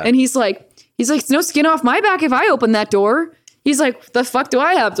 Yeah. And he's like, it's no skin off my back if I open that door. He's like, the fuck do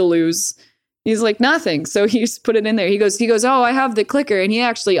I have to lose? He's like, nothing. So he just put it in there. He goes, oh, I have the clicker. And he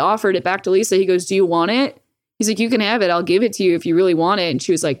actually offered it back to Lisa. He goes, do you want it? He's like, you can have it. I'll give it to you if you really want it. And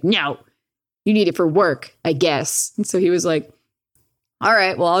she was like, no. You need it for work, I guess. And so he was like, all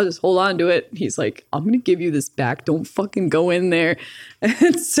right, well, I'll just hold on to it. He's like, I'm going to give you this back. Don't fucking go in there.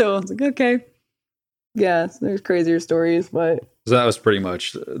 And so I was like, okay. Yeah, there's crazier stories, but. So that was pretty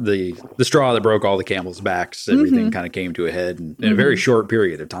much the straw that broke all the camel's backs. Everything kind of came to a head in a very short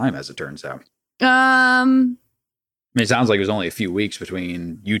period of time, as it turns out. I mean, it sounds like it was only a few weeks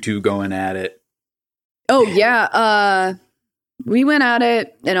between you two going at it. Oh, yeah. We went at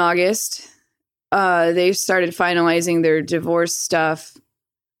it in August. They started finalizing their divorce stuff.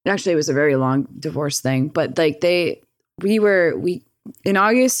 Actually, it was a very long divorce thing, but like we in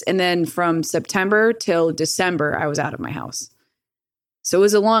August, and then from September till December, I was out of my house. So it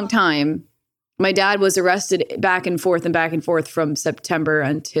was a long time. My dad was arrested back and forth from September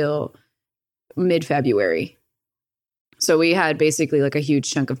until mid-February. So we had basically like a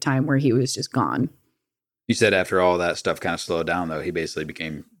huge chunk of time where he was just gone. You said after all that stuff kind of slowed down, though, he basically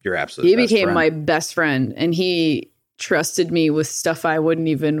became your absolute best friend. He became my best friend, and he trusted me with stuff I wouldn't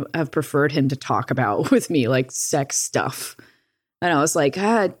even have preferred him to talk about with me, like sex stuff. And I was like,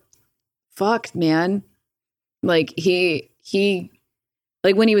 fuck, man. Like he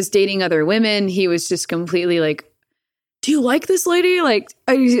like when he was dating other women, he was just completely like, do you like this lady? Like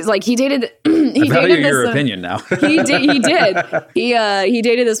he dated. I value your opinion now. He did. He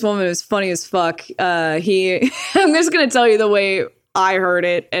dated this woman who was funny as fuck. I'm just gonna tell you the way I heard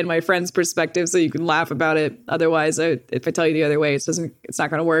it and my friend's perspective, so you can laugh about it. Otherwise, if I tell you the other way, it's not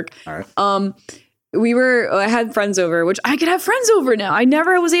gonna work. All right. I had friends over, which I could have friends over now. I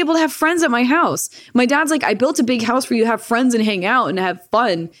never was able to have friends at my house. My dad's like, I built a big house for you to have friends and hang out and have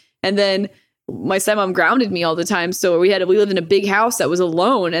fun. And then my stepmom grounded me all the time. So we lived in a big house that was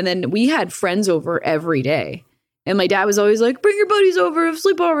alone. And then we had friends over every day. And my dad was always like, bring your buddies over, have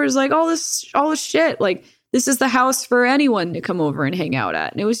sleepovers, like all this shit. Like, this is the house for anyone to come over and hang out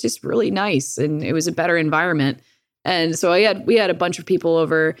at. And it was just really nice. And it was a better environment. And so we had a bunch of people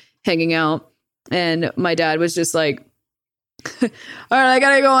over hanging out. And my dad was just like, all right, I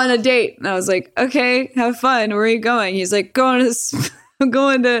gotta go on a date. And I was like, okay, have fun. Where are you going? He's like, I'm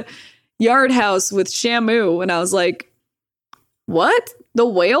going to Yard House with Shamu. And I was like, what? The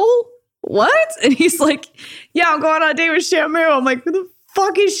whale? What? And he's like, yeah, I'm going on a date with Shamu. I'm like, who the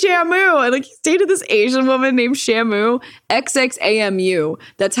fuck is Shamu? And like, he's dated this Asian woman named Shamu, XXAMU.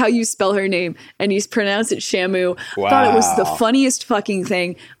 That's how you spell her name. And he's pronounced it Shamu. Wow. Thought it was the funniest fucking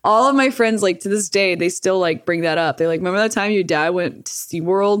thing. All of my friends, like to this day, they still like bring that up. They're like, remember that time your dad went to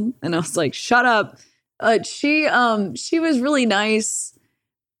SeaWorld? And I was like, shut up. She was really nice,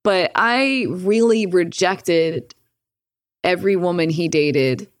 but I really rejected every woman he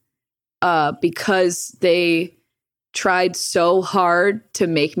dated because they tried so hard to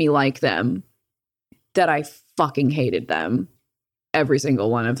make me like them that I fucking hated them. Every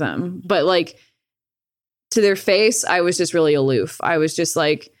single one of them. But like, to their face, I was just really aloof. I was just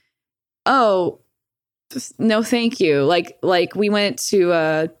like, oh, no, thank you. Like we went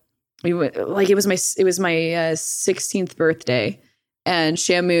to, it was my 16th birthday, and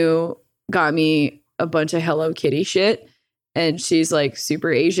Shamu got me a bunch of Hello Kitty shit. And she's like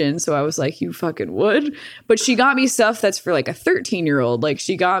super Asian. So I was like, you fucking would. But she got me stuff that's for like a 13-year-old. Like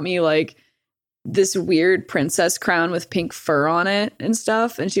she got me like this weird princess crown with pink fur on it and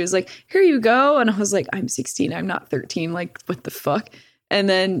stuff. And she was like, here you go. And I was like, I'm 16. I'm not 13. Like, what the fuck? And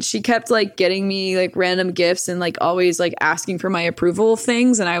then she kept like getting me like random gifts and like always like asking for my approval of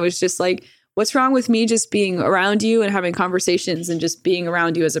things. And I was just like, what's wrong with me just being around you and having conversations and just being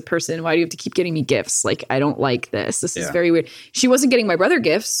around you as a person? Why do you have to keep getting me gifts? Like, I don't like this. This is very weird. She wasn't getting my brother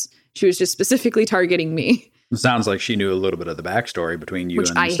gifts. She was just specifically targeting me. It sounds like she knew a little bit of the backstory between you which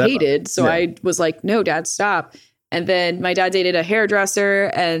and I hated. So I was like, no, Dad, stop. And then my dad dated a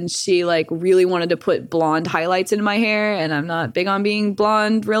hairdresser, and she like really wanted to put blonde highlights in my hair. And I'm not big on being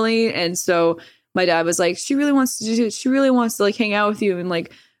blonde really. And so my dad was like, she really wants to like hang out with you and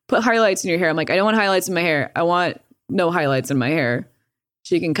like put highlights in your hair. I'm like, I don't want highlights in my hair. I want no highlights in my hair.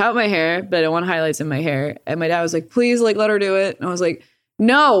 She can cut my hair, but I don't want highlights in my hair. And my dad was like, please like let her do it. And I was like,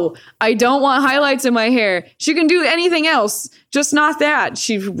 no, I don't want highlights in my hair. She can do anything else, just not that.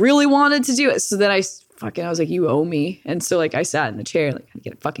 She really wanted to do it. So then I was like, you owe me. And so like I sat in the chair, like I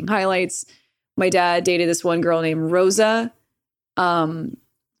get fucking highlights. My dad dated this one girl named Rosa.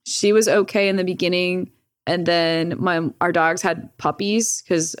 She was okay in the beginning. And then our dogs had puppies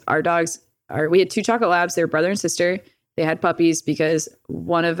because we had 2 chocolate labs. They were brother and sister. They had puppies because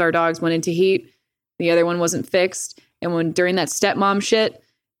one of our dogs went into heat. The other one wasn't fixed. And during that stepmom shit,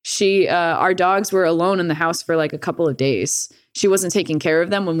 our dogs were alone in the house for like a couple of days. She wasn't taking care of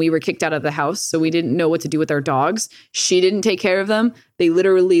them when we were kicked out of the house. So we didn't know what to do with our dogs. She didn't take care of them. They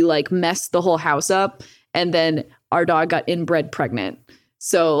literally like messed the whole house up. And then our dog got inbred pregnant.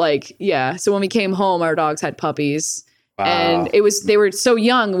 So like, yeah. So when we came home, our dogs had puppies. Wow. And they were so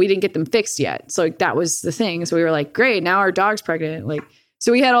young, we didn't get them fixed yet. So like, that was the thing. So we were like, great, now our dog's pregnant. Like,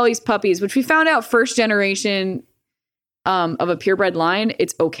 so we had all these puppies, which we found out first generation of a purebred line,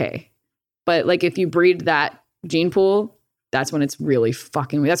 it's okay. But like if you breed that gene pool, that's when it's really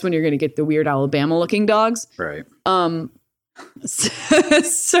fucking, that's when you're going to get the weird Alabama looking dogs. Right.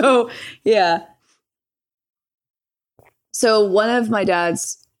 So yeah. So one of my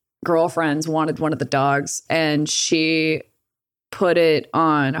dad's girlfriends wanted one of the dogs, and she put it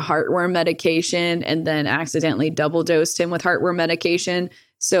on heartworm medication and then accidentally double dosed him with heartworm medication.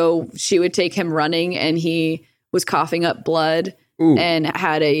 So she would take him running, and he was coughing up blood. Ooh. And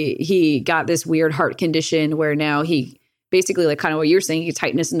he got this weird heart condition where now he basically, like kind of what you're saying, he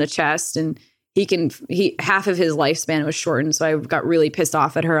tightness in the chest, and half of his lifespan was shortened. So I got really pissed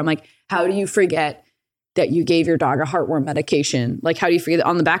off at her. I'm like, how do you forget that you gave your dog a heartworm medication? Like, how do you forget that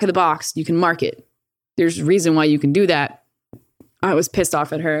on the back of the box, you can mark it? There's a reason why you can do that. I was pissed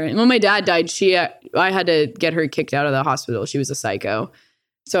off at her. And when my dad died, I had to get her kicked out of the hospital. She was a psycho.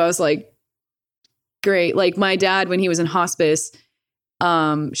 So I was like, great. Like my dad, when he was in hospice,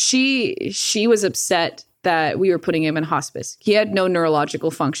 she was upset that we were putting him in hospice. He had no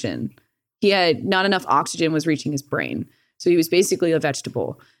neurological function. He had not enough oxygen was reaching his brain. So he was basically a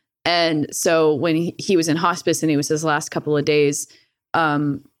vegetable. And so when he was in hospice and it was his last couple of days,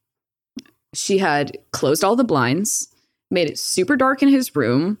 she had closed all the blinds, made it super dark in his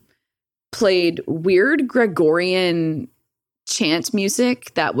room, played weird Gregorian chant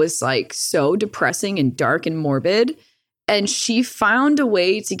music that was like so depressing and dark and morbid. And she found a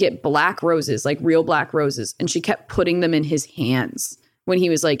way to get black roses, like real black roses. And she kept putting them in his hands when he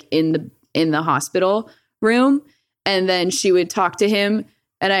was like in the hospital room. And then she would talk to him.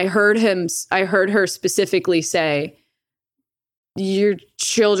 And I heard her specifically say, your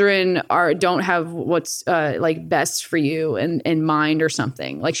children don't have what's like best for you in mind or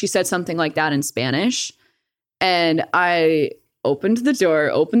something. Like she said something like that in Spanish. And I opened the door,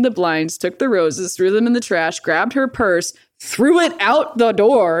 opened the blinds, took the roses, threw them in the trash, grabbed her purse, threw it out the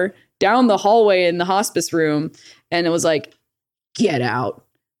door down the hallway in the hospice room. And it was like, get out.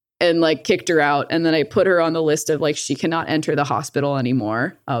 And like kicked her out. And then I put her on the list of like, she cannot enter the hospital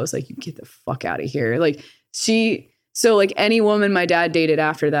anymore. I was like, you get the fuck out of here. Like so like any woman my dad dated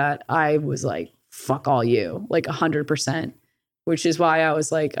after that, I was like, fuck all you, like 100%, which is why I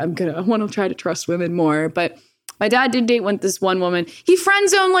was like, I want to try to trust women more. But my dad did date this one woman. He friend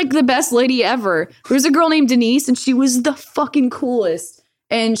zoned like the best lady ever. There was a girl named Denise, and she was the fucking coolest.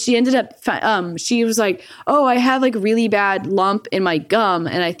 And she ended up, she was like, oh, I had like really bad lump in my gum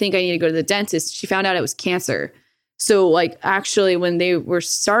and I think I need to go to the dentist. She found out it was cancer. So like actually when they were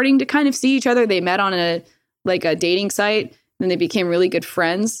starting to kind of see each other, they met on like a dating site, and they became really good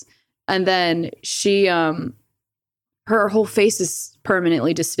friends. And then she, her whole face is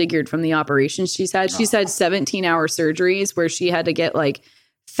permanently disfigured from the operations she's had. She's had 17-hour surgeries where she had to get like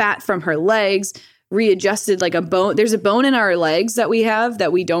fat from her legs, readjusted like a bone. There's a bone in our legs that we have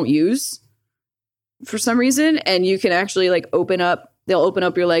that we don't use for some reason. And you can actually like they'll open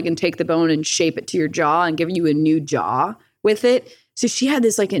up your leg and take the bone and shape it to your jaw and give you a new jaw with it. So she had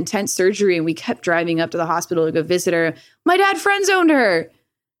this like intense surgery, and we kept driving up to the hospital to go visit her. My dad friend zoned her.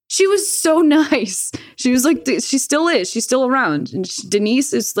 She was so nice. She was like, she still is. She's still around. And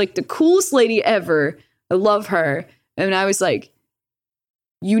Denise is like the coolest lady ever. I love her. And I was like,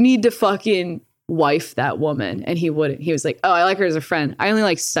 you need to fucking wife that woman. And he wouldn't. He was like, oh, I like her as a friend. I only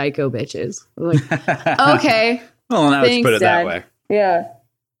like psycho bitches. I was like, okay. Well, now let's put it that way. Yeah.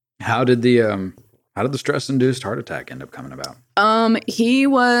 How did the stress-induced heart attack end up coming about?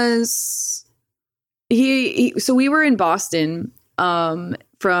 So we were in Boston,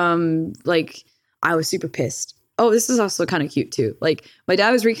 from like, I was super pissed. Oh, this is also kind of cute too. Like my dad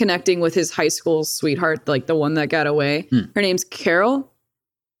was reconnecting with his high school sweetheart, like the one that got away. Her name's Carol.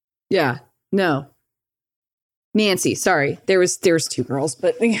 Yeah. No. Nancy. Sorry. There was 2 girls,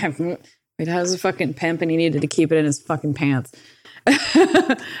 but my dad was a fucking pimp and he needed to keep it in his fucking pants.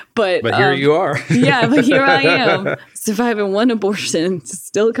 but here you are. Yeah, but here I am, surviving 1 abortion,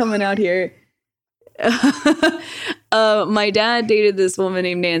 still coming out here. My dad dated this woman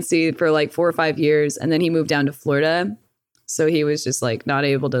named Nancy for like 4 or 5 years, and then he moved down to Florida. So he was just like not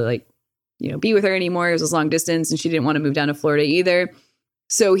able to like, be with her anymore. It was long distance, and she didn't want to move down to Florida either.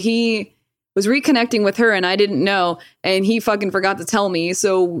 So he was reconnecting with her, and I didn't know, and he fucking forgot to tell me.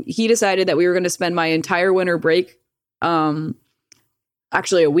 So he decided that we were going to spend my entire winter break,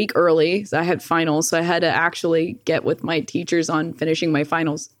 actually a week early. So I had finals, so I had to actually get with my teachers on finishing my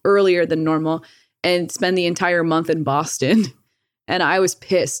finals earlier than normal and spend the entire month in Boston. And I was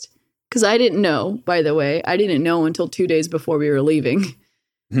pissed because I didn't know, by the way. I didn't know until 2 days before we were leaving.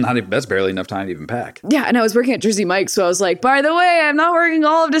 That's barely enough time to even pack. Yeah, and I was working at Jersey Mike's, so I was like, by the way, I'm not working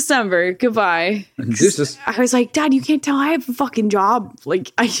all of December. Goodbye. I was like, Dad, you can't tell I have a fucking job.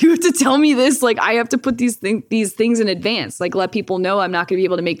 Like, you have to tell me this. Like, I have to put these things in advance. Like, let people know I'm not going to be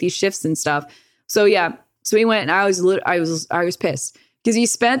able to make these shifts and stuff. So yeah, so we went, and I was pissed because he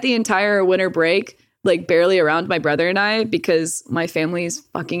spent the entire winter break like barely around my brother and I, because my family is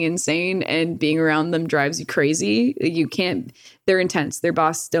fucking insane and being around them drives you crazy. You can't, they're intense. They're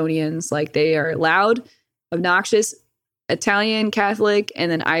Bostonians. Like they are loud, obnoxious, Italian Catholic,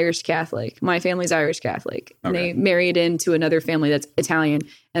 and then Irish Catholic. My family's Irish Catholic. Okay. And they married into another family that's Italian,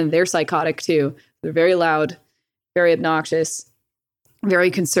 and they're psychotic too. They're very loud, very obnoxious,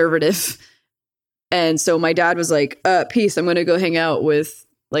 very conservative. And so my dad was like, peace, I'm going to go hang out with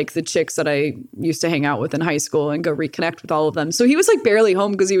like the chicks that I used to hang out with in high school and go reconnect with all of them. So he was like barely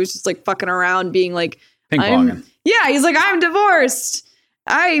home because he was just like fucking around being like, ping-ponging. Yeah, he's like, I'm divorced.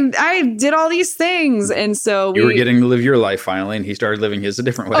 I did all these things. And so you were getting to live your life finally, and he started living his a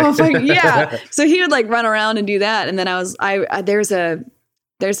different way. Oh, yeah. So he would like run around and do that. And then there's a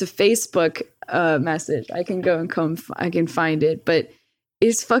Facebook message. I can go and I can find it, but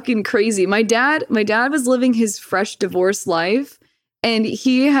it's fucking crazy. My dad was living his fresh divorce life, and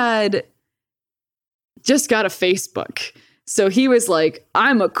he had just got a Facebook. So he was like,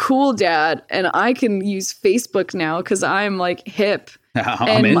 I'm a cool dad and I can use Facebook now because I'm like hip.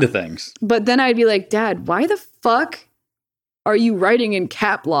 I'm into things. But then I'd be like, Dad, why the fuck are you writing in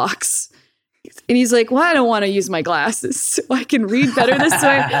cap locks? And he's like, well, I don't want to use my glasses so I can read better this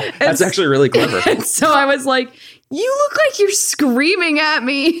way. That's actually really clever. And so I was like, you look like you're screaming at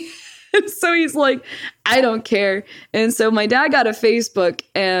me. And so he's like, I don't care. And so my dad got a Facebook,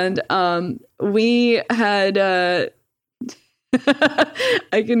 and we had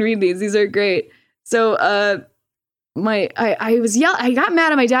I can read these. These are great. So I got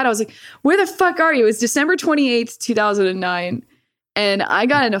mad at my dad. I was like, where the fuck are you? It was December 28th, 2009. And I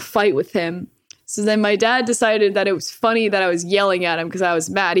got in a fight with him. So then my dad decided that it was funny that I was yelling at him because I was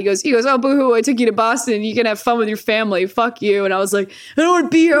mad. He goes, oh, boo-hoo, I took you to Boston. You can have fun with your family. Fuck you. And I was like, I don't want to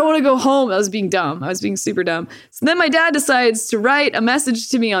be here. I want to go home. I was being dumb. I was being super dumb. So then my dad decides to write a message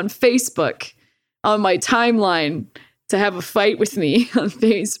to me on Facebook on my timeline to have a fight with me on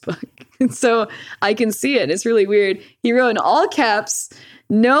Facebook. And so I can see it. It's really weird. He wrote in all caps,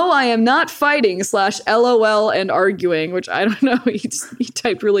 no, I am not fighting /LOL and arguing, which I don't know. He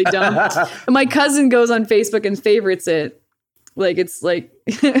typed really dumb. And my cousin goes on Facebook and favorites it. Like, it's like,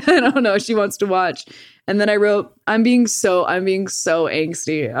 I don't know. She wants to watch. And then I wrote, I'm being so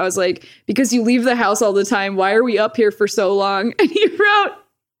angsty. I was like, because you leave the house all the time. Why are we up here for so long? And he wrote,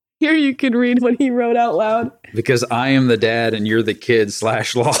 Here you can read what he wrote out loud. Because I am the dad and you're the kid / law.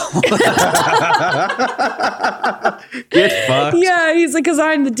 Get fucked. Yeah, he's like, because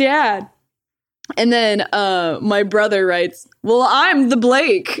I'm the dad. And then my brother writes, well, I'm the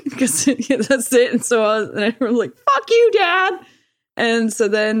Blake. Because that's it. And so I was like, fuck you, dad. And so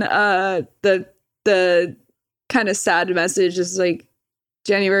then the kind of sad message is like,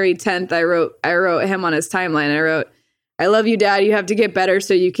 January 10th, I wrote him on his timeline. I wrote, I love you, dad. You have to get better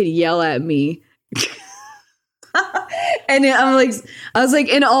so you can yell at me. And I was like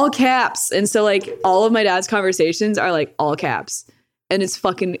in all caps. And so like all of my dad's conversations are like all caps. And it's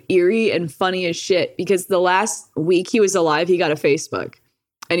fucking eerie and funny as shit because the last week he was alive, he got a Facebook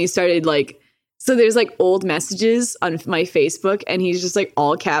and he started like, so there's like old messages on my Facebook and he's just like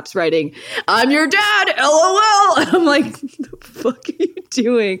all caps writing, I'm your dad, LOL. And I'm like, what the fuck are you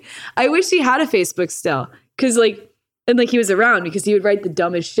doing? I wish he had a Facebook still. Cause like, and like he was around because he would write the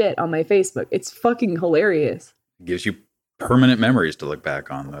dumbest shit on my Facebook. It's fucking hilarious. It gives you permanent memories to look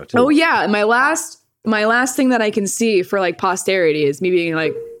back on though, too. Oh yeah. And my last thing that I can see for like posterity is me being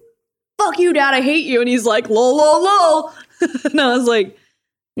like, fuck you, dad, I hate you. And he's like, lol, lol, lol. And I was like,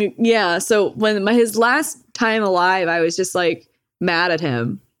 yeah. So when his last time alive, I was just like mad at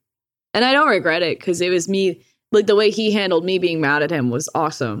him. And I don't regret it because it was me, like the way he handled me being mad at him was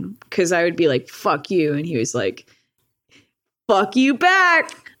awesome. Because I would be like, fuck you. And he was like, fuck you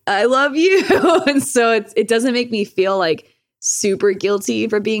back. I love you. And so it doesn't make me feel like super guilty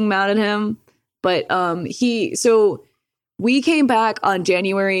for being mad at him. But so we came back on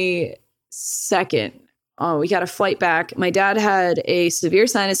January 2nd. Oh, we got a flight back. My dad had a severe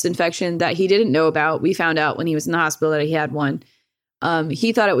sinus infection that he didn't know about. We found out when he was in the hospital that he had one.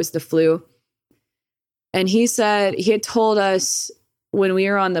 He thought it was the flu. And he said, he had told us when we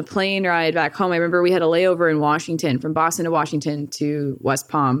were on the plane ride back home, I remember we had a layover in Washington, from Boston to Washington to West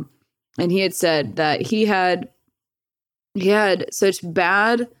Palm. And he had said that he had such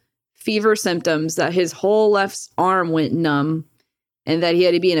bad fever symptoms that his whole left arm went numb and that he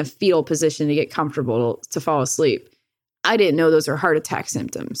had to be in a fetal position to get comfortable to fall asleep. I didn't know those were heart attack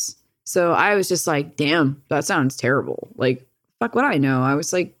symptoms. So I was just like, damn, that sounds terrible. Like, fuck what I know. I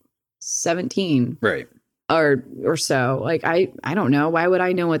was like 17. Right. Or so. Like, I don't know. Why would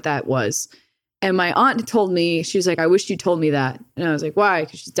I know what that was? And my aunt told me, she was like, I wish you told me that. And I was like, why?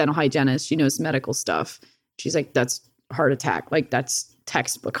 Because she's a dental hygienist. She knows medical stuff. She's like, that's heart attack. Like, that's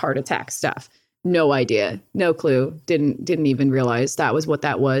textbook heart attack stuff. No idea. No clue. Didn't even realize that was what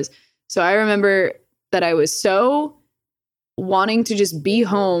that was. So I remember that I was so wanting to just be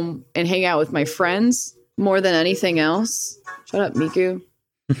home and hang out with my friends more than anything else. Shut up, Miku.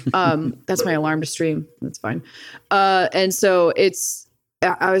 That's my alarm to stream. That's fine. And so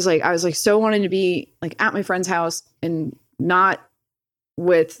I was like so wanting to be like at my friend's house and not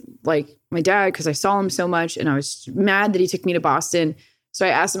with like my dad because I saw him so much and I was mad that he took me to Boston. So I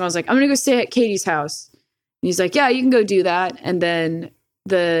asked him, I was like, I'm going to go stay at Katie's house. And he's like, yeah, you can go do that. And then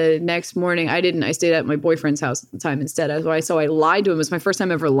the next morning I didn't. I stayed at my boyfriend's house at the time instead. So I lied to him. It was my first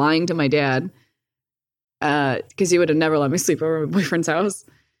time ever lying to my dad because he would have never let me sleep over at my boyfriend's house.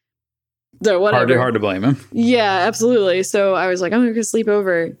 So whatever. Hard to blame him. Yeah, absolutely. So I was like, I'm going to sleep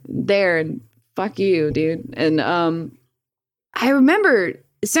over there and fuck you, dude. And I remember,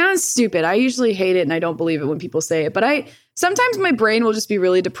 it sounds stupid. I usually hate it and I don't believe it when people say it. But sometimes my brain will just be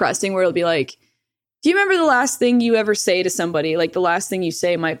really depressing where it'll be like, do you remember the last thing you ever say to somebody? Like the last thing you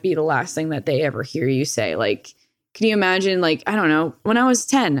say might be the last thing that they ever hear you say. Like, can you imagine, like, I don't know, when I was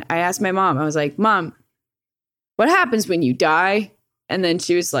 10, I asked my mom, I was like, Mom, what happens when you die? And then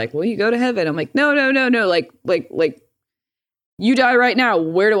she was like, well, you go to heaven. I'm like, no. Like you die right now.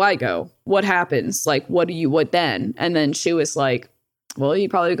 Where do I go? What happens? Like, what then? And then she was like, well, you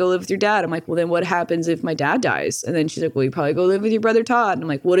probably go live with your dad. I'm like, well, then what happens if my dad dies? And then she's like, well, you probably go live with your brother Todd. And I'm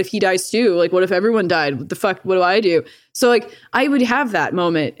like, what if he dies too? Like, what if everyone died? What the fuck? What do I do? So like, I would have that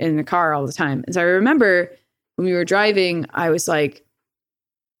moment in the car all the time. And so I remember when we were driving, I was like,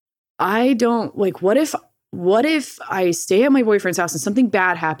 I don't like, what if I stay at my boyfriend's house and something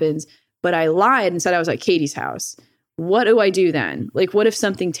bad happens, but I lied and said I was at Katie's house? What do I do then? Like, what if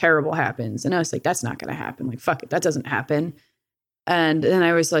something terrible happens? And I was like, that's not going to happen. Like, fuck it. That doesn't happen. And then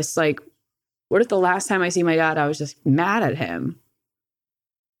I was just like, what if the last time I see my dad, I was just mad at him?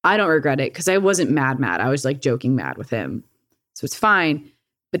 I don't regret it because I wasn't mad. I was like joking mad with him. So it's fine.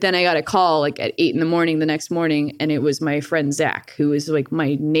 But then I got a call like at 8 a.m. the next morning. And it was my friend Zach, who is like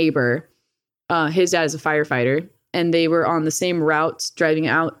my neighbor. His dad is a firefighter. And they were on the same route driving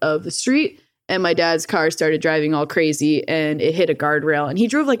out of the street. and my dad's car started driving all crazy and it hit a guardrail, and he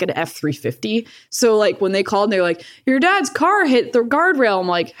drove like an F-350. So like when they called and they're like, your dad's car hit the guardrail. I'm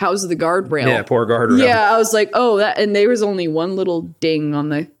like, how's the guardrail? Yeah, poor guardrail. Yeah, I was like, oh, that, and there was only one little ding on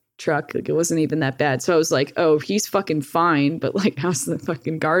the truck. Like it wasn't even that bad. So I was like, oh, he's fucking fine, but like, how's the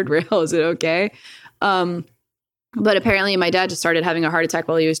fucking guardrail? Is it okay? But apparently my dad just started having a heart attack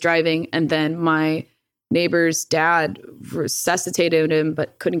while he was driving, and then my neighbor's dad resuscitated him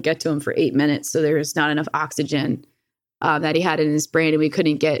but couldn't get to him for 8 minutes. So there was not enough oxygen that he had in his brain, and we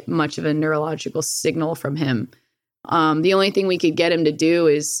couldn't get much of a neurological signal from him. The only thing we could get him to do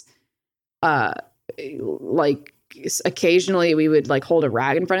is like occasionally we would like hold a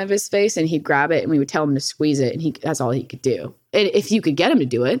rag in front of his face and he'd grab it and we would tell him to squeeze it, and that's all he could do. And if you could get him to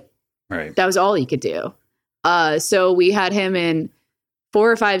do it, right, that was all he could do. So we had him in 4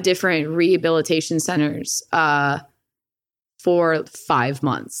 or 5 different rehabilitation centers for 5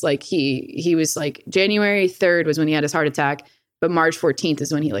 months. Like he was like January 3rd was when he had his heart attack, but March 14th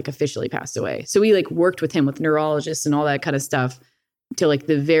is when he like officially passed away. So we like worked with him with neurologists and all that kind of stuff till like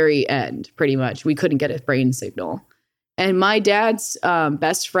the very end, pretty much. We couldn't get a brain signal. And my dad's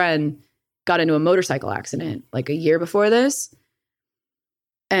best friend got into a motorcycle accident like a year before this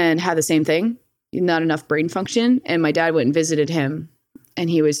and had the same thing, not enough brain function. And my dad went and visited him, and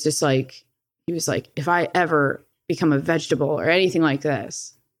he was just like, if I ever become a vegetable or anything like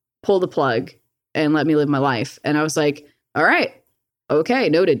this, pull the plug and let me live my life. And I was like, all right, okay,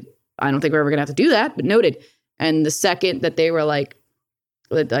 noted. I don't think we're ever gonna have to do that, but noted. And the second that they were like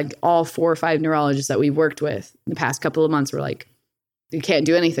all 4 or 5 neurologists that we worked with in the past couple of months were like, you can't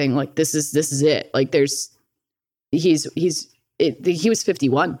do anything. Like this is it. Like he was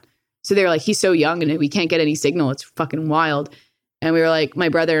 51. So they were like, he's so young and we can't get any signal. It's fucking wild. And we were like, my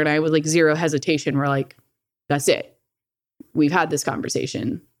brother and I with like zero hesitation, we're like, that's it. We've had this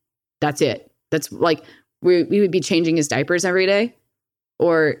conversation. That's it. That's like, we would be changing his diapers every day.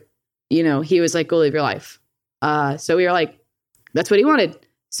 Or, you know, he was like, go live your life. So we were like, that's what he wanted.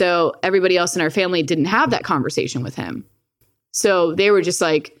 So everybody else in our family didn't have that conversation with him. So they were just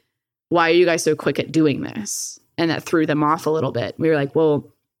like, why are you guys so quick at doing this? And that threw them off a little bit. We were like,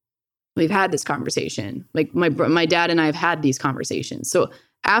 well, we've had this conversation. Like my dad and I have had these conversations. So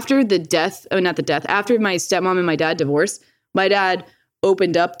after after my stepmom and my dad divorced, my dad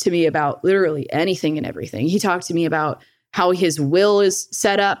opened up to me about literally anything and everything. He talked to me about how his will is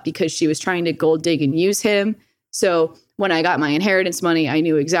set up because she was trying to gold dig and use him. So when I got my inheritance money, I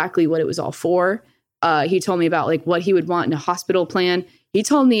knew exactly what it was all for. He told me about like what he would want in a hospital plan. He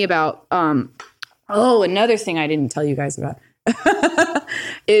told me about, another thing I didn't tell you guys about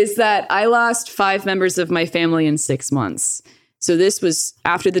is that I lost 5 members of my family in 6 months. So this was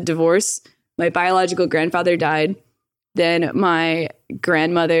after the divorce. My biological grandfather died. Then my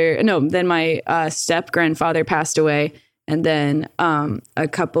step grandfather passed away. And then a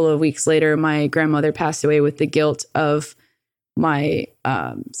couple of weeks later, my grandmother passed away with the guilt of my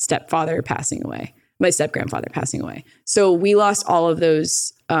stepfather passing away, my step grandfather passing away. So we lost all of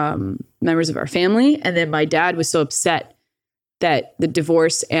those members of our family. And then my dad was so upset that the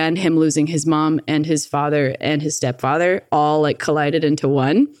divorce and him losing his mom and his father and his stepfather all like collided into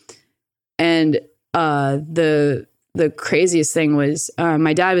one. And the craziest thing was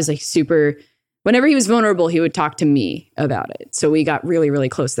my dad was like super, whenever he was vulnerable, he would talk to me about it. So we got really, really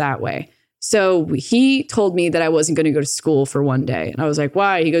close that way. So he told me that I wasn't going to go to school for one day. And I was like,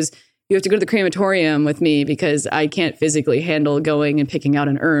 why? He goes, you have to go to the crematorium with me because I can't physically handle going and picking out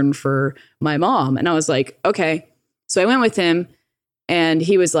an urn for my mom. And I was like, okay. So I went with him and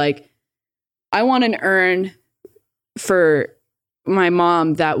he was like, I want an urn for my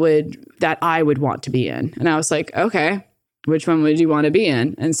mom that I would want to be in. And I was like, okay, which one would you want to be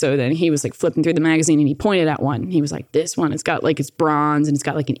in? And so then he was like flipping through the magazine and he pointed at one. He was like, this one, it's got like, it's bronze and it's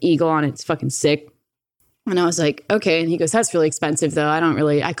got like an eagle on it. It's fucking sick. And I was like, okay. And he goes, that's really expensive though.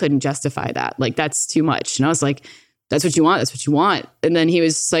 I couldn't justify that. Like, that's too much. And I was like, that's what you want. That's what you want. And then he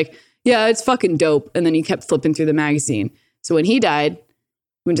was just like, yeah, it's fucking dope. And then he kept flipping through the magazine. So when he died,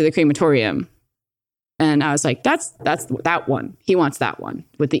 went to the crematorium and I was like, that's that one. He wants that one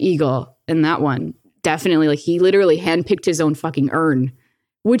with the eagle, and that one definitely, like, he literally handpicked his own fucking urn,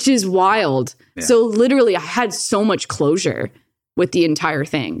 which is wild. Yeah. So literally I had so much closure with the entire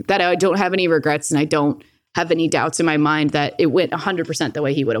thing that I don't have any regrets and I don't have any doubts in my mind that it went 100% the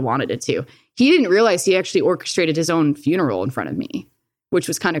way he would have wanted it to. He didn't realize he actually orchestrated his own funeral in front of me, which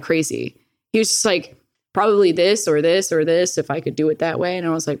was kind of crazy. He was just like, probably this or this or this, if I could do it that way. And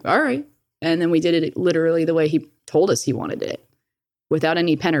I was like, all right. And then we did it literally the way he told us he wanted it, without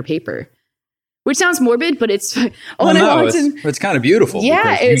any pen or paper. which sounds morbid, but it's it's kind of beautiful.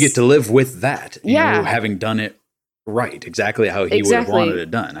 Yeah, because you get to live with that. You Yeah. know, having done it right, exactly how he would have wanted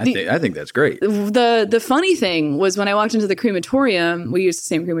it done. I think that's great. The funny thing was when I walked into the crematorium, we used the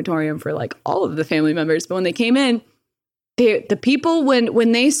same crematorium for like all of the family members, but when they came in, the people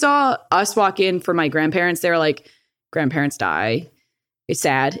when they saw us walk in for my grandparents, they were like, grandparents die. It's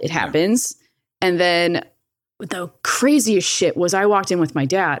sad. It happens. Yeah. And then the craziest shit was I walked in with my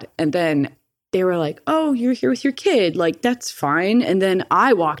dad, and then they were like, oh, you're here with your kid. Like, that's fine. And then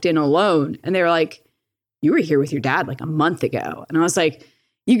I walked in alone, and they were like, you were here with your dad like a month ago. And I was like,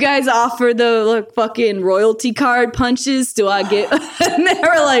 you guys offer the fucking royalty card punches? Do I get? And they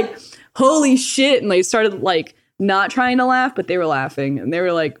were like, holy shit. And they started like not trying to laugh, but they were laughing. And they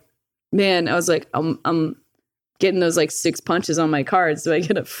were like, man, I was like, I'm getting those like 6 punches on my cards. Do I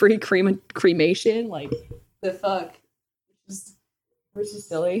get a free cremation? Like, the fuck? Which is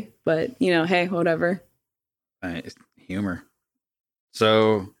silly. But, you know, hey, whatever. Humor.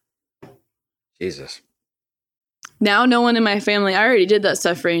 So, Jesus. Now no one in my family, I already did that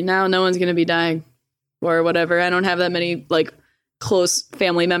suffering. Now no one's going to be dying or whatever. I don't have that many like close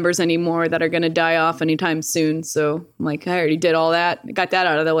family members anymore that are going to die off anytime soon. So I'm like, I already did all that. I got that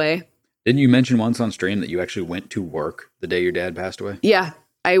out of the way. Didn't you mention once on stream that you actually went to work the day your dad passed away? Yeah.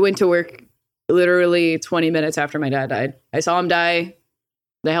 I went to work literally 20 minutes after my dad died. I saw him die.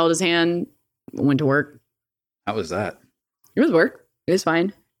 I held his hand, went to work. How was that? It was work. It was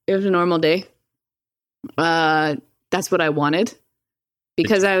fine. It was a normal day. That's what I wanted,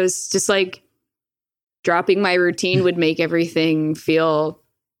 because I was just like, dropping my routine would make everything feel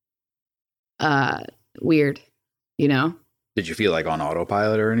weird, you know? Did you feel like on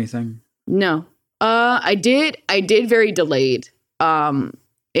autopilot or anything? No. I did very delayed. I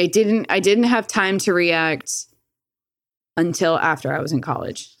didn't have time to react until after I was in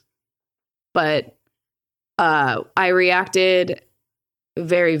college. But I reacted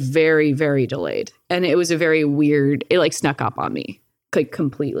very, very, very delayed. And it was a very weird, it like snuck up on me like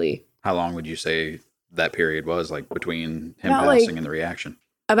completely. How long would you say that period was, like between him passing and the reaction?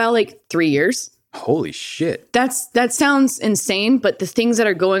 About like 3 years. Holy shit. That sounds insane, but the things that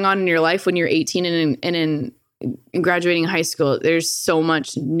are going on in your life when you're 18 and in graduating high school, there's so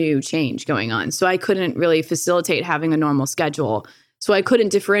much new change going on. So I couldn't really facilitate having a normal schedule. So I couldn't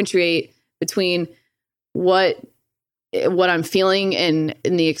differentiate between what I'm feeling and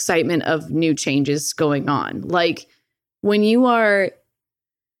the excitement of new changes going on. Like when you are,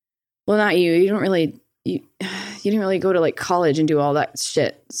 well, not you, you didn't really go to like college and do all that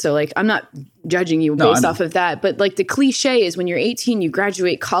shit. So like, I'm not judging you based off of that, but like the cliche is when you're 18, you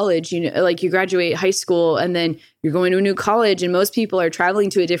graduate college, you know, like you graduate high school and then you're going to a new college, and most people are traveling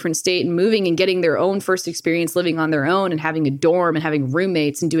to a different state and moving and getting their own first experience living on their own and having a dorm and having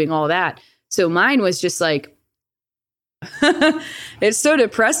roommates and doing all that. So mine was just like, it's so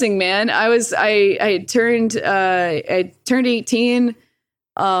depressing, man. I turned 18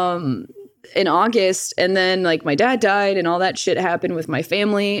 in August, and then like my dad died and all that shit happened with my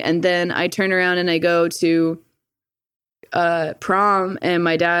family, and then I turn around and I go to prom, and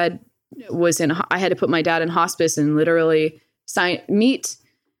my dad I had to put my dad in hospice and literally meet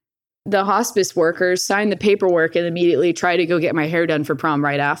the hospice workers, sign the paperwork, and immediately try to go get my hair done for prom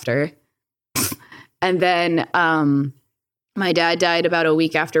right after. And then my dad died about a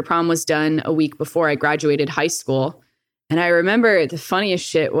week after prom was done, a week before I graduated high school. And I remember the funniest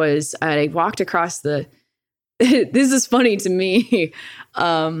shit was I walked across this is funny to me.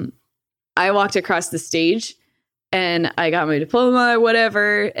 I walked across the stage and I got my diploma,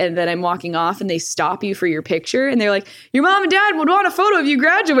 whatever. And then I'm walking off and they stop you for your picture. And they're like, your mom and dad would want a photo of you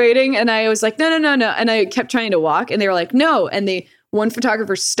graduating. And I was like, no. And I kept trying to walk and they were like, no. And one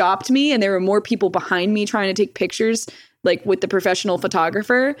photographer stopped me, and there were more people behind me trying to take pictures like with the professional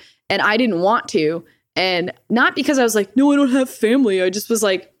photographer. And I didn't want to. And not because I was like, no, I don't have family. I just was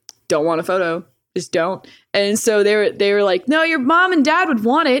like, don't want a photo. Just don't. And so they were like, no, your mom and dad would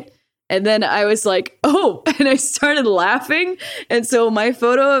want it. And then I was like, oh, and I started laughing. And so my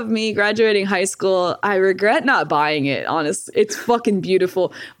photo of me graduating high school, I regret not buying it, honestly. It's fucking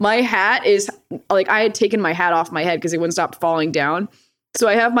beautiful. My hat is like, I had taken my hat off my head because it wouldn't stop falling down. So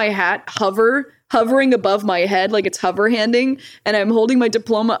I have my hat hovering above my head like it's hover handing, and I'm holding my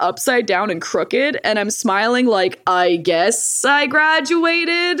diploma upside down and crooked, and I'm smiling like, I guess I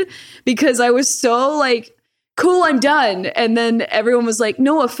graduated, because I was so like, cool, I'm done. And then everyone was like,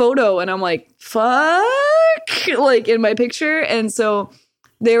 no, a photo. And I'm like, fuck, like in my picture. And so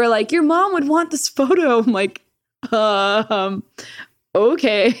they were like, your mom would want this photo. I'm like,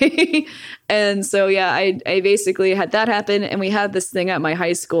 okay. And so, yeah, I basically had that happen. And we had this thing at my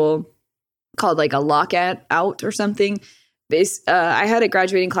high school called like a lockout out or something. I had a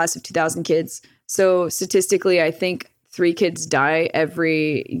graduating class of 2,000 kids. So statistically, I think 3 kids die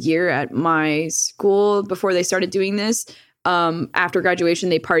every year at my school before they started doing this. After graduation,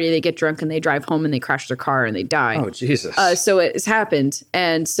 they party, they get drunk, and they drive home and they crash their car and they die. Oh, Jesus. So it's happened.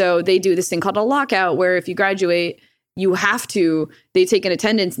 And so they do this thing called a lockout where if you graduate, they take an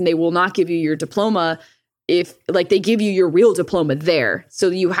attendance and they will not give you your diploma if like they give you your real diploma there. So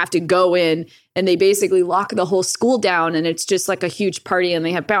you have to go in and they basically lock the whole school down and it's just like a huge party and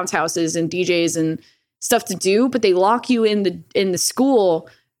they have bounce houses and DJs and stuff to do, but they lock you in the school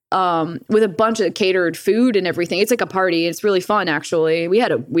with a bunch of catered food and everything. It's like a party. It's really fun, actually. We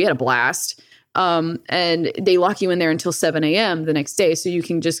had a blast. And they lock you in there until 7 a.m. the next day. So you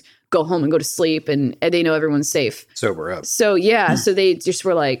can just go home and go to sleep and they know everyone's safe. Sober up. So yeah. So they just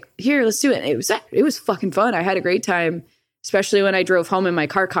were like, here, let's do it. And it was fucking fun. I had a great time, especially when I drove home and my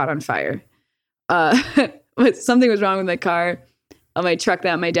car caught on fire. But something was wrong with my car. My truck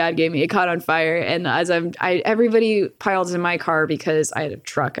that my dad gave me, it caught on fire. And as everybody piled in my car because I had a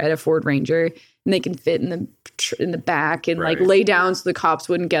truck. I had a Ford Ranger, and they can fit in the back and like lay down so the cops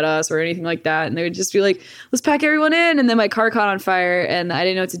wouldn't get us or anything like that. And they would just be like, let's pack everyone in. And then my car caught on fire, and I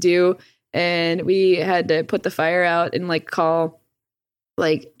didn't know what to do. And we had to put the fire out and like call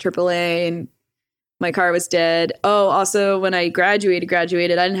like AAA, and my car was dead. Oh, also when I graduated, I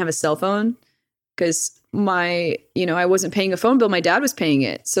didn't have a cell phone because I wasn't paying a phone bill. My dad was paying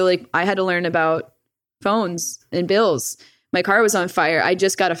it. So like I had to learn about phones and bills. My car was on fire. I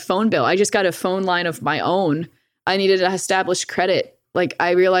just got a phone bill. I just got a phone line of my own. I needed to establish credit. Like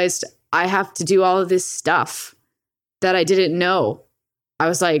I realized I have to do all of this stuff that I didn't know. I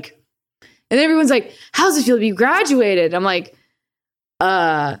was like, and everyone's like, how's it feel to be graduated? I'm like,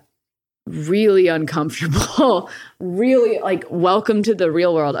 really uncomfortable. Really like, welcome to the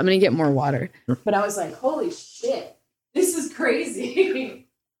real world. I'm going to get more water. But I was like, holy shit, this is crazy.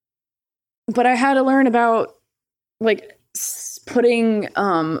 But I had to learn about like putting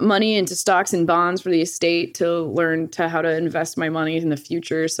money into stocks and bonds for the estate to learn how to invest my money in the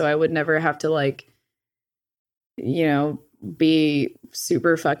future. So I would never have to like, be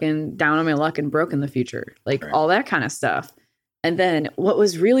super fucking down on my luck and broke in the future, like all that kind of stuff. And then what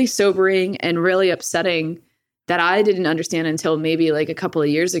was really sobering and really upsetting that I didn't understand until maybe like a couple of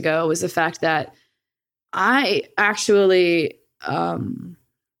years ago was the fact that I actually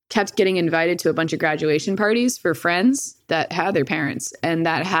kept getting invited to a bunch of graduation parties for friends that had their parents and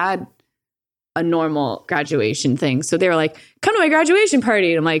that had a normal graduation thing. So they were like, come to my graduation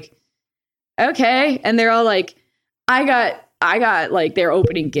party. And I'm like, okay. And they're all like, I got like they're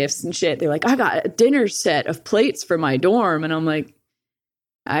opening gifts and shit. They're like, I got a dinner set of plates for my dorm. And I'm like,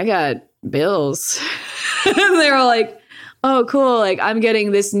 I got bills. And they were like, oh, cool. Like I'm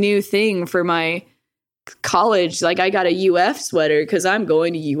getting this new thing for my college. Like I got a UF sweater because I'm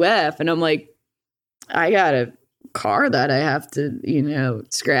going to UF. And I'm like, I got a car that I have to,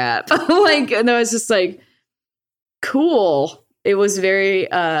 scrap. Like, and I was just like, cool. It was very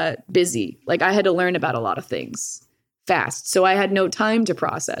busy. Like I had to learn about a lot of things fast. So I had no time to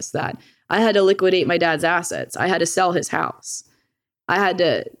process that. I had to liquidate my dad's assets. I had to sell his house. I had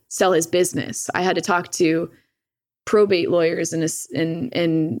to sell his business. I had to talk to probate lawyers and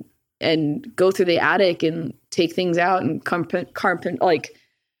go through the attic and take things out and carpet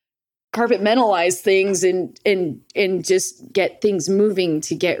mentalize things and just get things moving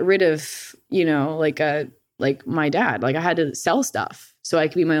to get rid of, like my dad. Like I had to sell stuff so I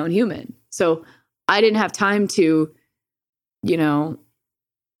could be my own human. So I didn't have time to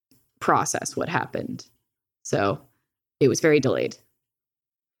process what happened. So it was very delayed.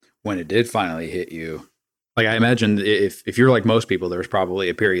 When it did finally hit you, like I imagine if you're like most people, there's probably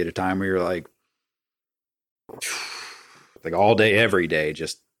a period of time where you're like all day, every day,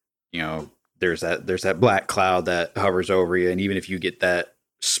 just, there's that black cloud that hovers over you. And even if you get that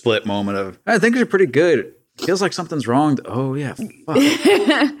split moment of, I think things are pretty good. Feels like something's wrong. Oh yeah. Fuck.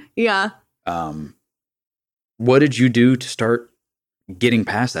 Yeah. What did you do to start getting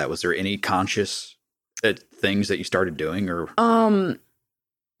past that? Was there any conscious things that you started doing or?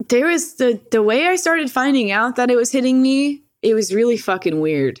 There was the way I started finding out that it was hitting me. It was really fucking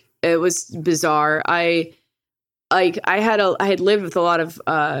weird. It was bizarre. I had lived with a lot of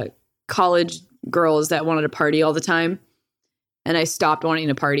college girls that wanted to party all the time, and I stopped wanting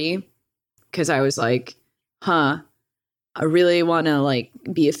to party because I was like, I really want to like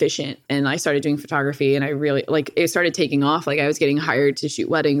be efficient. And I started doing photography, and I really it started taking off. Like I was getting hired to shoot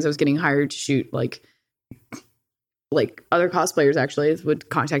weddings. I was getting hired to shoot like like other cosplayers actually would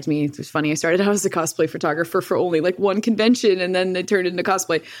contact me. It was funny. I started out as a cosplay photographer for only like one convention, and then it turned into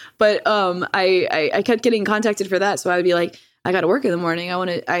cosplay. But I kept getting contacted for that. So I would be like, I got to work in the morning.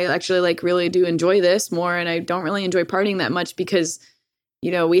 I actually like really do enjoy this more. And I don't really enjoy partying that much because,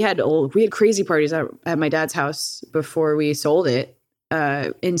 you know, we had crazy parties at my dad's house before we sold it.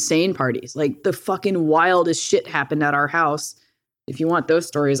 Insane parties. Like the fucking wildest shit happened at our house. If you want those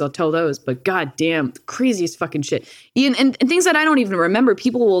stories, I'll tell those. But goddamn, craziest fucking shit. And things that I don't even remember.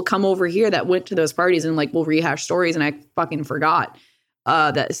 People will come over here that went to those parties and like will rehash stories, and I fucking forgot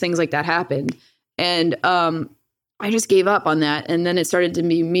that things like that happened. And I just gave up on that. And then it started to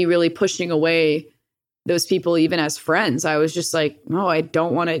be me really pushing away those people, even as friends. I was just like, no, I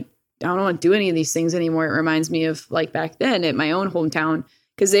don't want to do any of these things anymore. It reminds me of like back then at my own hometown,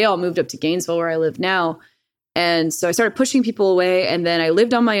 because they all moved up to Gainesville where I live now. And so I started pushing people away, and then I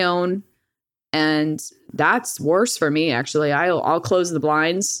lived on my own, and that's worse for me. Actually, I'll close the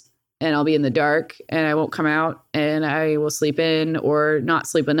blinds and I'll be in the dark and I won't come out, and I will sleep in or not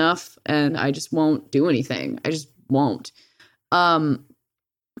sleep enough, and I just won't do anything. I just won't. And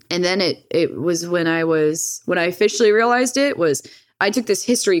then it was when I officially realized it was I took this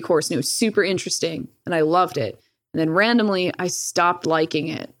history course and it was super interesting and I loved it. And then randomly I stopped liking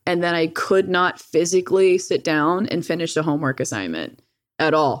it. And then I could not physically sit down and finish a homework assignment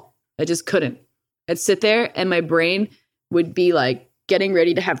at all. I just couldn't. I'd sit there and my brain would be like getting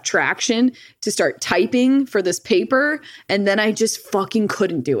ready to have traction to start typing for this paper. And then I just fucking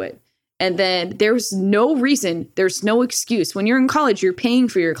couldn't do it. And then there's no reason, there's no excuse. When you're in college, you're paying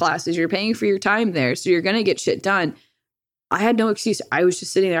for your classes, you're paying for your time there. So you're going to get shit done. I had no excuse. I was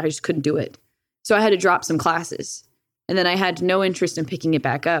just sitting there. I just couldn't do it. So I had to drop some classes. And then I had no interest in picking it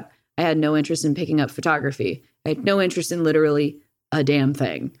back up. I had no interest in picking up photography. I had no interest in literally a damn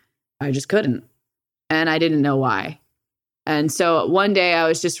thing. I just couldn't. And I didn't know why. And so one day I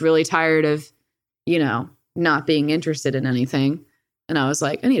was just really tired of, you know, not being interested in anything. And I was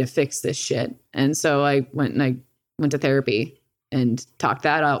like, I need to fix this shit. And so I went to therapy and talked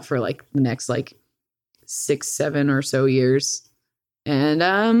that out for like the next like 6, 7 or so years.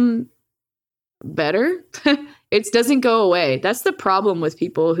 And better. It doesn't go away. That's the problem with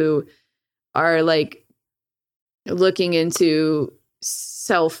people who are like looking into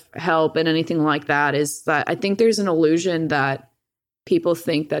self-help and anything like that, is that I think there's an illusion that people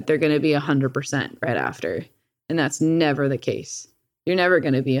think that they're going to be 100% right after. And that's never the case. You're never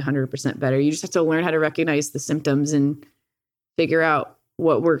going to be 100% better. You just have to learn how to recognize the symptoms and figure out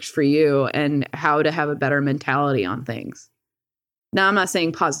what works for you and how to have a better mentality on things. Now, I'm not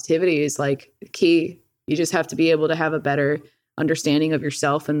saying positivity is like key. You just have to be able to have a better understanding of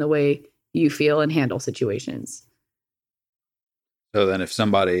yourself and the way you feel and handle situations. So then if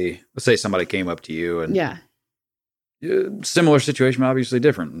let's say somebody came up to you and yeah, similar situation, obviously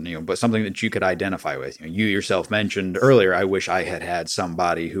different, you know, but something that you could identify with. You know, you yourself mentioned earlier, I wish I had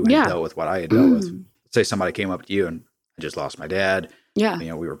somebody who had dealt with what I had dealt with. Let's say somebody came up to you and I just lost my dad. Yeah. You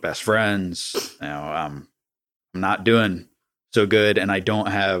know, we were best friends. You know, I'm not doing so good and I don't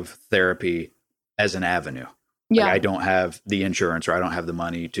have therapy as an avenue. Yeah. Like I don't have the insurance or I don't have the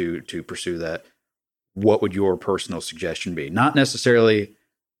money to pursue that. What would your personal suggestion be? Not necessarily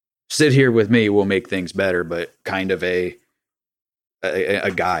sit here with me, we'll make things better, but kind of a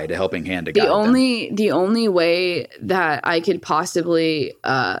guide, a helping hand to guide them. The only way that I could possibly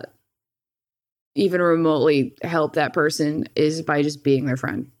even remotely help that person is by just being their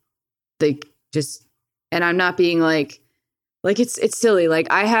friend. Like just, and I'm not being like it's silly. Like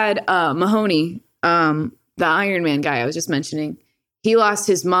I had Mahoney, the Iron Man guy I was just mentioning. He lost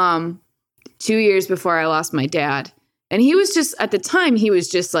his mom 2 years before I lost my dad. And he was just, at the time, he was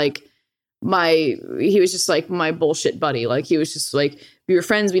just like my bullshit buddy. Like he was just like, we were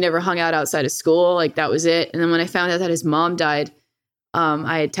friends. We never hung out outside of school. Like that was it. And then when I found out that his mom died,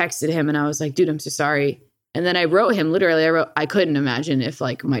 I had texted him and I was like, dude, I'm so sorry. And then I wrote him, literally, I couldn't imagine if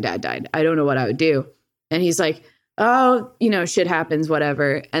like my dad died. I don't know what I would do. And he's like, oh, you know, shit happens,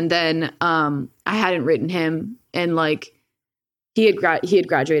 whatever. And then I hadn't written him, and like he had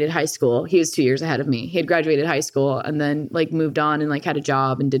graduated high school. He was 2 years ahead of me. He had graduated high school and then like moved on and like had a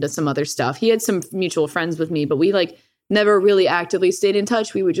job and did some other stuff. He had some mutual friends with me, but we like never really actively stayed in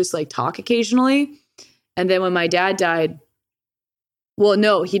touch. We would just like talk occasionally. And then when my dad died, well,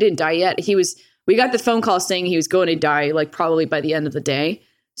 no, he didn't die yet. We got the phone call saying he was going to die like probably by the end of the day.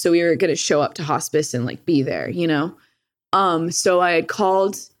 So we were going to show up to hospice and like be there, you know? So I had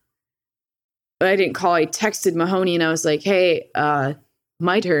called, but I didn't call. I texted Mahoney and I was like, hey,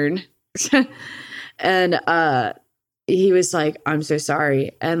 my turn. And he was like, I'm so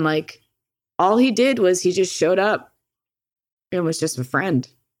sorry. And like, all he did was he just showed up It was just a friend.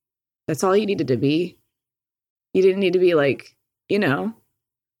 That's all you needed to be. You didn't need to be like, you know,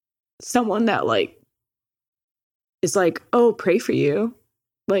 someone that like is like, oh, pray for you.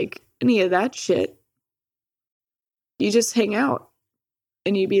 Like any of that shit. You just hang out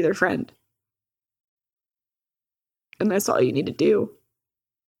and you be their friend. And that's all you need to do.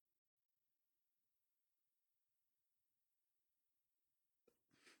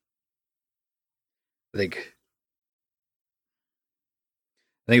 I think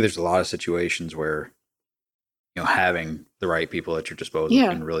there's a lot of situations where, you know, having the right people at your disposal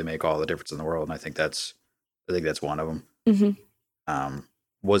can really make all the difference in the world. And I think that's one of them. Mm-hmm.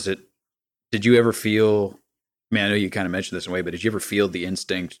 Did you ever feel, I mean, I know you kind of mentioned this in a way, but did you ever feel the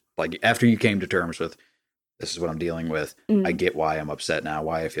instinct, like after you came to terms with, this is what I'm dealing with, I get why I'm upset now,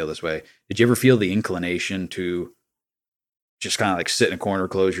 why I feel this way. Did you ever feel the inclination to just kind of like sit in a corner,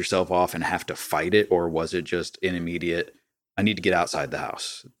 close yourself off and have to fight it? Or was it just an immediate, I need to get outside the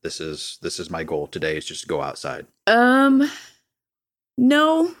house. This is my goal today, is just to go outside? No.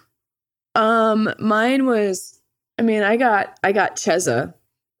 Mine was, I mean, I got Cheza,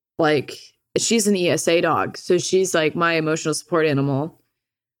 like she's an ESA dog. So she's like my emotional support animal.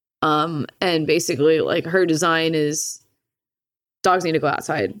 And basically like her design is dogs need to go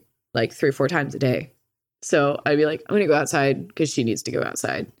outside like 3 or 4 times a day. So I'd be like, I'm going to go outside because she needs to go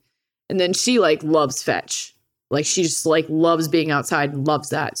outside. And then she like loves fetch. Like she just like loves being outside and loves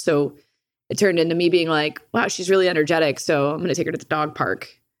that. So it turned into me being like, wow, she's really energetic. So I'm going to take her to the dog park.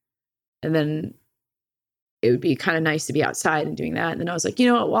 And then it would be kind of nice to be outside and doing that. And then I was like, you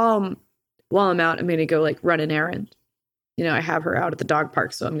know what, while I'm out, I'm going to go like run an errand. You know, I have her out at the dog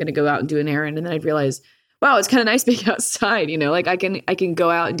park, so I'm going to go out and do an errand. And then I'd realize, wow, it's kind of nice being outside. You know, like I can go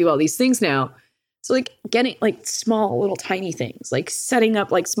out and do all these things now. So like getting like small little tiny things, like setting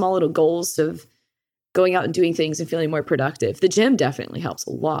up like small little goals of going out and doing things and feeling more productive. The gym definitely helps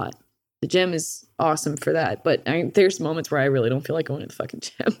a lot. The gym is awesome for that. But there's moments where I really don't feel like going to the fucking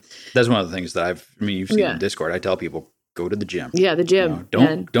gym. That's one of the things that you've seen in Discord. I tell people, go to the gym. Yeah, the gym. You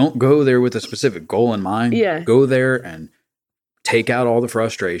know, don't go there with a specific goal in mind. Yeah. Go there and take out all the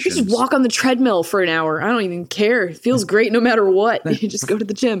frustrations. You just walk on the treadmill for an hour. I don't even care. It feels great no matter what. You just go to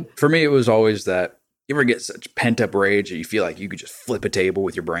the gym. For me, it was always that you ever get such pent up rage that you feel like you could just flip a table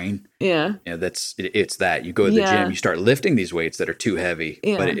with your brain. Yeah. You know, it's that. You go to the gym, you start lifting these weights that are too heavy,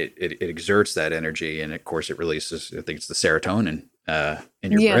 but it exerts that energy. And of course it releases, I think it's the serotonin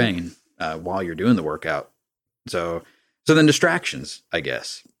in your brain while you're doing the workout. So then distractions, I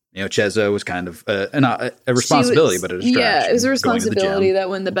guess. You know, Cheza was kind of a responsibility, but a distraction. Yeah, it was a responsibility that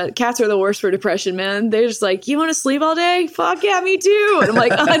when cats are the worst for depression, man. They're just like, you want to sleep all day? Fuck yeah, me too. And I'm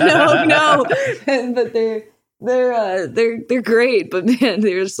like, oh no. But they're great. But man,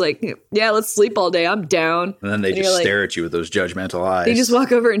 they're just like, yeah, let's sleep all day. I'm down. And then they just stare at you with those judgmental eyes. They just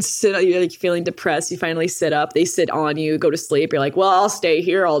walk over and sit on you, like feeling depressed. You finally sit up. They sit on you, go to sleep. You're like, well, I'll stay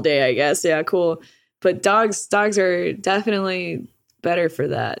here all day, I guess. Yeah, cool. But dogs are definitely better for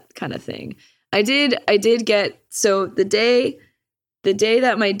that kind of thing. I did get, so the day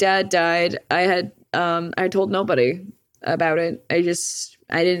that my dad died, I told nobody about it. I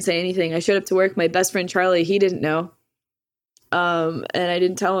didn't say anything. I showed up to work. My best friend Charlie, he didn't know. And I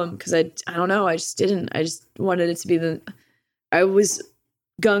didn't tell him because I don't know. I just didn't. I just wanted it to be I was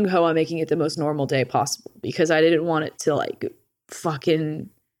gung-ho on making it the most normal day possible because I didn't want it to like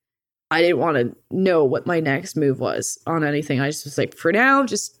I didn't want to know what my next move was on anything. I just was like, for now,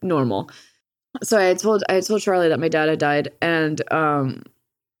 just normal. So I told Charlie that my dad had died, and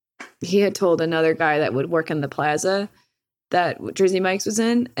he had told another guy that would work in the plaza that Jersey Mike's was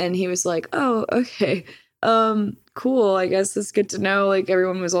in, and he was like, oh, okay, cool. I guess it's good to know. Like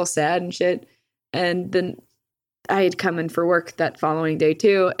everyone was all sad and shit. And then I had come in for work that following day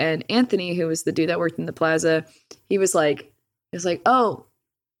too, and Anthony, who was the dude that worked in the plaza, he was like, oh,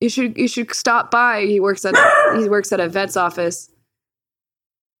 you should stop by. He works at a vet's office.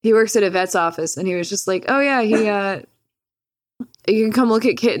 He works at a vet's office, and he was just like, oh yeah, you can come look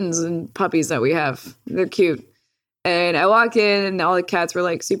at kittens and puppies that we have. They're cute. And I walk in, and all the cats were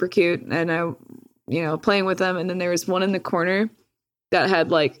like super cute, and I, playing with them. And then there was one in the corner that had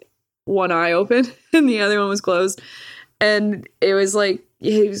like one eye open, and the other one was closed. And it was like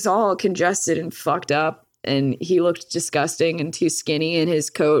he was all congested and fucked up. And he looked disgusting and too skinny, and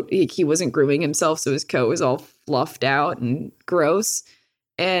his coat, he wasn't grooming himself, so his coat was all fluffed out and gross.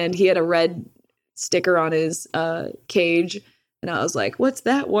 And he had a red sticker on his cage, and I was like, what's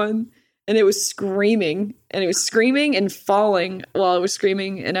that one? And it was screaming, and falling while it was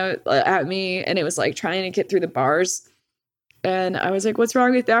screaming at me, and it was like trying to get through the bars. And I was like, what's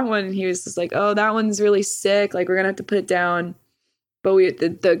wrong with that one? And he was just like, oh, that one's really sick. Like, we're going to have to put it down. But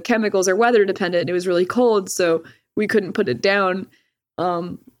the chemicals are weather dependent. It was really cold, so we couldn't put it down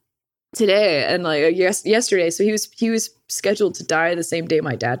today and like yesterday. So he was scheduled to die the same day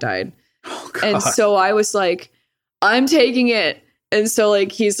my dad died. Oh, God. And so I was like, I'm taking it. And so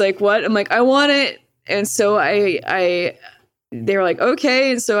like he's like, what? I'm like, I want it. And so they were like,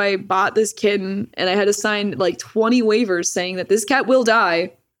 okay. And so I bought this kitten and I had to sign like 20 waivers saying that this cat will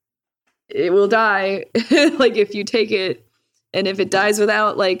die. It will die. Like if you take it, and if it dies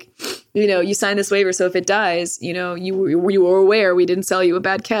without like, you know, you sign this waiver. So if it dies, you know, you were aware we didn't sell you a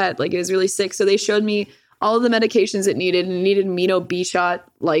bad cat. Like it was really sick. So they showed me all of the medications it needed, and it needed amino B shot,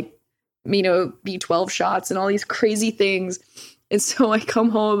 like amino B12 shots and all these crazy things. And so I come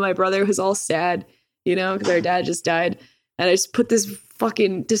home, my brother was all sad, you know, because our dad just died. And I just put this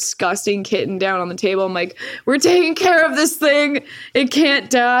fucking disgusting kitten down on the table. I'm like, we're taking care of this thing. It can't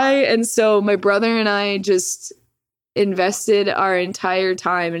die. And so my brother and I just invested our entire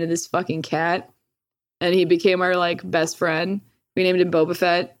time into this fucking cat. And he became our like best friend. We named him Boba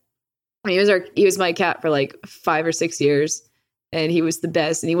Fett. He was my cat for like 5 or 6 years. And he was the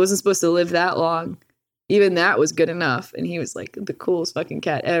best. And he wasn't supposed to live that long. Even that was good enough. And he was like the coolest fucking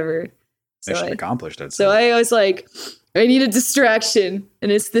cat ever. So Mission accomplished it. So I was like, I need a distraction,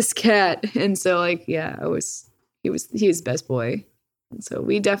 and it's this cat. And so like, yeah, he was best boy. And so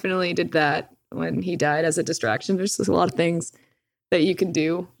we definitely did that when he died as a distraction. There's just a lot of things that you can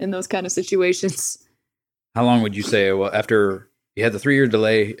do in those kind of situations. How long would you say, well, after you had the 3-year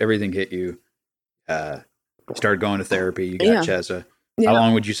delay, everything hit you, started going to therapy, you got Chesa. How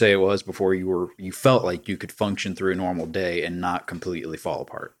long would you say it was before you felt like you could function through a normal day and not completely fall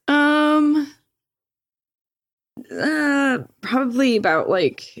apart? Probably about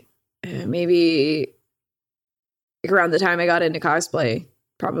like maybe around the time I got into cosplay.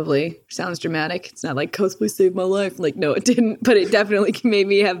 Probably. Sounds dramatic. It's not like cosplay saved my life. Like, no, it didn't. But it definitely made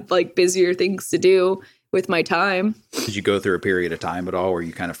me have like busier things to do with my time. Did you go through a period of time at all where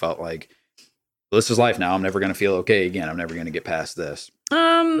you kind of felt like, well, this is life now. I'm never going to feel okay again. I'm never going to get past this.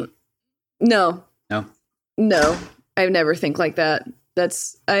 No. I've never think like that.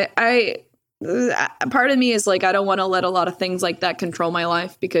 That's part of me is like, I don't want to let a lot of things like that control my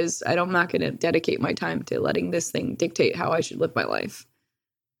life, because I'm not going to dedicate my time to letting this thing dictate how I should live my life.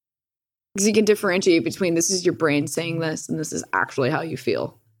 Because you can differentiate between this is your brain saying this and this is actually how you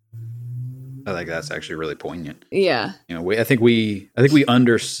feel. I think that's actually really poignant. Yeah. You know, I think we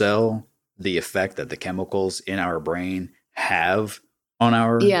undersell the effect that the chemicals in our brain have on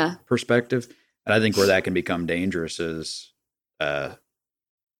our perspective. And I think where that can become dangerous is the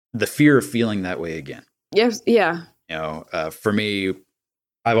fear of feeling that way again. Yes. Yeah. You know, for me,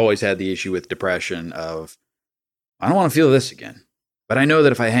 I've always had the issue with depression of, I don't want to feel this again, but I know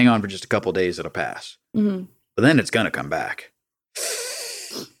that if I hang on for just a couple of days, it'll pass. Mm-hmm. But then it's going to come back.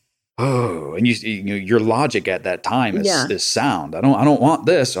 Oh, and you know, your logic at that time is sound. I don't want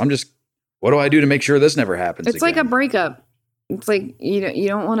this. So I'm just, what do I do to make sure this never happens? It's again? Like a breakup. It's like, you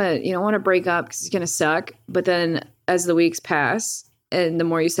don't want to break up because it's going to suck. But then as the weeks pass and the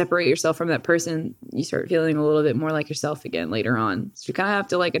more you separate yourself from that person, you start feeling a little bit more like yourself again later on. So you kind of have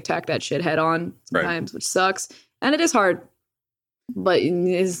to like attack that shit head on sometimes, which sucks. And it is hard. But it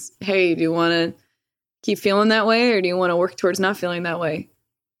is, hey, do you want to keep feeling that way, or do you want to work towards not feeling that way?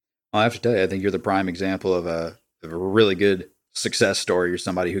 Well, I have to tell you, I think you're the prime example of a really good success story. You're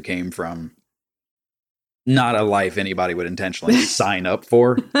somebody who came from not a life anybody would intentionally sign up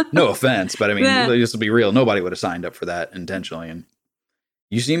for. No offense, but I mean, just to be real, nobody would have signed up for that intentionally. And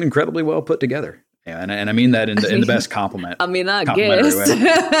you seem incredibly well put together. Yeah, and I mean that in the best compliment. I mean, I guess.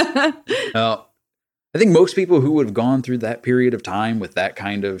 I think most people who would have gone through that period of time with that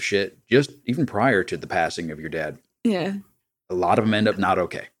kind of shit, just even prior to the passing of your dad, a lot of them end up not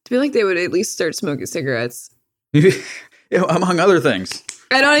okay. I feel like they would at least start smoking cigarettes. Among other things.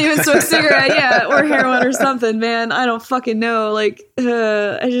 I don't even smoke cigarette, or heroin or something, man. I don't fucking know. Like,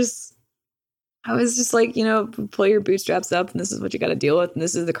 I was just like, pull your bootstraps up, and this is what you got to deal with, and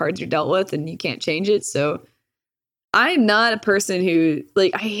this is the cards you're dealt with, and you can't change it. So I'm not a person who,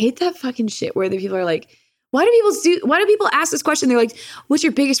 like, I hate that fucking shit where the people are like, why do people ask this question? They're like, what's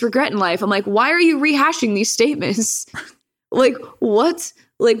your biggest regret in life? I'm like, why are you rehashing these statements? Like, what?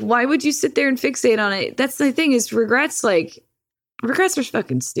 Like, why would you sit there and fixate on it? That's the thing, is regrets are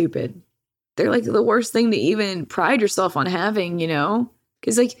fucking stupid. They're like the worst thing to even pride yourself on having,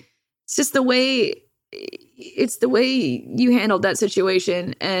 because like, it's just the way you handled that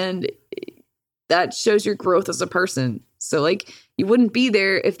situation, and that shows your growth as a person. So like, you wouldn't be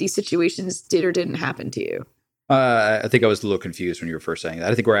there if these situations did or didn't happen to you. I think I was a little confused when you were first saying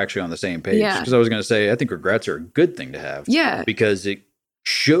that. I think we're actually on the same page. Yeah. Because I was going to say, I think regrets are a good thing to have. Yeah. Because it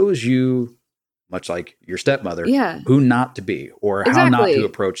shows you, much like your stepmother, Yeah. who not to be or how not Exactly. to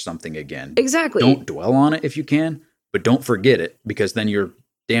approach something again. Exactly. Don't dwell on it if you can, but don't forget it, because then you're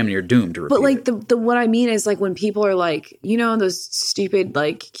damn near doomed to repeat But like it. the what I mean is like when people are like, you know, those stupid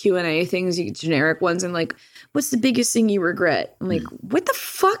like Q&A things, generic ones, and like, what's the biggest thing you regret? I'm like, what the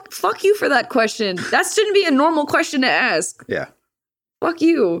fuck? Fuck you for that question. That shouldn't be a normal question to ask. Yeah. Fuck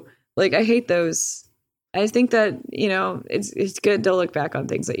you. Like, I hate those. I think that, you know, it's good to look back on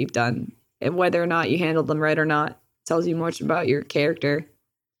things that you've done, and whether or not you handled them right or not tells you much about your character.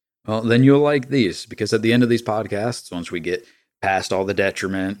 Well, then you'll like these, because at the end of these podcasts, once we get past all the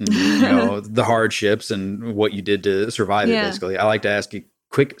detriment and you know the hardships and what you did to survive it, basically, I like to ask you a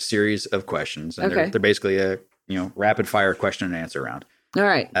quick series of questions, and they're basically a rapid fire question and answer round. All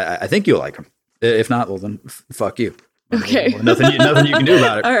right. I think you'll like them. If not, well then fuck you. Okay. Well, nothing you can do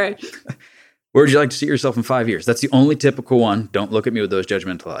about it. All right. Where would you like to see yourself in 5 years? That's the only typical one. Don't look at me with those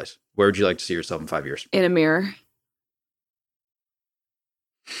judgmental eyes. Where would you like to see yourself in 5 years? In a mirror.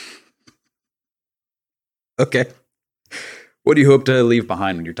 Okay. What do you hope to leave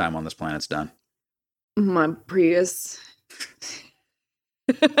behind when your time on this planet's done? My Prius.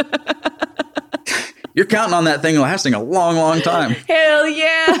 You're counting on that thing lasting a long, long time. Hell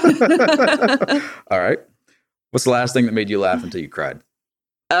yeah. All right. What's the last thing that made you laugh until you cried?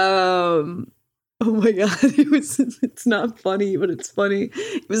 Oh my god, it's not funny, but it's funny.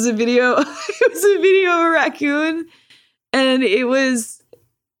 It was a video of a raccoon, and it was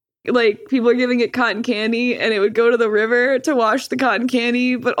like people are giving it cotton candy, and it would go to the river to wash the cotton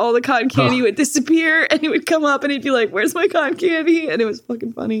candy, but all the cotton candy would disappear, and it would come up and he'd be like, "Where's my cotton candy?" And it was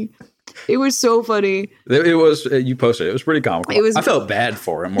fucking funny. It was so funny. It was, you posted it. It was pretty comical. I felt bad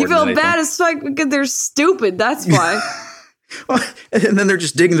for him. You felt bad as fuck because they're stupid. That's why. And then they're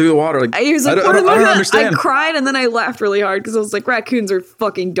just digging through the water. Like, I was like, I don't understand. I cried and then I laughed really hard because I was like, raccoons are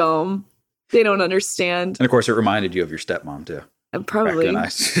fucking dumb. They don't understand. And of course, it reminded you of your stepmom too. Probably.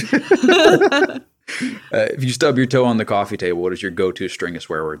 If you stub your toe on the coffee table, what is your go-to string of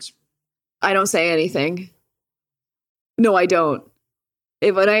swear words? I don't say anything. No, I don't.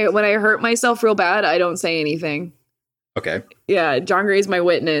 When I hurt myself real bad, I don't say anything. Okay. Yeah, John Gray's my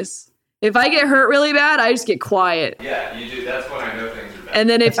witness. If I get hurt really bad, I just get quiet. Yeah, you do. That's when I know things are bad. And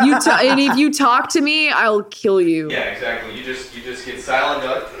then if you talk to me, I'll kill you. Yeah, exactly. You just get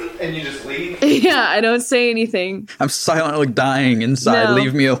silent, and you just leave. Yeah, I don't say anything. I'm silently dying inside. No.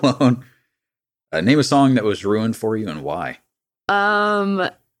 Leave me alone. Name a song that was ruined for you and why.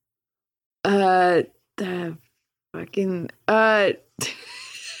 The fucking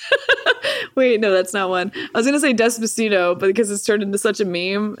wait, no, that's not one. I was gonna say Despacito, but because it's turned into such a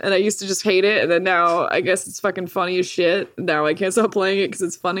meme, and I used to just hate it, and then now I guess it's fucking funny as shit. Now I can't stop playing it because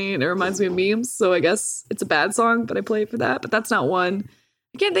it's funny and it reminds me of memes. So I guess it's a bad song, but I play it for that. But that's not one.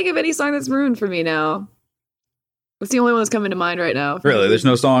 I can't think of any song that's ruined for me now. What's the only one that's coming to mind right now? Really? There's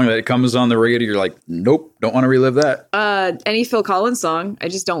no song that comes on the radio, you're like, nope, don't want to relive that. Any Phil Collins song. I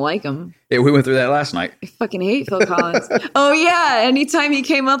just don't like him. Yeah, we went through that last night. I fucking hate Phil Collins. Oh yeah, anytime he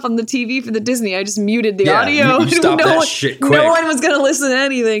came up on the TV for the Disney, I just muted the audio. You stopped that shit quick. No one was gonna listen to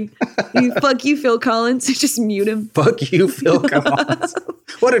anything. Fuck you, Phil Collins. Just mute him. Fuck you, Phil Collins.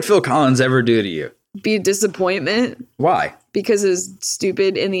 What did Phil Collins ever do to you? Be a disappointment. Why? Because his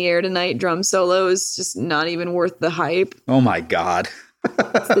stupid In the Air Tonight drum solo is just not even worth the hype. Oh my God.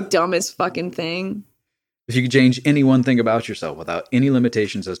 It's the dumbest fucking thing. If you could change any one thing about yourself without any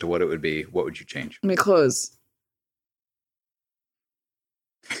limitations as to what it would be, what would you change? My clothes.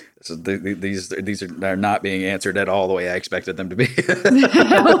 So these are not being answered at all the way I expected them to be.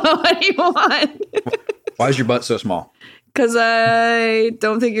 What do you want? Why is your butt so small? Because I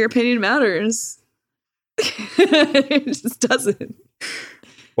don't think your opinion matters. It just doesn't.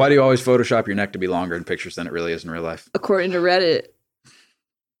 Why do you always Photoshop your neck to be longer in pictures than it really is in real life? According to Reddit.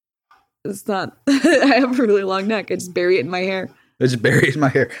 It's not. I have a really long neck. I just bury it in my hair. It just buries my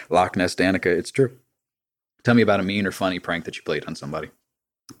hair. Loch Ness Danica. It's true. Tell me about a mean or funny prank that you played on somebody.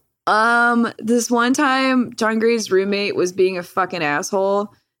 This one time, John Gray's roommate was being a fucking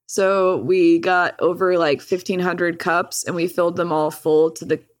asshole. So we got over like 1,500 cups, and we filled them all full to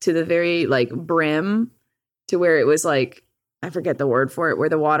the very like brim, to where it was like, I forget the word for it, where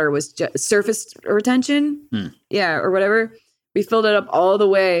the water was surface retention. Yeah, or whatever. We filled it up all the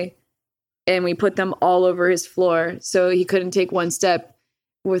way, and we put them all over his floor, so he couldn't take one step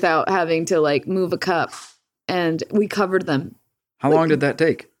without having to like move a cup. And we covered them. How long did that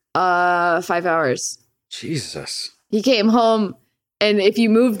take? 5 hours. Jesus. He came home, and if you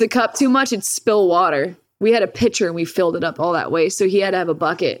moved the cup too much, it'd spill water. We had a pitcher and we filled it up all that way. So he had to have a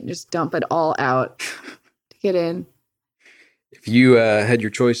bucket and just dump it all out to get in. If you had your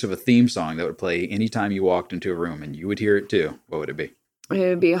choice of a theme song that would play anytime you walked into a room and you would hear it too, what would it be? It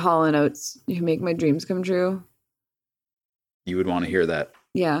would be Hall & Oates. You make my dreams come true. You would want to hear that.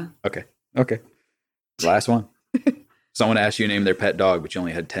 Yeah. Okay. Last one. Someone asked you to name their pet dog, but you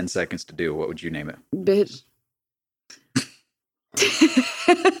only had 10 seconds to do. What would you name it? Bitch.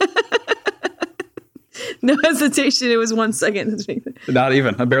 No hesitation. It was 1 second. Not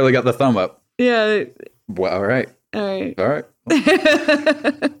even. I barely got the thumb up. Yeah. Well, all right. All right.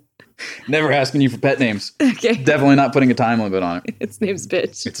 Never asking you for pet names. Okay. Definitely not putting a time limit on it. Its name's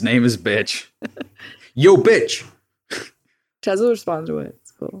Bitch. Its name is Bitch. Yo, bitch. Chaz will respond to it.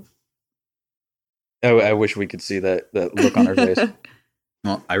 It's cool. Oh, I wish we could see that look on her face.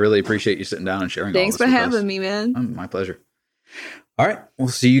 Well, I really appreciate you sitting down and sharing Thanks all this for with us. having me, man. My pleasure. All right. We'll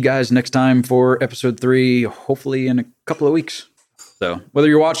see you guys next time for episode 3, hopefully in a couple of weeks. So whether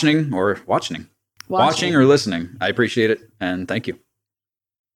you're watching or listening, I appreciate it. And thank you.